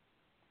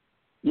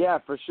 Yeah,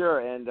 for sure,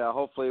 and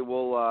hopefully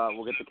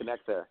we'll get to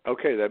connect there.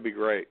 Okay, that'd be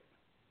great.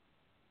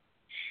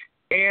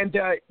 And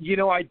I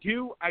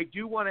do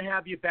want to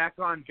have you back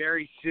on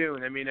very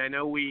soon. I mean, I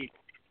know we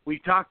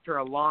talked for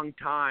a long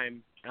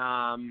time,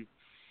 and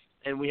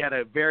we had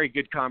a very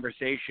good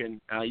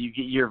conversation.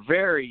 You're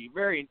very,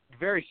 very,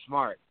 very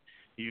smart.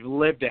 You've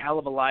lived a hell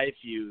of a life.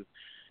 You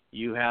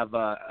have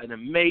an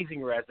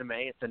amazing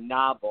resume. It's a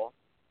novel.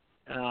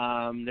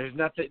 There's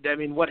nothing. I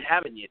mean, what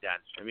haven't you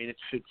done? I mean,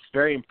 it's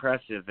very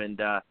impressive,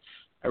 and I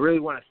really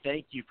want to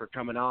thank you for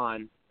coming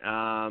on.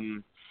 I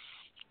mean,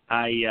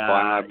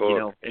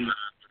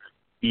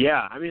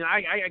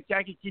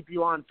 I could keep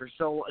you on for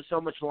so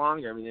much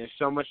longer. I mean, there's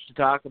so much to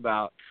talk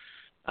about.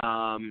 So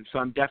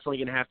I'm definitely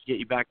going to have to get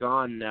you back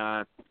on.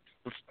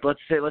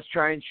 Let's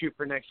try and shoot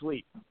for next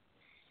week.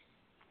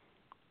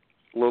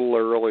 A little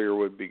earlier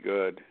would be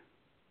good.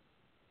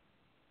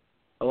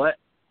 What?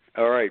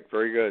 All right,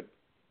 very good.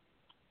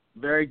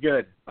 Very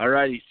good. All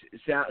righty.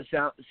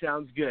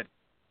 Sounds good.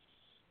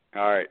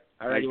 All right.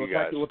 All righty.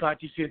 Thank you, We'll talk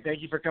to you soon.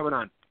 Thank you for coming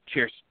on.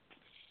 Cheers.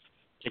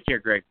 Take care,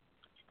 Greg.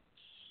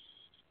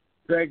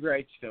 Greg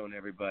Wrightstone,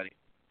 everybody.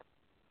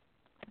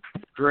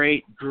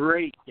 Great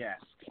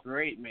guest.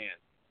 Great man.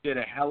 Did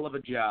a hell of a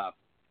job.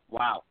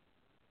 Wow.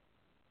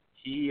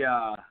 He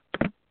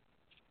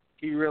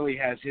really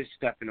has his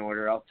stuff in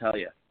order, I'll tell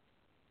you.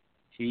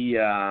 He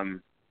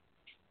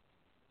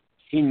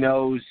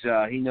knows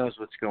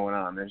what's going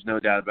on. There's no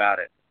doubt about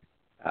it.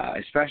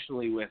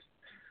 Especially with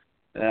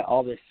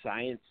all this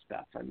science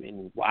stuff. I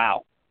mean,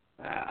 wow.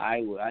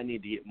 I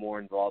need to get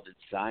more involved in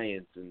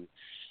science, and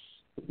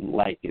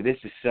like it's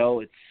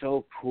so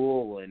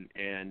cool and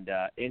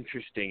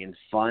interesting and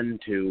fun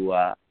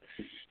to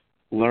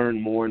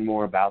learn more and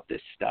more about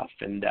this stuff.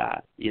 And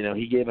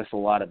he gave us a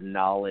lot of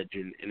knowledge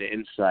and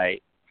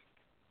insight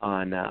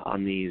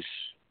on these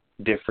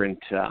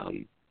different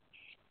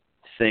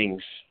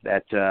things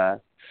that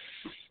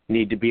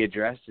need to be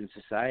addressed in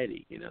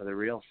society. The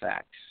real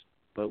facts.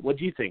 But what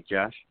do you think,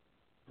 Josh?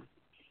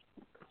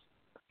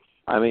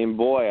 I mean,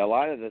 boy, a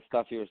lot of the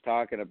stuff he was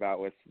talking about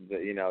with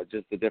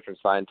just the different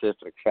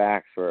scientific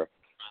facts were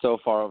so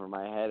far over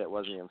my head it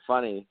wasn't even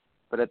funny.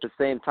 But at the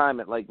same time,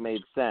 it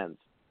made sense.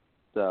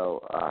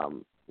 So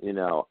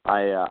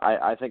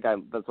I think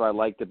that's what I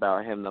liked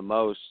about him the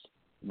most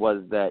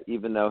was that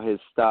even though his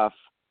stuff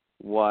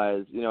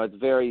was it's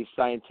very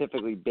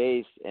scientifically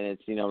based and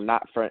it's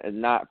not for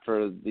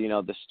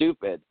the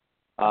stupid,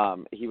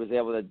 he was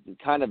able to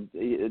kind of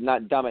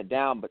not dumb it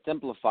down but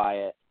simplify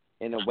it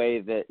in a way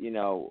that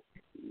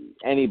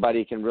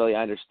anybody can really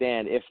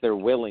understand if they're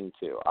willing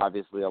to.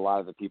 Obviously, a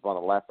lot of the people on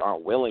the left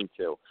aren't willing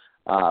to.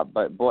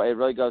 But, boy, it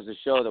really goes to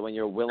show that when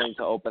you're willing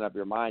to open up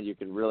your mind, you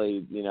can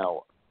really,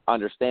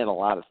 understand a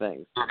lot of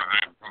things.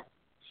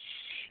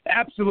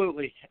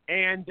 Absolutely.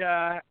 And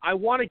I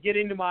want to get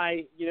into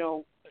my,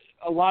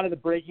 a lot of the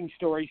breaking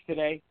stories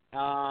today.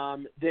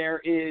 There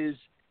is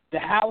the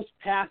House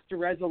passed a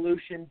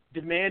resolution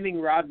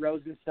demanding Rod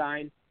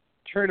Rosenstein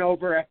turn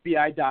over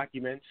FBI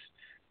documents.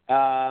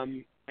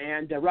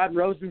 And Rod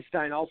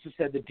Rosenstein also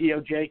said the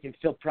DOJ can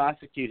still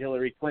prosecute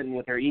Hillary Clinton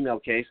with her email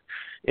case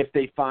if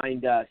they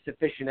find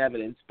sufficient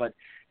evidence. But,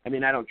 I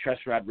mean, I don't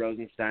trust Rod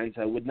Rosenstein,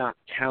 so I would not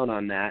count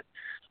on that.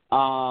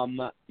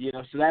 So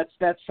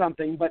that's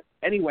something. But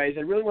anyways,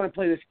 I really want to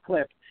play this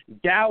clip.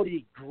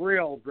 Gowdy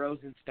grilled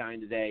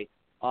Rosenstein today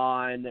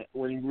on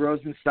when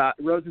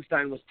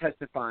Rosenstein was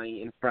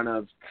testifying in front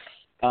of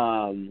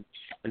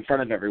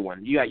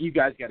everyone. You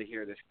guys got to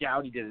hear this.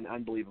 Gowdy did an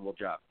unbelievable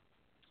job.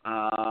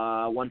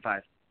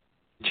 1-5.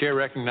 Chair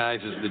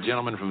recognizes the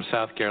gentleman from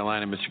South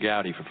Carolina, Mr.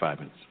 Gowdy, for 5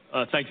 minutes.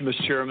 Thank you,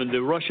 Mr. Chairman.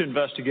 The Russia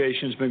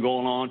investigation has been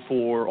going on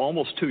for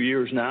almost 2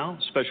 years now.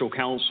 Special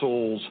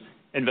counsel's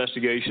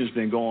investigation has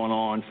been going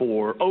on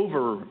for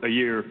over a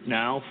year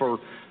now. For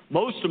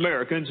most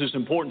Americans, it's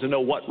important to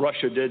know what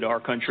Russia did to our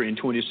country in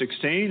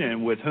 2016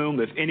 and with whom,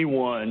 if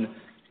anyone,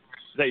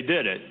 they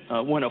did it.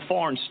 When a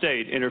foreign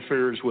state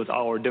interferes with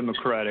our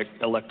democratic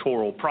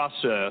electoral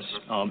process,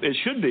 it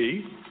should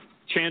be a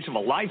chance of a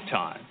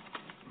lifetime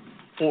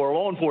for a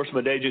law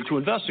enforcement agent to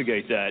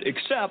investigate that,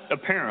 except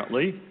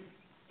apparently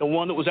the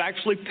one that was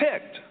actually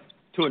picked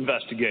to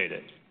investigate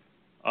it.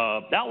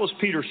 That was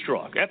Peter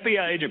Strzok.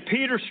 FBI agent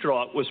Peter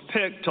Strzok was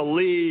picked to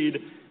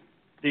lead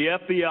the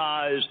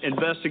FBI's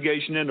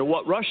investigation into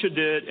what Russia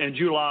did in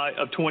July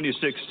of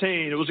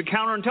 2016. It was a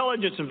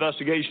counterintelligence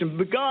investigation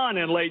begun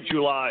in late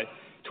July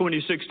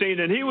 2016,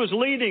 and he was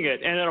leading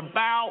it. And at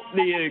about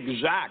the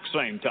exact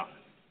same time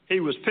he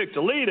was picked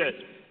to lead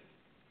it,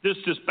 this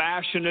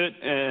dispassionate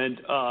and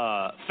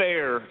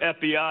fair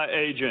FBI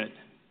agent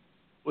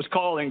was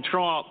calling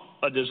Trump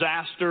a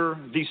disaster,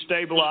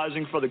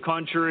 destabilizing for the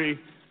country.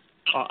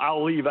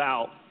 I'll leave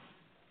out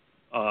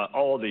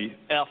all the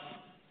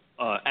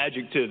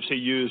adjectives he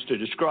used to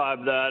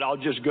describe that. I'll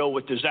just go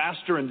with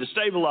disaster and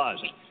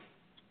destabilizing.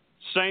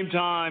 Same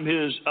time,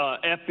 his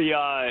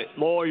FBI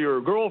lawyer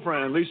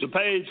girlfriend, Lisa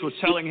Page, was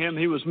telling him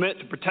he was meant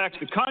to protect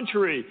the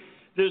country.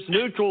 This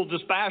neutral,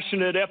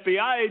 dispassionate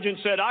FBI agent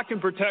said, I can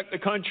protect the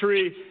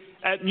country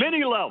at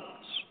many levels.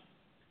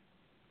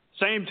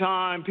 Same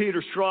time,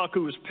 Peter Strzok,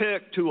 who was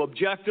picked to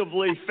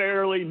objectively,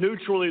 fairly,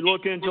 neutrally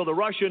look into the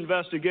Russia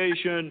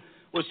investigation,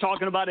 was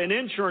talking about an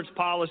insurance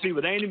policy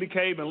with Andy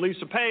McCabe and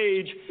Lisa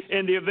Page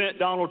in the event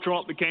Donald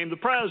Trump became the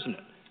president.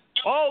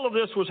 All of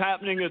this was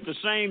happening at the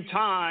same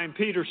time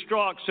Peter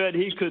Strzok said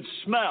he could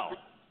smell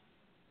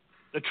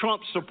the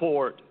Trump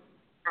support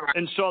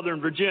in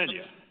Southern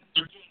Virginia.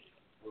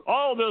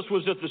 All of this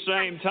was at the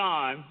same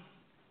time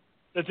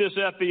that this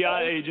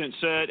FBI agent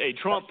said a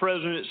Trump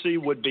presidency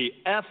would be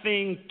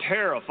effing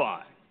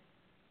terrifying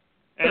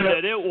and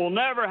that it will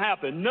never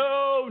happen.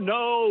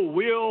 No,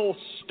 we'll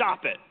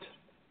stop it.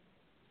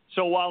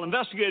 So while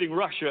investigating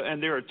Russia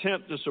and their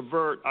attempt to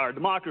subvert our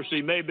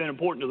democracy may have been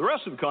important to the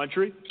rest of the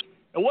country,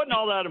 it wasn't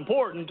all that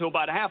important to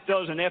about a half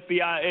dozen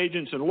FBI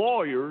agents and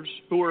lawyers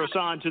who were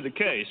assigned to the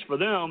case. For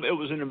them, it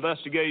was an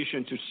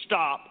investigation to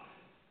stop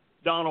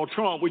Donald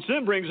Trump, which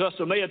then brings us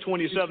to May of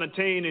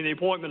 2017 and the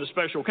appointment of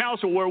special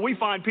counsel, where we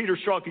find Peter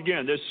Strzok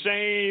again, this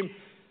same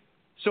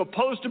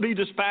supposed to be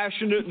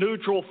dispassionate,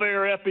 neutral,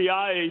 fair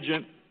FBI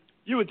agent.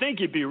 You would think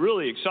he'd be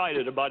really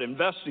excited about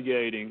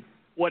investigating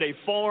what a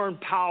foreign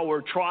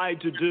power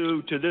tried to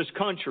do to this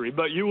country,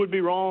 but you would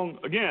be wrong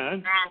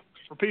again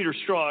for Peter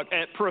Strzok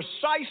at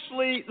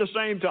precisely the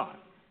same time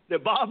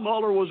that Bob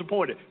Mueller was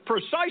appointed,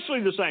 precisely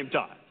the same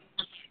time.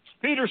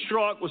 Peter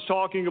Strzok was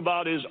talking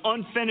about his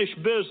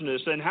unfinished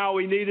business and how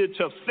he needed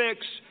to fix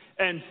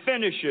and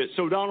finish it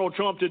so Donald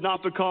Trump did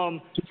not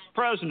become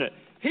president.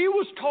 He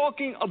was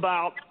talking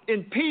about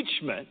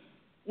impeachment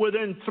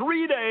within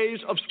 3 days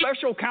of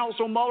special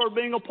counsel Mueller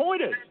being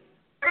appointed.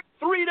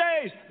 3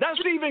 days. That's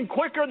even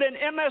quicker than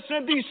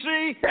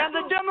MSNBC and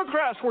the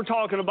Democrats were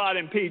talking about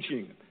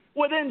impeaching him.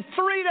 Within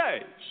 3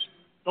 days,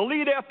 the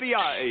lead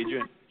FBI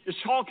agent is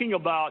talking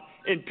about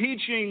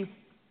impeaching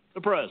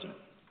the president.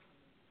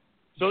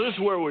 So this is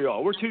where we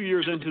are. We're 2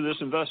 years into this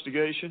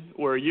investigation.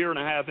 We're a year and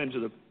a half into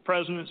the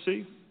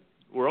presidency.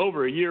 We're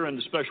over a year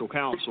into special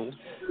counsel.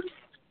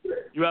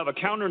 You have a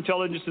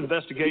counterintelligence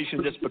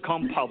investigation that's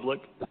become public.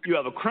 You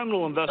have a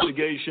criminal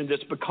investigation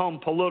that's become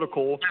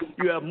political.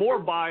 You have more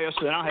bias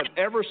than I have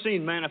ever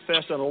seen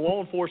manifest in a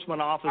law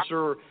enforcement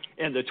officer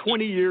in the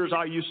 20 years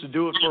I used to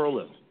do it for a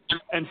living.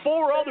 And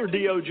 4 other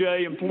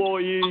DOJ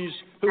employees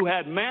who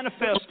had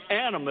manifest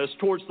animus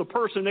towards the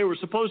person they were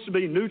supposed to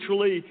be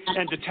neutrally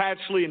and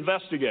detachedly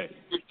investigating.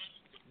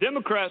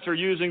 Democrats are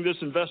using this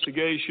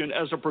investigation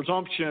as a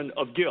presumption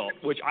of guilt,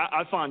 which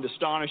I find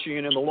astonishing,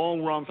 and in the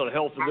long run for the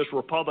health of this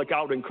republic,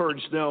 I would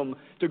encourage them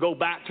to go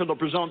back to the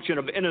presumption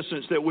of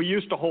innocence that we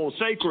used to hold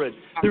sacred.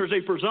 There's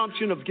a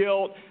presumption of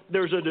guilt.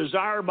 There's a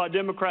desire by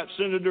Democrat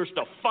senators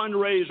to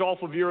fundraise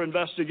off of your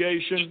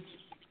investigation.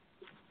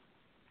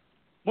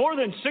 More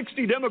than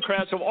 60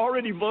 Democrats have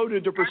already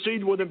voted to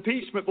proceed with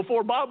impeachment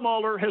before Bob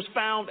Mueller has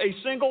found a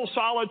single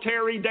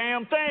solitary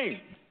damn thing.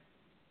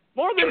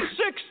 More than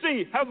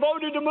 60 have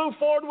voted to move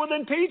forward with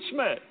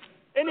impeachment,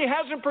 and he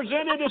hasn't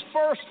presented his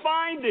first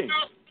findings.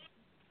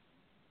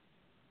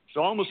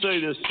 So I'm going to say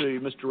this to you,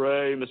 Mr.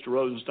 Ray, Mr.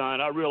 Rosenstein.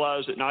 I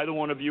realize that neither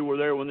one of you were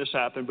there when this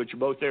happened, but you're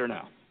both there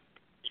now.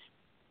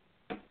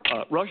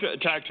 Russia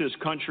attacked his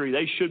country.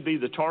 They should be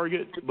the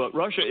target, but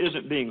Russia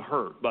isn't being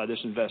hurt by this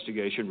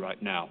investigation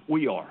right now.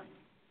 We are.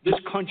 This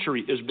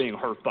country is being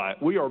hurt by it.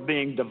 We are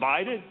being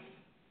divided.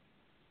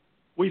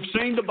 We've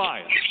seen the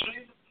bias.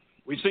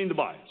 We've seen the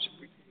bias.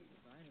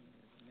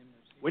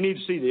 We need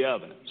to see the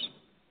evidence.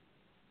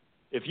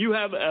 If you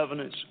have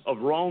evidence of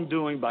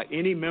wrongdoing by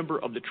any member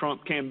of the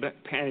Trump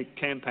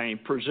campaign,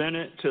 present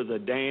it to the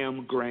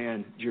damn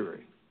grand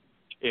jury.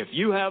 If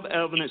you have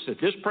evidence that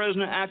this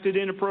president acted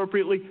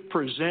inappropriately,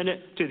 present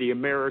it to the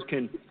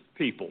American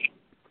people.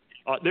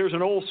 There's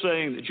an old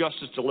saying that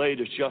justice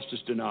delayed is justice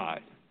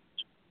denied.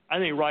 I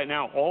think right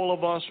now all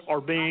of us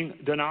are being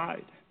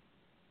denied.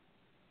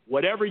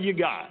 Whatever you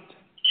got,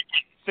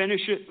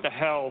 finish it the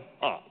hell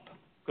up,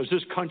 because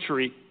this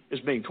country is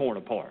being torn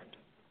apart.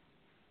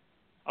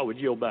 I would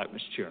yield back, Mr.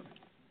 Chairman.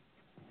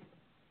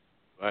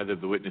 Either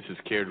the witnesses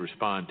care to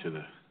respond to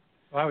the...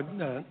 Well, I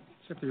would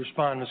simply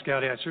respond, Ms.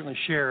 Gowdy. I certainly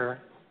share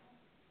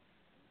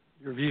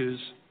your views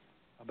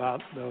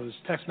about those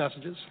text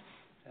messages,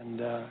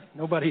 and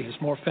nobody is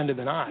more offended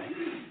than I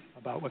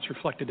about what's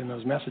reflected in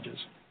those messages.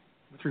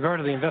 With regard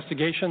to the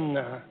investigation,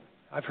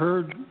 I've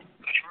heard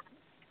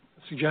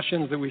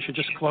suggestions that we should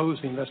just close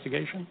the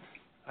investigation.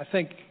 I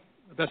think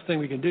the best thing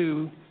we can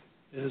do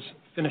is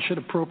finish it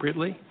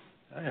appropriately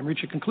and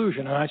reach a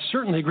conclusion. And I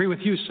certainly agree with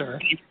you, sir.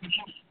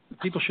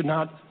 People should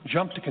not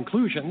jump to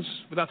conclusions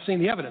without seeing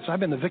the evidence. I've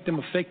been the victim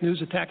of fake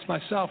news attacks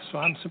myself, so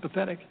I'm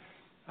sympathetic.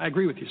 I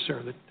agree with you,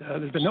 sir, that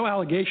there's been no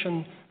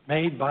allegation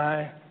made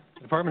by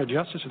the Department of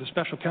Justice or the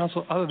special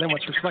counsel other than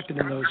what's reflected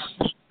in those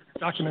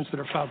documents that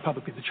are filed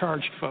publicly, the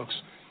charged folks.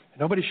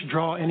 Nobody should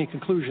draw any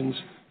conclusions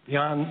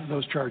beyond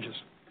those charges.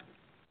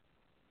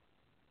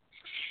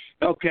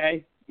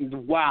 Okay.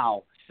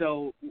 Wow.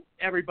 so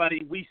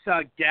everybody, we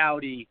saw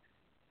Gowdy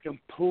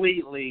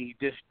completely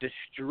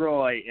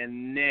destroy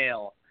and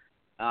nail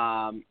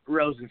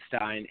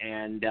Rosenstein,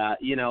 and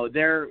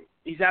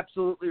he's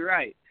absolutely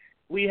right.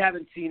 We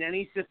haven't seen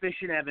any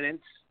sufficient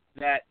evidence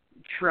that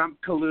Trump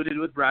colluded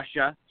with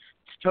Russia.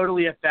 It's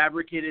totally a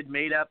fabricated,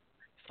 made-up,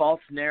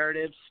 false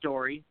narrative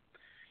story.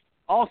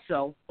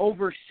 Also,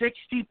 over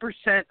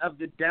 60% of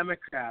the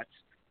Democrats,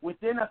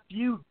 within a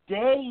few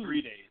days,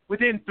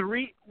 within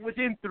three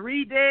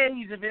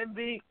days of him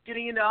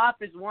getting into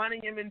office,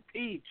 wanting him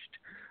impeached.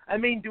 I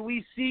mean, do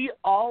we see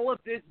all of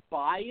this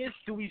bias?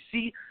 Do we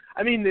see,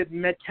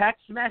 the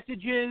text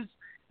messages,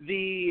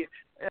 the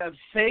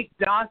fake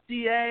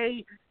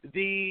dossier,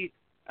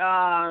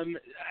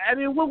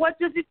 what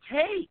does it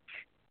take?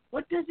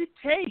 What does it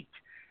take?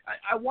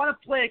 I want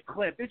to play a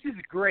clip. This is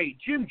great.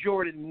 Jim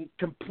Jordan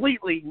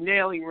completely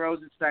nailing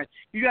Rosenstein.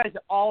 You guys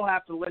all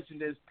have to listen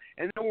to this,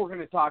 and then we're going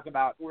to talk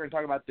about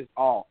this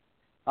all.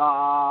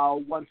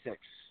 1-6.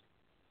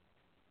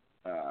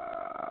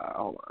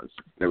 Hold on.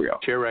 There we go.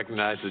 Chair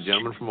recognizes the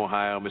gentleman from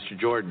Ohio, Mr.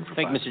 Jordan.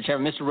 Thank you, Mr.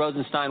 Chairman. Mr.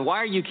 Rosenstein, why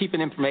are you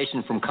keeping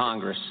information from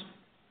Congress?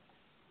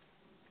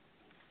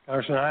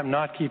 Congressman, I'm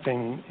not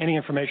keeping any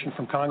information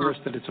from Congress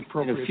that it's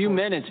appropriate. In a few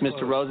minutes,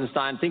 Mr.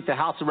 Rosenstein, I think the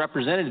House of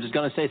Representatives is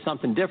going to say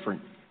something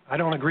different. I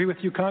don't agree with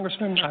you,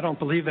 Congressman. I don't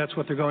believe that's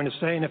what they're going to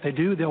say, and if they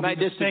do, they'll be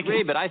mistaken. I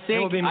disagree, but I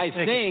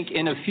think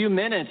in a few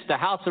minutes the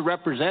House of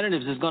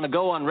Representatives is going to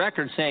go on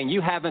record saying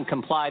you haven't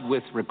complied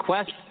with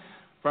requests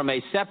from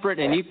a separate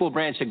and equal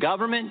branch of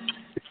government,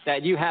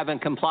 that you haven't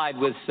complied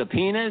with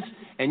subpoenas,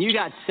 and you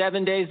got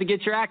 7 days to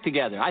get your act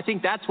together. I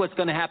think that's what's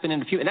going to happen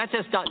in a few. And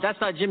that's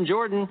not Jim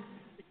Jordan.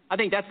 I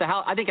think that's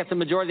the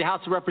majority of the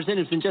House of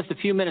Representatives. In just a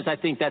few minutes, I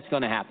think that's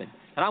going to happen.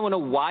 And I want to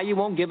know why you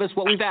won't give us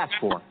what we've asked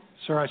for.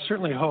 Sir, I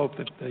certainly hope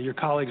that your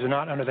colleagues are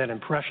not under that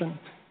impression.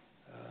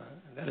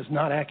 That is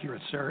not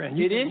accurate, sir. And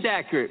it is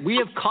accurate. We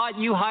have caught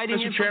you hiding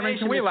Mr. Chairman,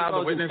 can we allow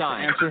the witness to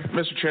answer?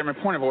 Mr. Chairman,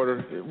 point of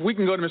order. We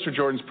can go to Mr.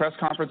 Jordan's press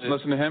conference and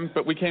listen to him,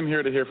 but we came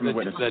here to hear from the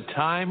witness. The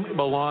time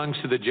belongs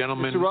to the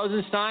gentleman. Mr.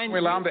 Rosenstein, can we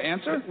allow him to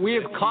answer? We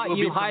have caught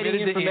you hiding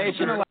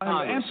information.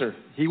 Allow him to answer.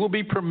 He will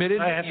be permitted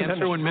to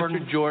answer when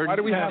Mr. Jordan. Why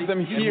do we have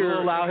them here?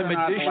 We'll allow him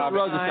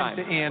additional time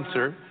to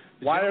answer.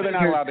 Why are they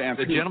not allowed to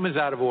answer? The gentleman's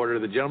out of order.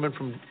 The gentleman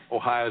from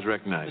Ohio is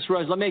recognized. Mr.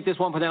 Rose, let me make this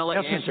one point, then I'll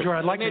let you answer.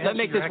 I'd like let me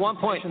make this one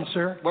point,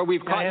 sir. Where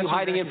we've caught you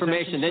hiding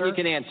information, then you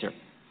can answer.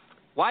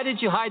 Why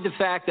did you hide the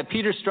fact that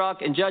Peter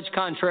Strzok and Judge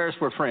Contreras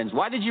were friends?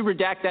 Why did you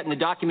redact that in the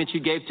documents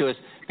you gave to us?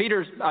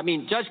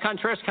 Judge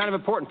Contreras is kind of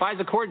important.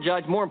 FISA court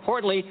judge, more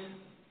importantly,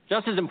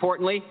 just as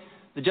importantly,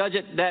 the judge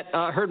that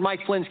heard Mike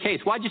Flynn's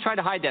case. Why did you try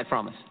to hide that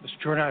from us?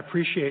 Mr. Jordan, I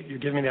appreciate you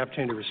giving me the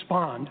opportunity to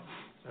respond.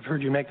 I've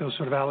heard you make those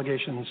sort of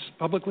allegations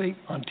publicly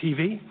on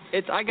TV.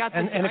 I got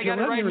and if you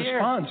let me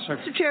respond, sir.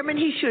 Mr. Chairman,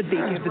 he should be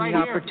given the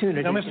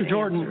opportunity. Now, Mr.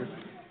 Jordan,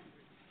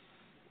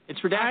 it's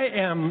redacted. I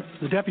am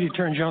the Deputy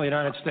Attorney General of the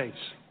United States.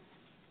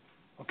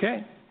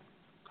 Okay?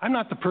 I'm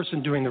not the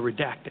person doing the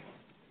redacting.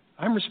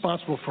 I'm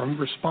responsible for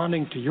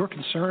responding to your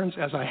concerns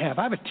as I have.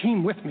 I have a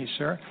team with me,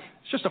 sir.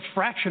 It's just a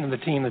fraction of the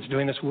team that's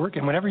doing this work,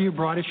 and whenever you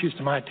brought issues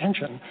to my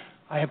attention,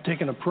 I have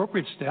taken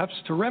appropriate steps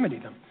to remedy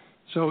them.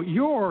 So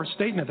your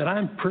statement that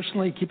I'm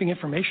personally keeping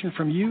information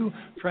from you,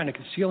 trying to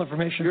conceal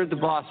information... You're the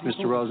boss,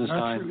 Mr.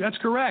 Rosenstein. That's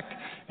correct.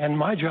 And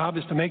my job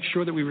is to make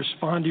sure that we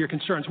respond to your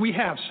concerns. We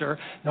have, sir.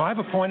 Now, I've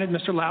appointed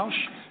Mr. Lausch,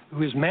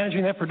 who is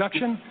managing that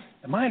production,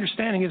 and my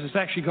understanding is it's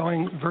actually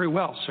going very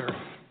well, sir.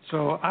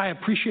 So I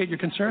appreciate your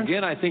concerns.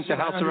 Again, I think the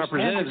House of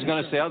Representatives is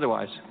going to say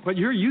otherwise. But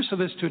your use of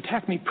this to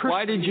attack me personally...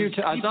 Why did you...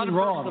 I thought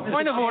wrong.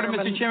 Point of order,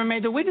 Mr. Chairman. May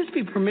the witness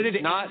be permitted to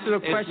answer the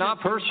question? It's not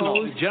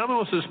personal. The gentleman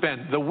will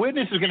suspend. The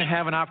witness is going to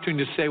have an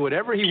opportunity to say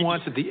whatever he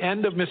wants at the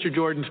end of Mr.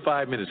 Jordan's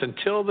 5 minutes.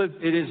 Until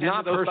it is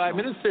not those 5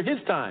 minutes, they're his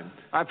time.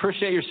 I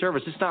appreciate your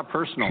service. It's not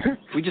personal.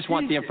 We just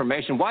want the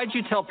information. Why did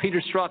you tell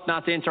Peter Strzok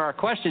not to answer our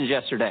questions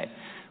yesterday?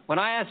 When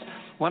I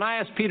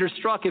asked Peter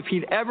Strzok if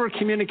he'd ever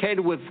communicated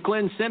with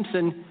Glenn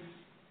Simpson,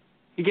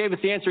 he gave us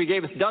the answer he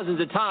gave us dozens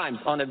of times.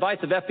 On advice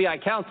of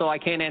FBI counsel, I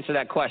can't answer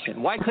that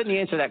question. Why couldn't he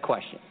answer that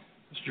question?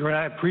 Mr. Jordan,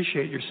 I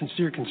appreciate your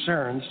sincere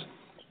concerns,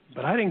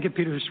 but I didn't give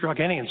Peter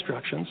Strzok any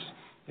instructions.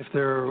 If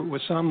there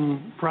was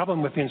some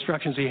problem with the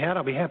instructions he had,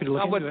 I'll be happy to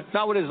look into it.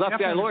 Not what his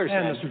FBI lawyer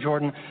said. Mr.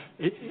 Jordan,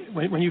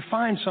 when you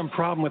find some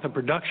problem with a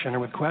production or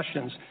with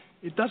questions,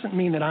 it doesn't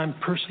mean that I'm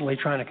personally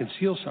trying to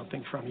conceal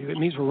something from you. It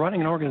means we're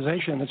running an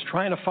organization that's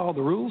trying to follow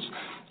the rules,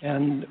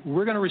 and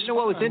we're going to respond. You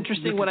know what was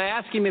interesting? When I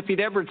asked him if he'd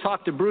ever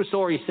talked to Bruce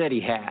Orr, he said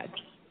he had.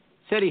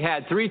 Said he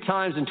had 3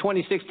 times in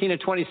 2016 and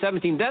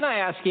 2017. Then I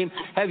asked him,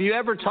 have you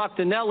ever talked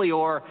to Nellie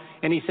Orr?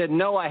 And he said,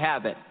 no, I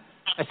haven't.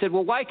 I said,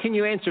 well, why can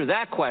you answer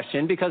that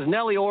question? Because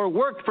Nellie Orr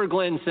worked for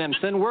Glenn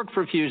Simpson, worked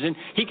for Fusion.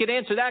 He could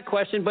answer that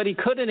question, but he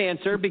couldn't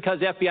answer because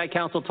FBI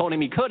counsel told him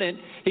he couldn't.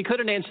 He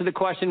couldn't answer the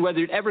question whether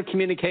he'd ever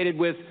communicated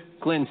with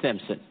Glenn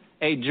Simpson,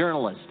 a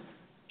journalist.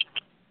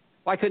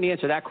 Why couldn't he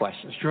answer that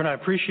question? Mr. Jordan, I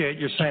appreciate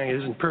your saying it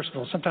isn't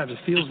personal. Sometimes it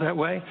feels that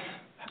way.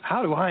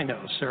 How do I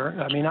know, sir?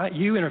 I mean,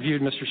 you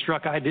interviewed Mr.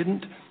 Strzok. I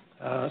didn't,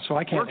 so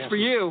I can't Works for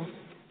you.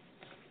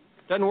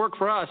 Doesn't work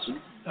for us.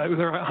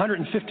 There are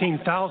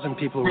 115,000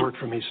 people who work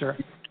for me, sir.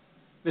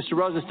 Mr.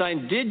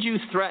 Rosenstein, did you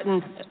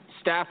threaten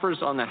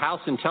staffers on the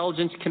House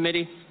Intelligence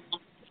Committee?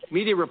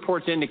 Media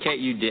reports indicate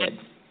you did.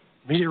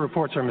 Media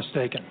reports are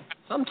mistaken.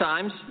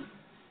 Sometimes.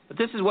 But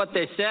this is what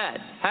they said.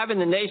 Having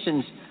the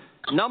nation's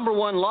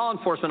 #1 law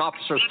enforcement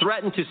officer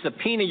threaten to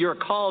subpoena your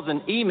calls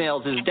and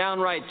emails is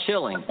downright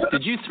chilling.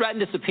 Did you threaten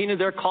to subpoena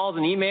their calls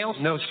and emails?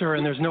 No, sir,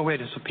 and there's no way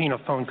to subpoena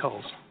phone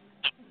calls.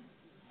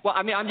 Well,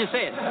 I mean, I'm just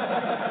saying.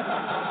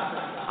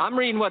 I'm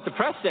reading what the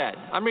press said.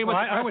 I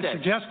would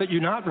suggest that you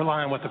not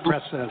rely on what the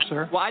press says,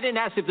 sir. Well, I didn't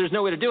ask if there's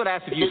no way to do it. I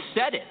asked if you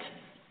said it.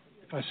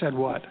 If I said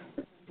what?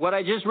 What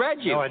I just read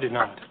you. No, I did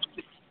not.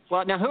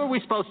 Well, now, who are we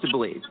supposed to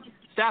believe?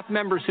 Staff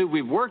members who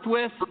we've worked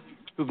with,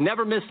 who've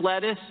never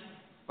misled us,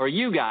 or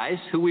you guys,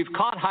 who we've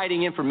caught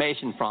hiding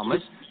information from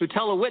us, who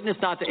tell a witness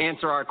not to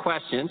answer our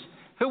questions?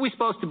 Who are we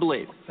supposed to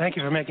believe? Thank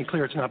you for making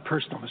clear it's not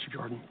personal, Mr.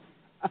 Jordan.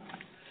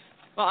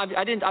 Well,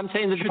 I'm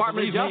saying the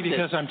Department of Justice. Me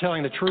because I'm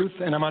telling the truth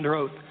and I'm under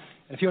oath.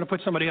 If you want to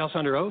put somebody else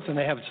under oath and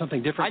they have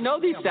something different, I know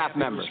these staff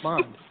members.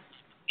 Respond.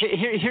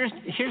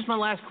 Here's my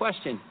last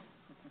question.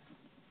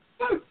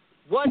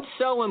 What's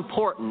so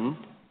important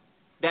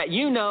that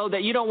you know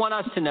that you don't want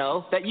us to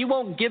know, that you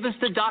won't give us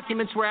the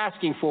documents we're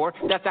asking for,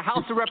 that the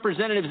House of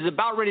Representatives is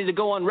about ready to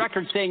go on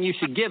record saying you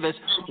should give us?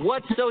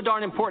 What's so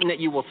darn important that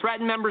you will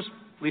threaten members,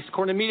 at least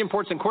according to media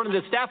reports and according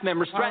to the staff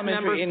members, threaten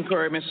members?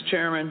 Parliamentary inquiry, Mr.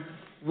 Chairman.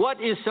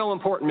 What is so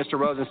important, Mr.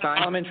 Rosenstein?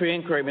 Parliamentary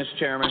inquiry, Mr.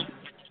 Chairman.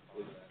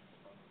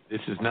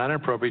 This is not an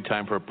appropriate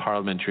time for a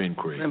parliamentary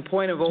inquiry. And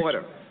point of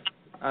order.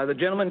 The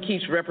gentleman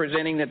keeps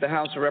representing that the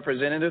House of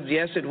Representatives.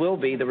 Yes, it will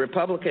be. The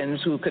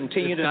Republicans who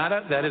continue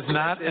that is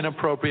not an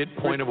appropriate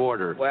point of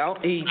order. Well,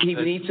 he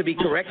needs to be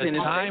corrected in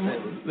his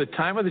statement. The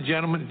time of the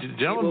gentleman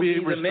will be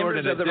restored. The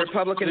members of the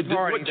Republican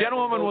Party. The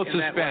gentleman will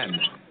suspend.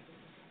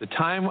 The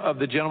time of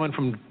the gentleman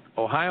from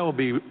Ohio will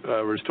be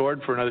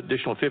restored for another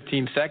additional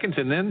 15 seconds,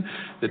 and then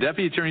the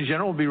Deputy Attorney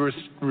General will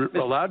be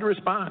allowed to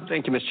respond.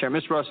 Thank you, Mr. Chair.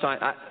 Mr. Rosenstein,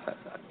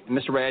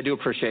 Mr. Ray, I do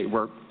appreciate your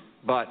work,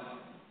 but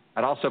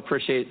I'd also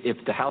appreciate if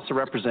the House of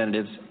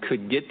Representatives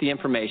could get the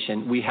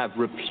information. We have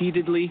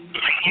repeatedly,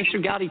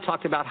 Mr. Gowdy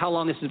talked about how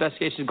long this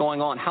investigation is going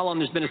on, how long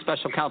there's been a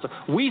special counsel.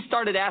 We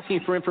started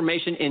asking for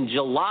information in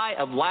July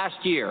of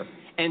last year,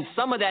 and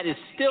some of that is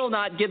still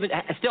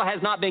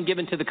has not been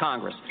given to the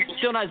Congress.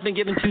 Still not has been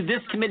given to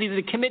this committee,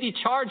 the committee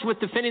charged with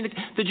defending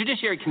the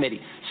Judiciary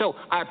Committee. So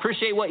I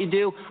appreciate what you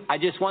do. I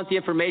just want the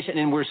information,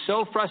 and we're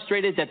so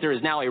frustrated that there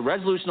is now a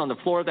resolution on the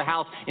floor of the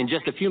House in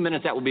just a few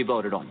minutes that will be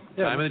voted on.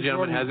 The time of the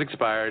gentleman has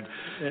expired.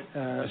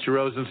 Mr.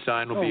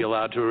 Rosenstein will be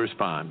allowed to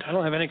respond. I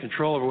don't have any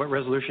control over what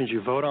resolutions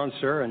you vote on,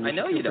 sir, and I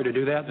know you feel free to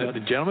do that.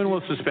 The gentleman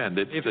will suspend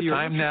it. The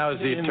time now is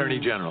the Attorney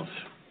General's.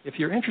 If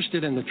you're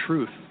interested in the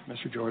truth,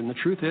 Mr. Jordan, the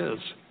truth is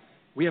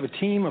we have a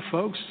team of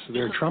folks.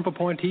 They're Trump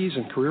appointees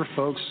and career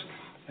folks,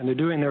 and they're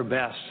doing their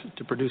best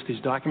to produce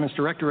these documents.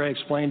 Director Ray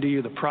explained to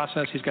you the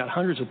process. He's got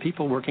hundreds of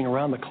people working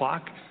around the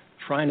clock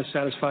trying to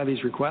satisfy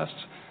these requests.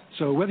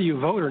 So whether you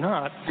vote or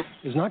not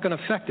is not going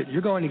to affect it.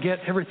 You're going to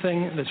get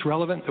everything that's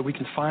relevant that we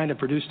can find and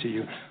produce to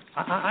you.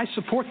 I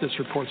support this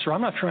report, sir.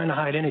 I'm not trying to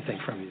hide anything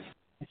from you.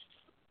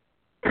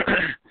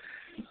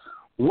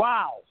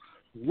 Wow.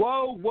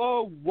 Whoa,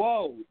 whoa,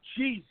 whoa.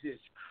 Jesus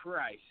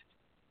Christ.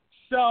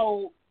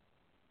 So,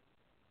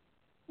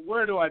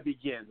 where do I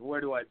begin?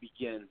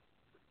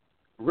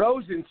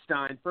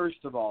 Rosenstein,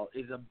 first of all,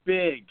 is a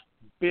big,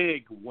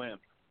 big wimp.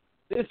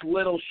 This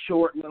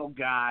short little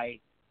guy,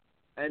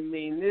 I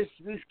mean, this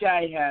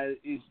guy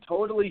is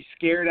totally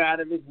scared out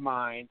of his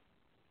mind.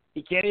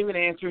 He can't even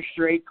answer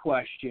straight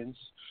questions.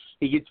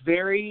 He gets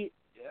very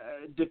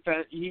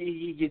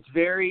he gets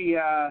very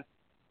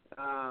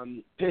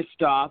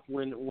pissed off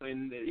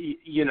when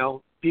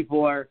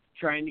people are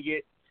trying to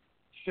get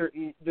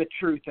the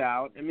truth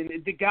out. I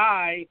mean, the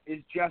guy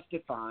is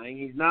justifying.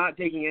 He's not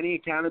taking any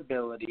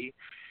accountability.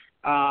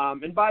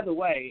 And by the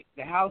way,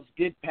 the House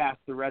did pass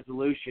the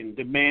resolution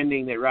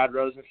demanding that Rod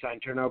Rosenstein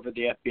turn over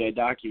the FBI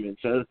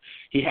documents, so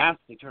he has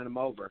to turn them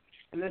over.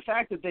 And the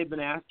fact that they've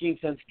been asking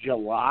since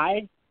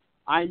July,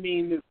 I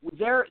mean,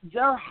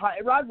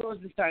 Rod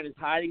Rosenstein is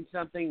hiding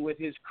something with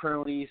his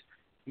cronies,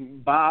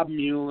 Bob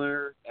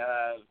Mueller,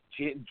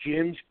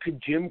 Jim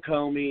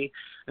Comey.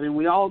 I mean,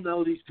 we all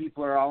know these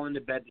people are all in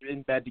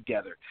bed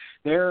together.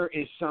 There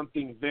is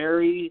something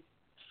very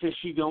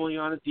fishy going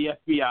on at the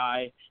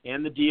FBI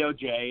and the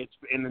DOJ.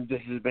 And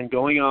this has been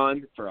going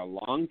on for a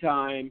long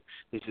time.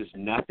 This is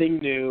nothing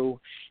new.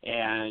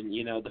 And,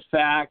 the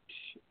fact,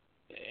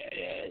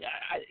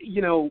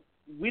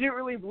 we didn't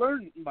really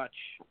learn much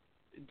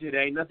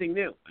today, nothing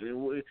new. I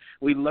mean,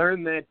 we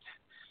learned that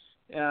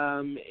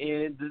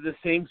the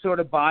same sort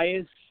of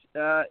bias,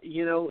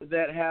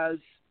 that has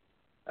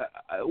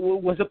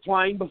was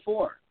applying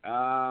before.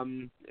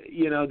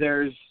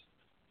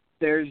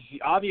 There's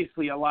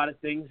obviously a lot of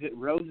things that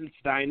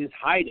Rosenstein is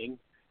hiding,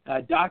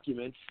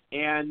 documents,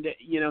 and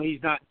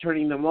he's not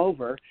turning them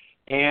over.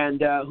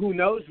 And who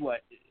knows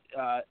what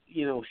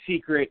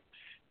secret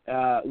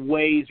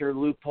ways or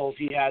loopholes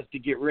he has to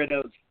get rid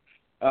of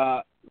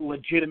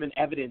legitimate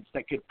evidence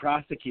that could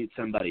prosecute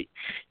somebody.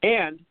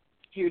 And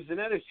here's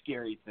another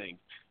scary thing.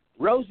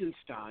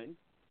 Rosenstein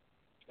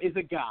is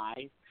a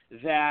guy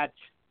that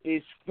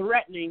is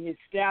threatening his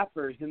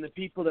staffers and the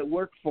people that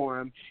work for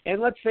him. And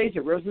let's face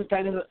it,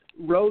 Rosenstein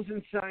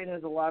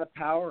has a lot of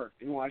power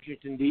in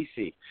Washington,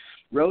 D.C.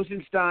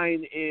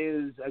 Rosenstein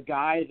is a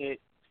guy that,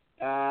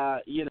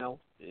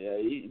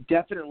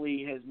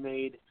 definitely has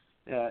made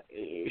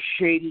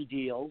shady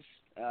deals,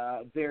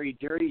 very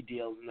dirty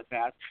deals in the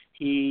past.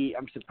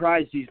 I'm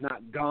surprised he's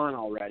not gone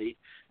already.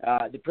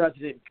 The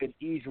president could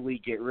easily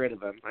get rid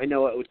of him. I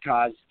know it would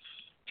cause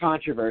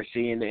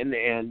controversy and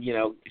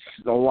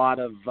a lot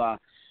of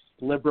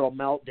liberal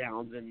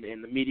meltdowns, and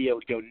the media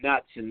would go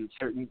nuts, and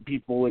certain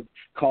people would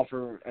call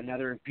for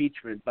another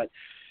impeachment. But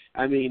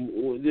I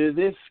mean,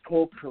 this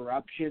whole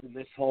corruption and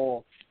this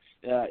whole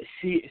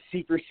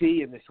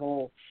secrecy and this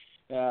whole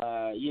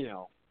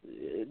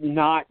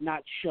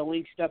not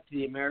showing stuff to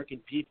the American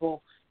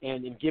people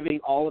and giving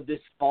all of this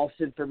false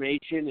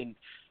information, and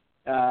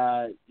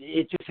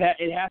it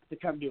has to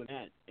come to an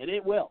end, and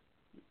it will.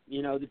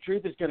 The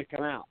truth is going to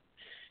come out.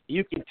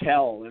 You can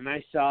tell, and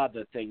I saw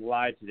the thing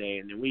live today,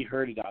 and we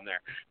heard it on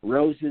there.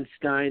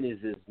 Rosenstein is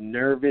as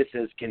nervous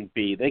as can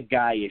be. The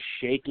guy is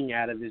shaking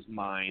out of his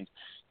mind.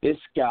 This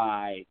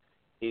guy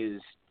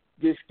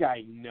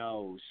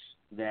knows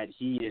that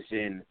he is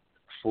in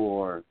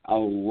for a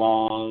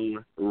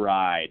long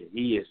ride.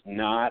 He is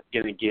not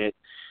going to get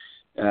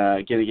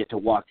to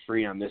walk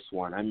free on this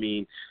one. I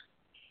mean,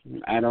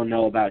 I don't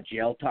know about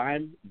jail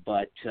time,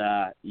 but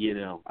I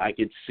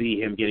could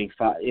see him getting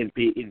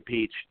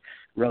impeached.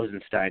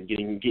 Rosenstein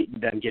getting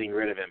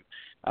rid of him,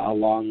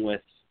 along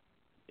with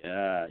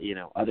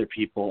other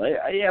people,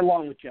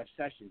 along with Jeff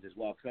Sessions as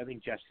well, because I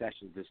think Jeff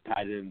Sessions is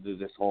tied into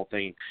this whole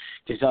thing,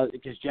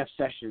 because Jeff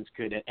Sessions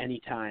could at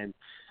any time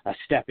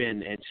step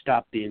in and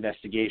stop the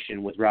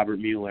investigation with Robert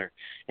Mueller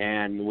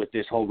and with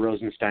this whole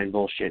Rosenstein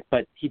bullshit,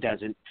 but he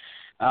doesn't,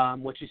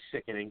 which is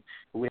sickening.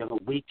 We have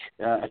a weak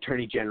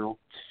attorney general,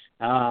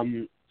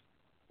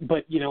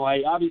 but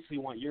I obviously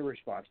want your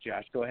response,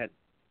 Josh. Go ahead.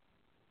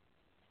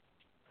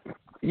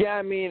 Yeah,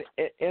 I mean,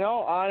 in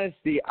all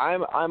honesty,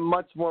 I'm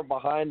much more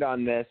behind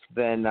on this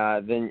than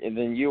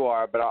you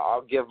are. But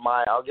I'll give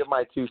my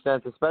 2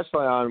 cents,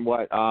 especially on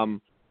what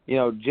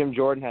Jim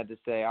Jordan had to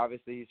say.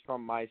 Obviously, he's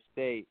from my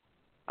state.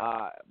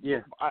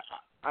 Yeah.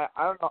 I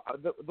don't know.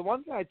 The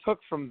one thing I took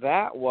from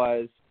that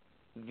was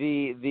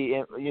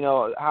the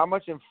how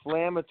much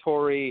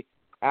inflammatory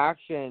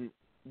action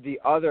the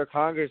other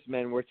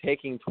congressmen were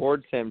taking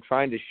towards him,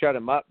 trying to shut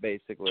him up.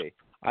 Basically,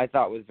 I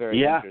thought was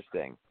very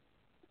interesting.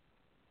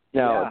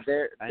 No,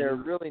 they're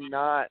really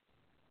not.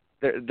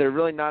 They're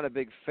really not a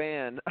big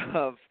fan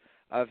of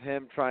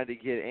him trying to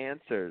get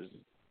answers.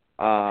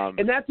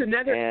 And that's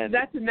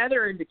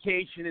another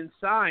indication and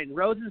sign.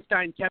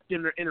 Rosenstein kept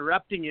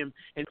interrupting him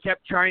and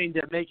kept trying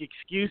to make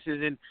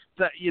excuses and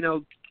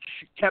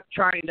kept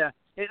trying to.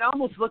 It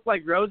almost looked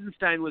like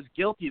Rosenstein was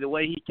guilty the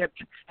way he kept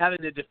having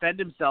to defend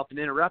himself and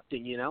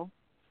interrupting.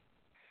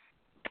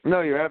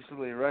 No, you're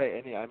absolutely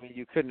right. I mean,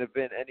 you couldn't have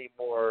been any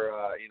more,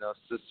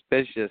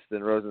 suspicious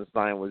than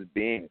Rosenstein was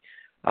being.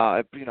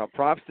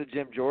 Props to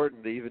Jim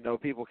Jordan, even though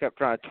people kept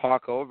trying to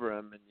talk over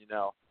him, and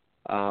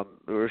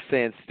we were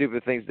saying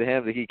stupid things to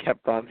him, that he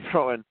kept on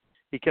throwing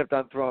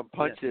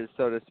punches,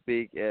 so to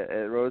speak,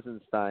 at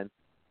Rosenstein.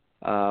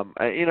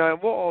 And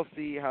we'll all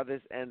see how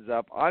this ends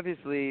up.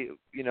 Obviously,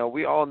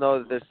 we all know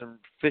that there's some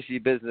fishy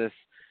business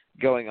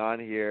going on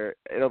here.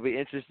 It'll be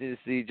interesting to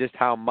see just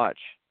how much.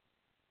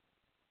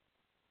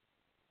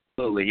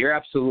 Absolutely. You're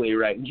absolutely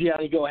right.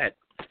 Gianni, go ahead.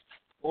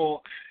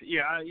 Well,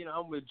 yeah,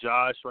 I'm with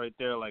Josh right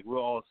there. Like,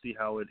 we'll all see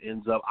how it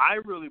ends up. I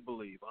really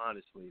believe,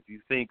 honestly, if you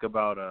think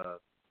about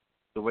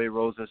the way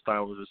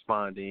Rosenstein was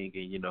responding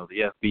and,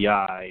 the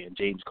FBI and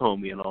James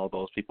Comey and all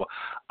those people,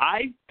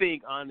 I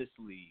think,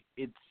 honestly,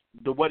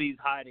 what he's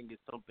hiding is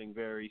something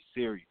very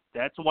serious.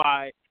 That's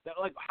why,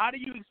 how do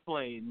you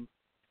explain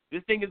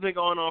this thing has been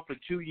going on for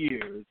 2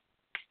 years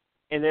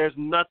and there's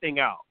nothing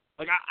out?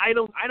 Like, I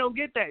don't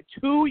get that.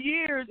 2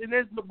 years and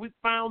we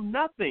found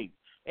nothing.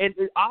 And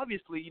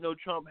obviously,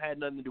 Trump had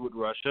nothing to do with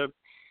Russia.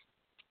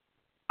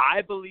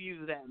 I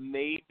believe that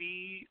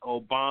maybe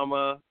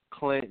Obama,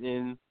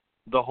 Clinton,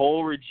 the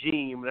whole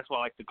regime, that's what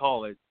I like to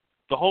call it,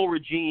 the whole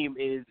regime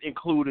is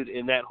included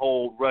in that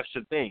whole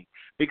Russia thing.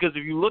 Because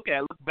if you look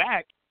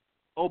back,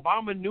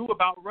 Obama knew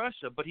about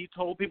Russia, but he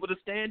told people to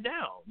stand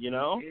down,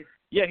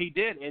 Yeah, he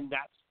did, and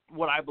that's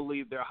what I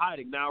believe they're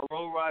hiding. Now,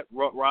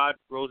 Rod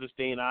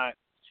Rosenstein,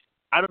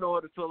 I don't know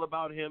what to feel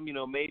about him.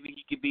 Maybe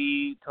he could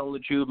be telling the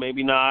truth,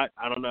 maybe not.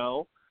 I don't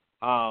know.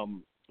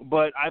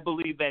 But I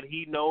believe that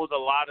he knows a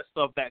lot of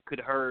stuff that could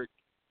hurt,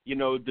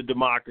 the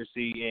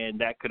democracy, and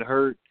that could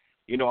hurt,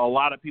 a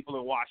lot of people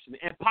in Washington,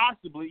 and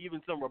possibly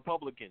even some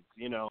Republicans.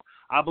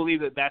 I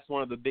believe that that's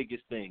one of the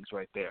biggest things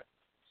right there.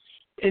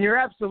 And you're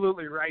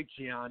absolutely right,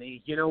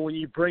 Gianni. When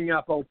you bring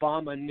up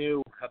Obama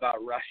knew about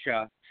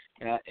Russia,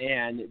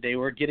 and they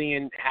were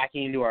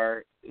hacking into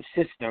our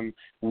system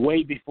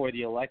way before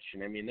the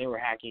election. I mean, they were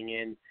hacking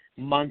in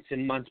months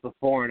and months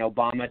before, and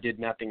Obama did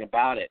nothing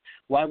about it.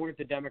 Why weren't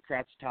the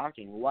Democrats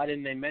talking? Why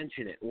didn't they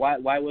mention it? Why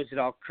was it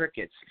all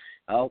crickets?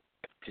 Oh,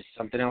 just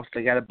something else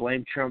they got to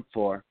blame Trump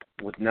for.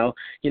 With no,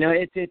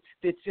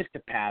 it's just a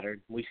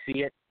pattern. We see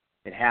it.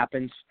 It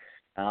happens,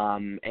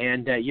 and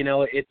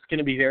it's going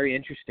to be very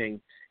interesting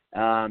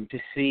to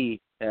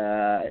see.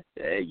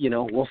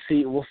 We'll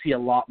see a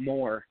lot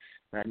more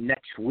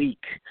next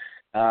week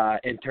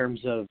in terms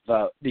of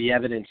the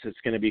evidence that's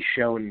going to be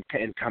shown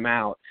and come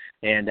out,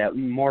 and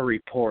more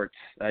reports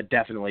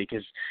definitely,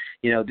 because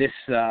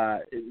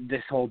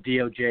this whole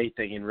DOJ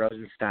thing in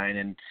Rosenstein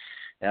and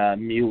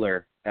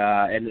Mueller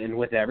and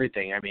with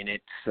everything, I mean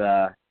it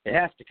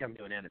has to come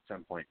to an end at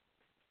some point.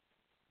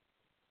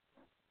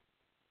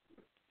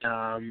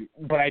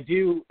 But I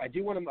do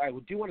want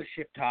to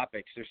shift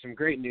topics. There's some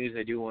great news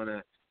I do want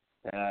to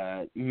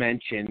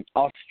mention.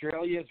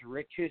 Australia's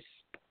richest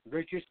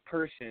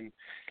person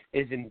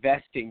is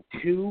investing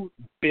 $2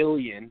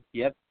 billion.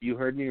 Yep, you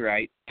heard me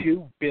right.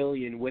 $2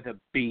 billion with a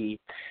B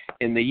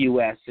in the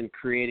U.S. and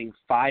creating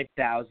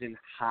 5,000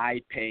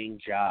 high-paying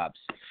jobs.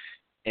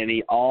 And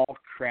he all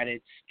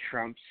credits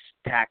Trump's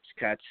tax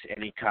cuts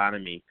and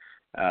economy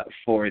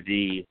for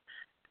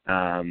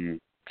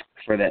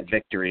that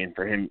victory and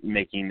for him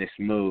making this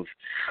move.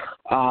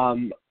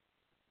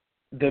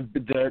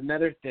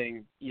 Another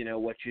thing,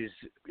 which is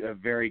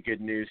very good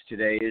news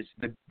today, is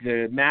the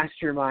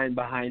mastermind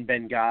behind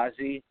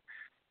Benghazi,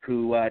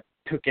 who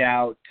took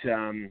out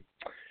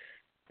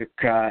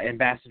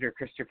Ambassador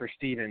Christopher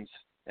Stevens,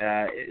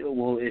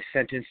 is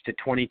sentenced to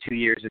 22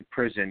 years in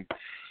prison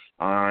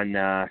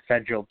on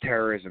federal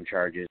terrorism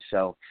charges.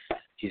 So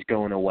he's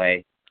going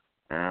away.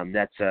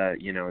 That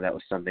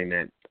was something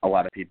that a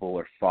lot of people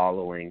were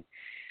following.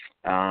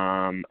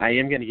 I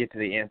am going to get to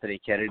the Anthony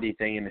Kennedy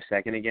thing in a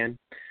second again.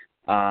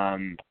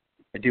 I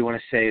do want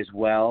to say as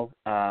well,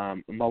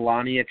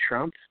 Melania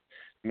Trump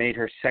made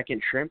her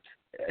second trip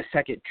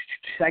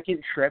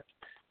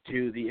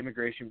to the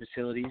immigration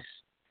facilities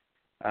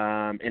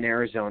in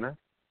Arizona,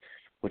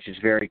 which is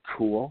very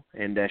cool,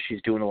 and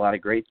she's doing a lot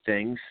of great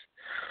things.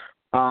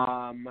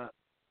 And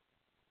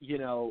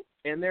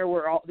there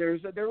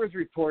was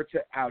reports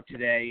out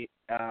today,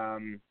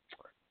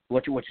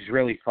 which is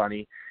really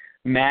funny.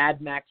 Mad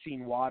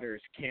Maxine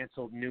Waters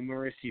canceled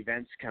numerous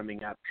events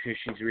coming up because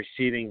she's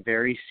receiving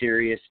very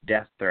serious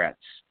death threats.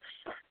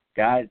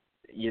 God,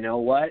 you know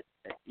what?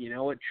 You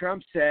know what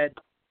Trump said?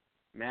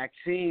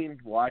 Maxine,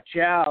 watch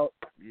out.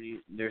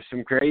 There's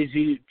some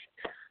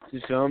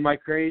of my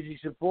crazy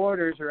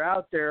supporters are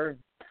out there.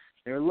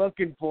 They're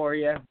looking for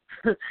you.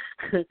 It's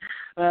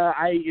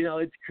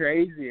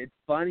crazy. It's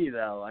funny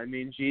though. I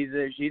mean, she's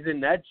a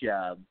nut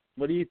job.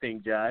 What do you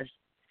think, Josh?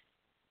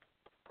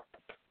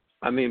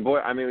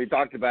 We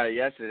talked about it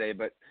yesterday,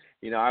 but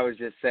I was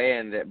just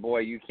saying that,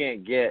 you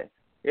can't get.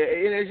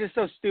 It's just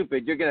so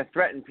stupid. You're going to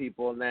threaten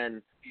people, and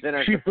then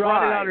she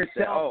brought it on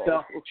herself.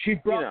 Though. She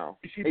brought it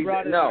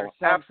on herself.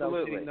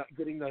 Absolutely, though,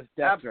 getting those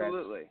death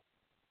absolutely. Threats.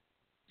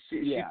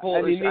 She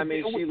pulled.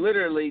 She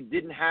literally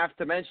didn't have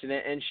to mention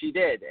it, and she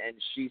did, and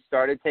she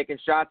started taking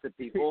shots at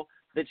people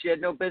that she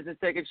had no business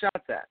taking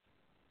shots at.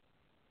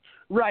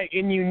 Right,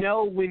 and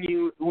when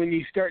you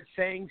start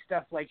saying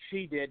stuff like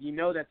she did,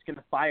 that's going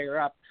to fire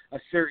up a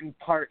certain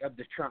part of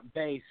the Trump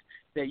base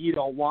that you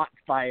don't want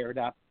fired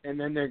up, and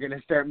then they're going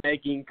to start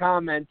making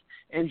comments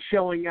and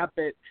showing up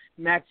at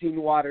Maxine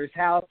Waters'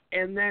 house,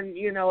 and then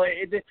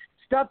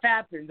stuff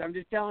happens. I'm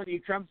just telling you,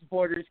 Trump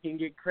supporters can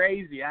get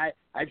crazy.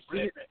 I've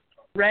seen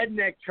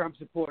redneck Trump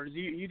supporters.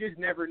 You just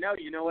never know.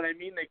 You know what I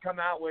mean? They come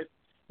out with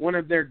one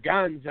of their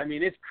guns. I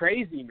mean, it's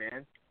crazy,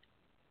 man.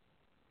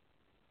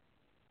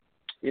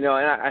 And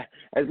I,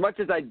 as much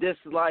as I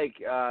dislike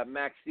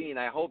Maxine,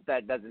 I hope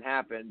that doesn't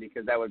happen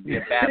because that would be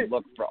a bad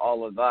look for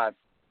all of us.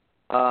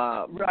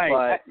 Right.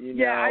 But,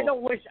 I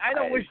don't wish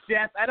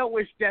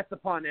death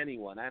upon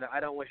anyone.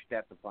 I don't wish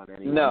death upon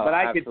anyone. No, but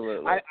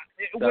absolutely.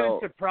 It wouldn't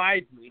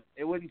surprise me.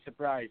 It wouldn't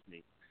surprise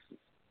me.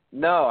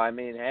 No,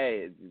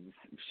 hey,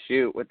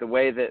 shoot, with the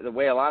way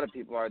a lot of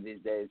people are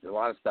these days, a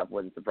lot of stuff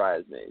wouldn't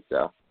surprise me.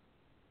 So.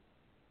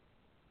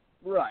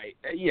 Right.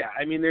 Yeah.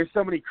 There's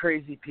so many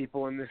crazy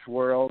people in this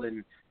world,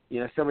 and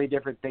so many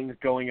different things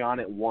going on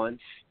at once.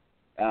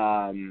 She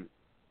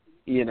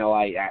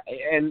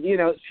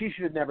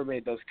should have never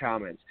made those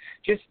comments.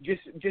 Just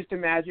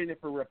imagine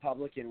if a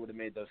Republican would have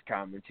made those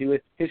comments.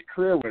 His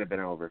career would have been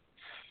over.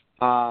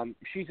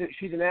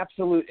 She's an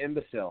absolute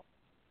imbecile.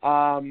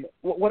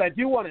 What I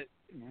do want to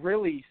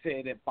really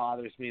say that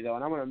bothers me though,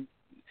 and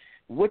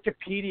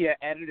Wikipedia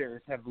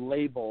editors have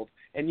labeled,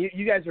 and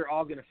you guys are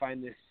all going to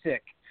find this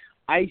sick.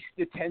 ICE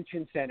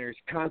detention centers,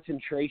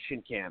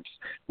 concentration camps.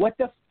 What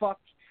the fuck?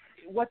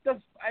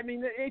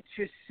 It's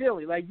just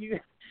silly.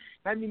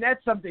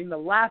 That's something to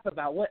laugh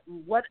about.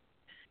 What?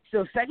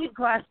 So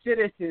second-class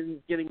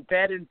citizens getting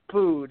bed and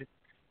food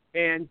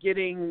and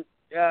getting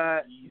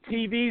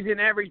TVs and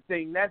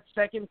everything, that's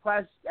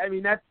second-class,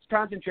 that's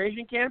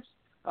concentration camps?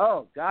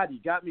 Oh, God, you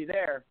got me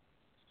there.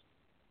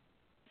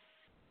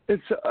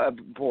 It's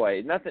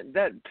boy, nothing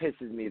that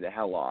pisses me the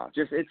hell off.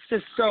 It's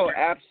just so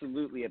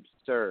absolutely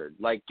absurd.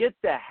 Like, get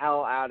the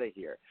hell out of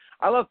here.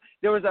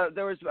 There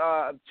was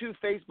 2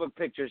 Facebook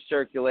pictures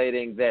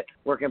circulating that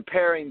were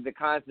comparing the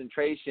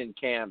concentration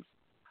camps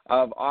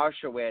of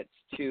Auschwitz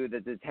to the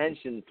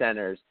detention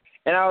centers,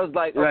 and I was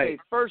like, okay,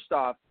 first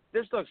off,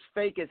 this looks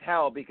fake as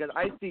hell because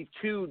I see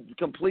 2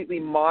 completely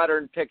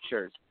modern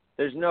pictures.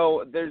 These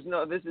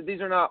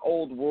are not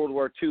old World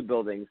War II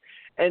buildings,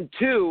 and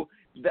 2.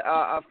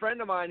 A friend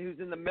of mine who's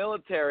in the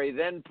military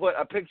then put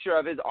a picture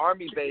of his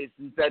army base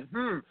and said,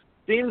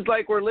 seems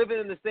like we're living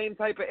in the same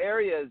type of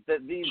areas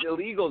that these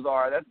illegals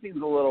are. That seems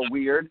a little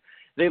weird.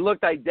 They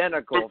looked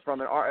identical from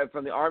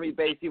the army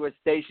base he was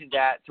stationed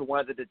at to one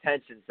of the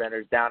detention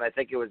centers down, I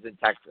think it was in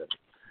Texas.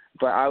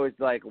 But I was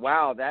like,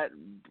 wow, that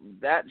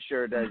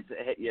sure does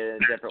hit you in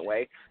a different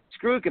way.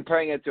 Screw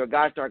comparing it to a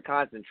gosh darn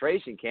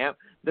concentration camp.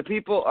 The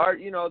people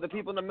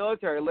in the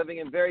military are living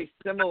in very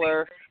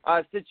similar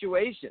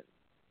situations.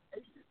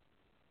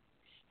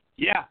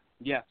 Yeah,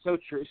 so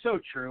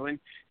true. And,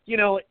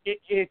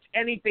 it's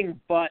anything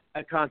but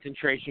a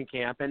concentration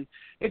camp. And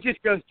it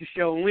just goes to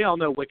show, and we all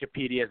know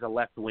Wikipedia is a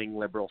left-wing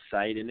liberal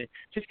site, and it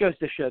just goes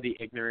to show the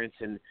ignorance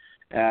and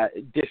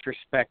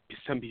disrespect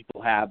some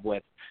people have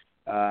with,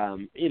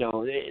 the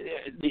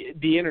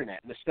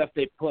Internet and the stuff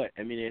they put.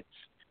 I mean, it's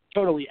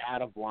totally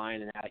out of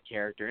line and out of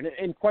character.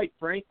 And quite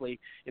frankly,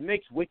 it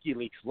makes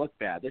WikiLeaks look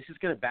bad. This is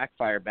going to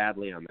backfire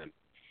badly on them.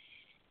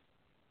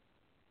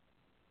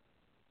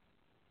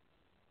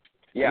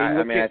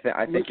 Yeah,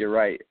 I think you're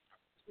right.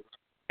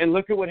 And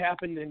look at what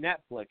happened to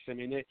Netflix. I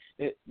mean,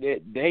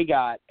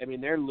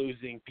 they're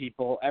losing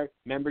people,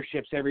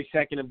 memberships every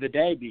second of the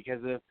day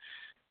because of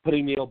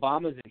putting the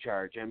Obamas in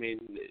charge. I mean,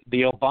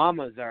 the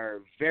Obamas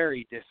are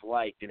very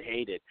disliked and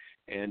hated,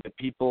 and the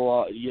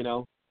people,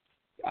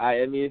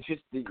 it's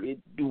just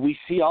we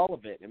see all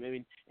of it. I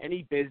mean,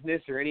 any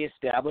business or any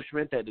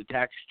establishment that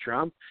attacks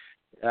Trump,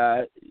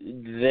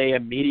 they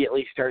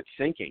immediately start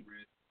sinking.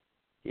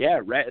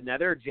 Yeah,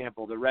 another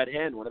example, the Red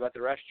Hen. What about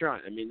the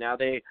restaurant? I mean, now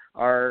they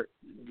are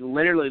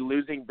literally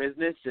losing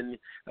business and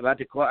about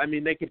to close. I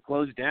mean, they could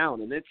close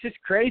down, and it's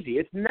just crazy.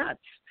 It's nuts.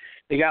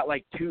 They got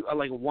like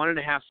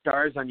 1.5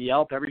 stars on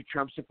Yelp. Every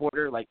Trump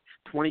supporter, like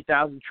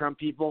 20,000 Trump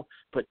people,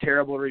 put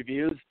terrible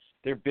reviews.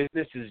 Their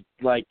business is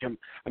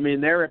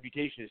their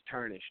reputation is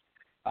tarnished.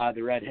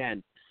 The Red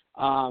Hen.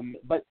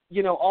 But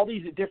all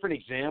these different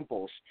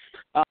examples.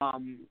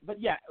 But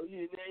yeah,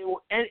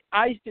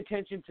 ICE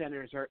detention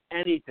centers are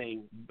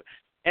anything.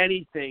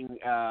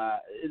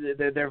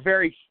 They're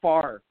very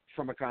far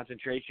from a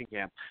concentration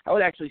camp. I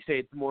would actually say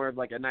it's more of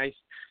like a nice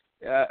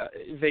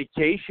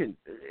vacation.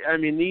 I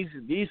mean,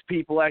 these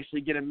people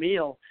actually get a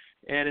meal,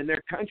 and in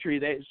their country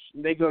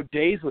they go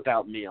days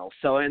without meals.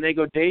 And they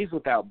go days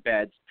without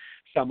beds.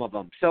 Some of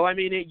them. So I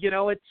mean,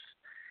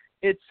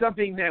 it's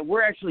something that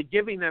we're actually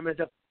giving them as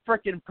a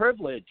freaking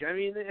privilege. I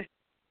mean,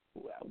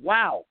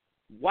 wow.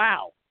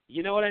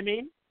 You know what I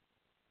mean?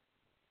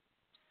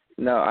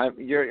 No,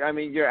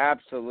 you're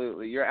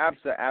absolutely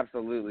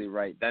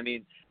right. I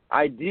mean,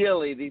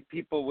 ideally, these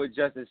people would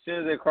just, as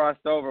soon as they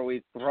crossed over,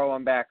 we'd throw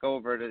them back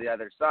over to the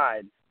other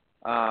side.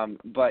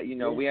 But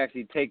we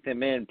actually take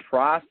them in,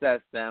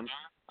 process them,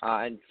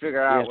 and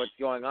figure out what's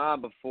going on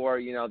before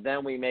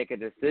then we make a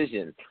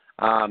decision.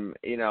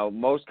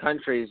 Most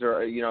countries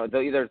are,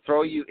 they'll either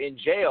throw you in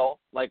jail,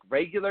 like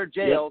regular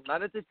jail,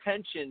 not a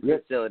detention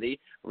facility,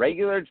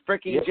 regular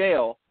freaking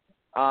jail,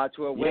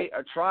 to await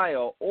a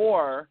trial,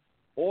 or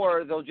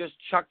they'll just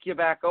chuck you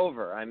back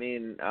over. I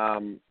mean,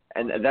 and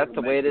that's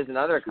the way it is in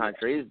other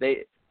countries.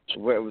 These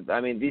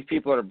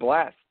people are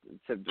blessed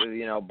to,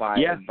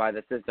 by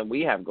the system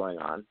we have going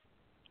on.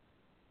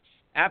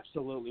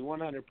 Absolutely,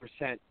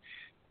 100%.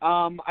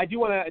 I do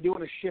want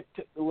to shift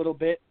a little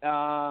bit.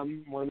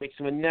 Want to make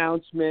some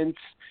announcements.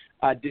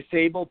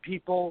 Disabled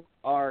people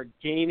are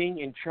gaining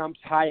in Trump's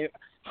high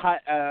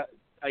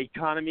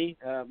economy.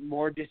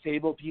 More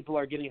disabled people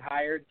are getting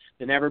hired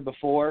than ever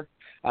before.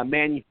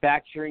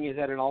 Manufacturing is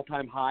at an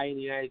all-time high in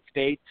the United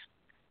States,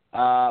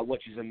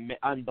 which is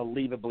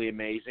unbelievably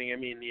amazing. I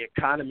mean, the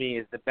economy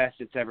is the best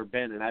it's ever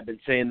been, and I've been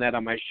saying that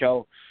on my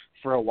show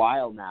for a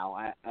while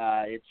now.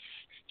 It's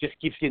just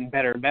keeps getting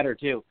better and better,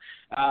 too.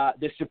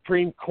 The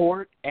Supreme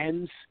Court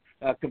ends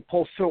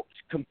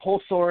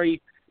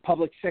compulsory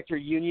public sector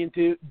union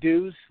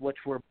dues, which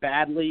were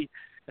badly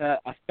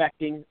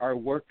affecting our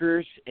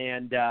workers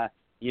and, a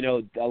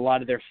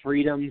lot of their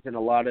freedoms and a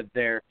lot of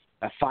their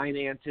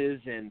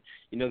finances. And,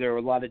 there were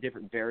a lot of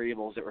different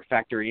variables that were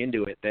factoring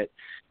into it that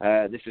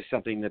this is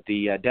something that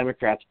the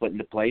Democrats put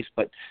into place.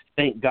 But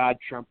thank God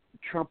Trump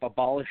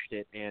abolished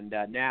it, and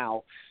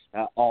now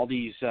all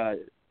these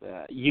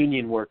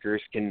union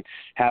workers can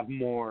have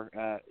more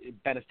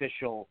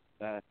beneficial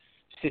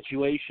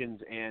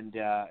situations, and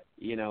that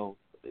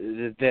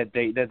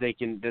they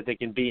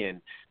can be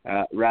in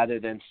rather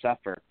than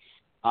suffer.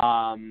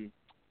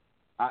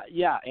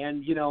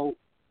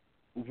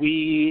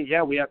 We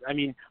have. I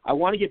mean, I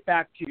want to get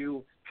back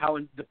to how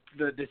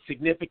the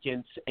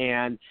significance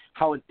and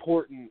how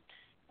important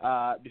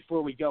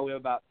before we go. We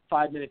have about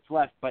 5 minutes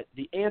left. But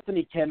the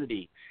Anthony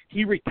Kennedy,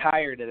 he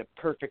retired at a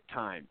perfect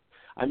time.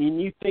 I mean,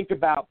 you think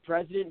about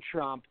President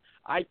Trump,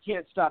 I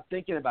can't stop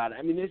thinking about it.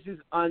 I mean, this is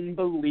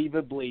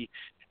unbelievably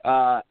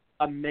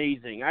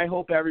amazing. I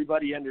hope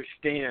everybody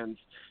understands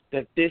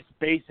that this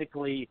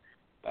basically,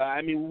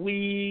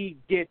 we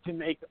get to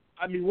make,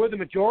 we're the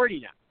majority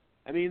now.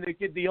 I mean, we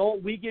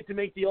get to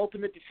make the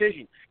ultimate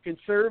decision.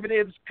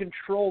 Conservatives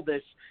control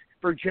this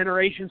for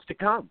generations to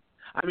come.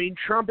 I mean,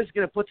 Trump is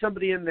going to put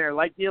somebody in there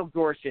like Neil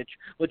Gorsuch,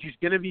 which is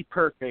going to be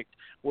perfect,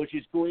 which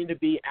is going to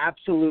be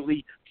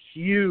absolutely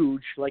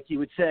huge, like you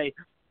would say,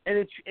 and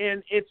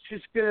it's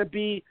just going to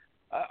be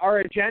our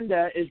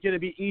agenda is going to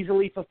be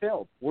easily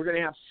fulfilled. We're going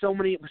to have so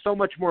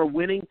much more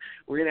winning.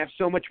 We're going to have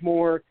so much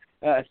more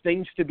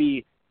things to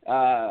be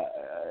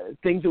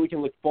things that we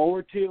can look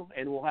forward to,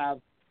 and we'll have.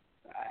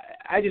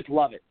 I just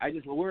love it.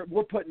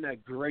 We're put in a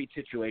great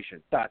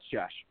situation. Thoughts,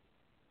 Josh?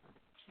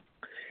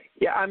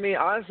 Yeah, I mean,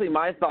 honestly,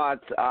 my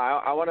thoughts.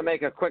 I want to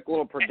make a quick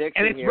little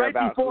prediction and it's here right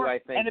about before, who I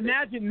think. And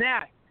imagine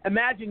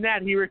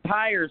that he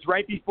retires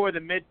right before the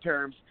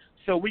midterms,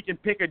 so we can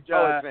pick a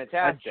judge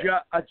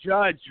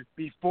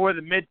before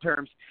the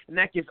midterms, and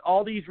that gives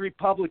all these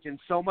Republicans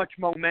so much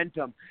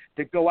momentum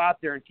to go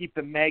out there and keep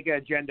the MAGA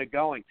agenda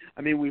going.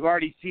 I mean, we've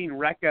already seen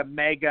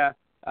MAGA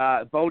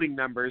voting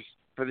numbers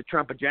for the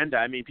Trump agenda.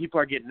 I mean, people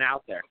are getting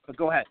out there. But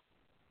go ahead.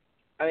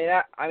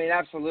 I mean,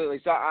 absolutely.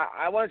 So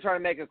I want to try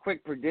to make a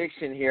quick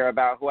prediction here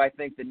about who I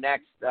think the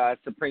next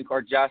Supreme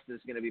Court justice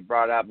is going to be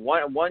brought up.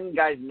 One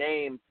guy's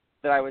name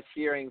that I was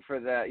hearing for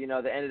that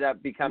ended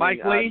up becoming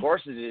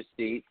Gorsuch's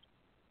seat.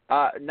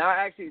 Not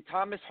actually.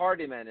 Thomas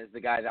Hardiman is the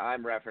guy that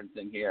I'm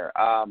referencing here.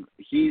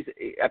 He's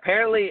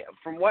apparently,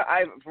 from what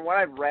I've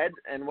read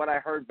and what I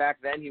heard back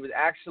then, he was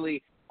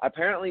actually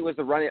apparently was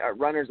the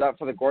runners up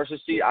for the Gorsuch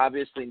seat.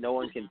 Obviously, no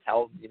one can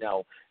tell.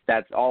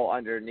 That's all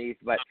underneath.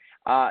 But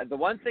the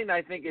one thing that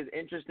I think is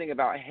interesting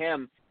about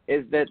him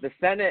is that the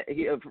Senate.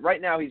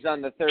 Right now, he's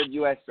on the 3rd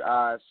U.S.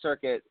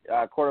 Circuit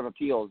Court of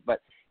Appeals,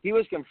 but he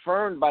was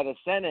confirmed by the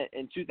Senate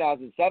in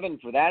 2007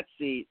 for that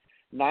seat,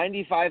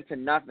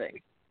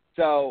 95-0.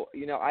 So,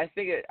 I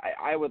think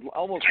I would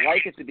almost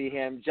like it to be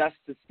him just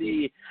to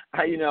see,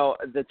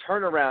 the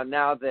turnaround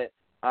now that,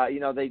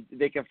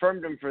 they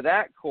confirmed him for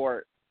that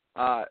court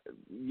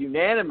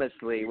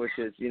unanimously, which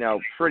is,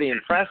 pretty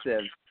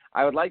impressive.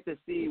 I would like to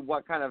see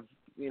what kind of,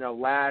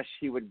 lash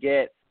he would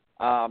get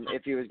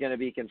if he was going to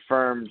be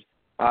confirmed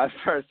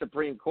for a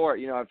Supreme Court.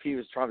 If he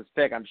was Trump's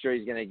pick, I'm sure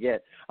he's going to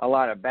get a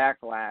lot of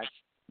backlash.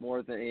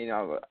 More than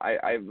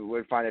I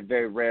would find it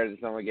very rare that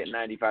someone would get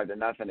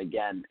 95-0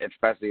 again,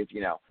 especially if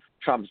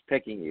Trump's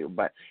picking you.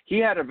 But he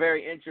had a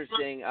very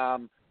interesting,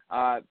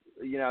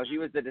 he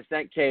was the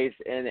dissent case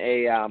in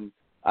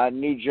a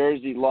New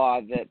Jersey law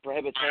that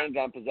prohibits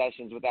handgun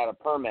possessions without a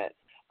permit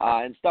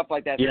and stuff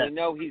like that. Yeah. So we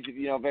know he's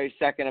very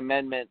Second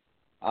Amendment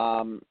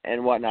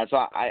and whatnot.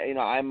 So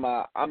I'm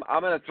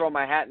going to throw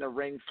my hat in the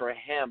ring for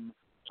him.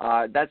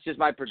 That's just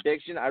my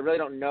prediction. I really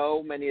don't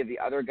know many of the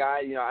other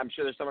guys. I'm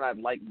sure there's someone I'd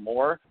like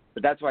more,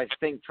 but that's what I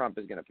think Trump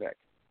is going to pick.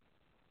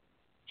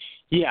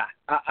 Yeah,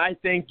 I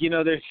think,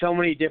 there's so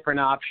many different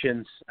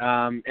options.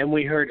 And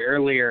we heard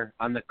earlier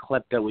on the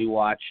clip that we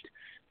watched,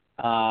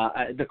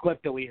 the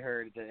clip that we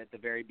heard at the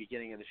very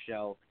beginning of the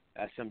show,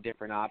 some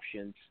different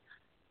options.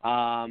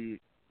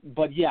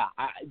 But yeah,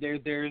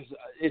 there's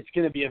it's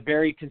going to be a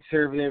very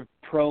conservative,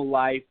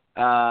 pro-life,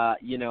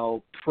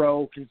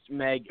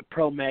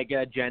 pro-MAGA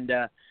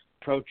agenda,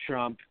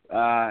 pro-Trump,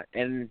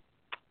 and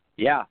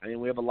yeah,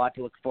 we have a lot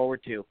to look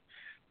forward to.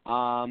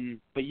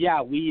 But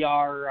yeah, we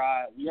are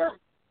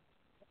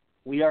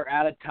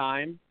out of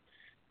time.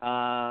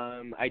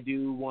 I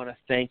do want to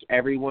thank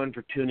everyone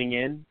for tuning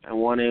in. I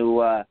want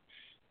to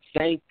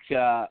thank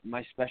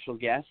my special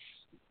guests.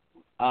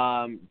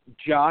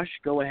 Josh,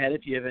 go ahead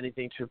if you have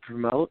anything to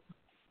promote.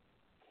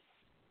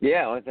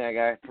 Yeah, only thing I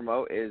got to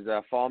promote is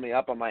follow me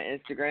up on my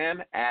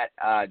Instagram at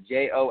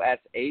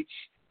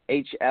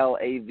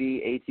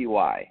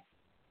JOSHHLAVATY.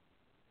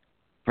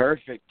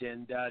 Perfect.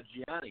 And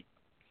Gianni?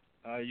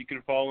 You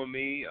can follow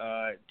me,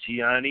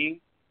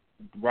 Gianni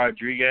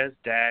Rodriguez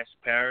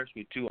 -Paris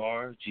with 2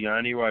 R's.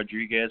 Gianni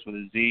Rodriguez with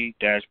a Z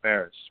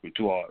 -Paris with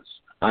 2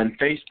 R's. On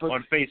Facebook?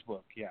 On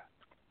Facebook, yeah.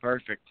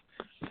 Perfect.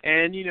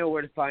 And you know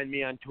where to find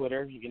me on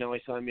Twitter. You can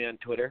always find me on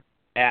Twitter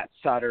at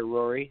Sauter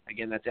Rory.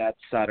 Again, that's at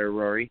Sauter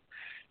Rory.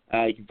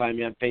 You can find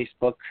me on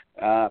Facebook.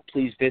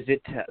 Please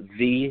visit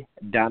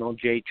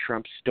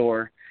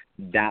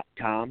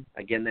TheDonaldJTrumpStore.com.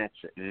 Again, that's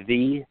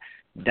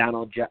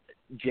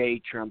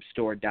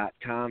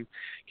TheDonaldJTrumpStore.com. You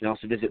can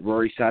also visit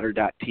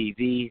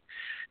RorySauter.tv.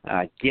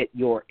 And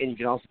you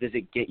can also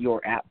visit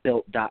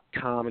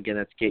GetYourAppBuilt.com. Again,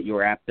 that's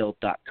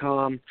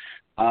GetYourAppBuilt.com.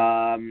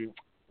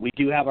 We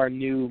do have our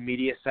new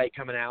media site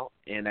coming out,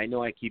 and I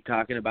know I keep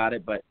talking about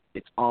it, but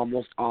it's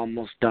almost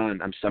done.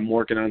 I'm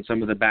working on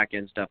some of the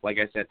back-end stuff, like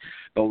I said,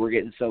 but we're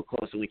getting so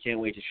close, and we can't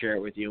wait to share it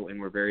with you,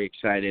 and we're very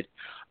excited.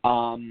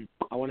 I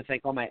want to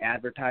thank all my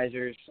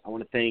advertisers. I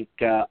want to thank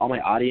all my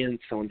audience.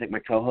 I want to thank my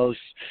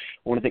co-hosts.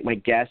 I want to thank my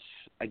guests.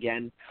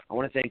 again, I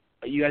want to thank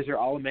you guys. Are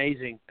all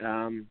amazing.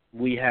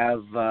 We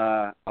have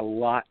a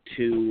lot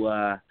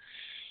to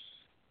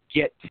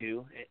get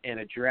to and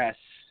address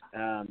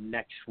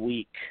next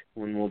week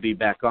when we'll be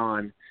back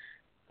on.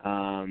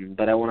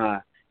 But I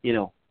want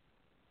to,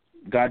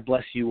 God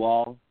bless you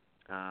all.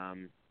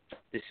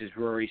 This is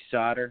Rory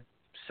Sauter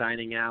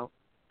signing out.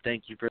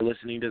 Thank you for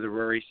listening to the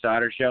Rory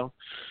Sauter Show.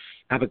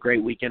 Have a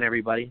great weekend,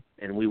 everybody,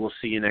 and we will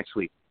see you next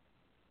week.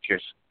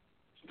 Cheers.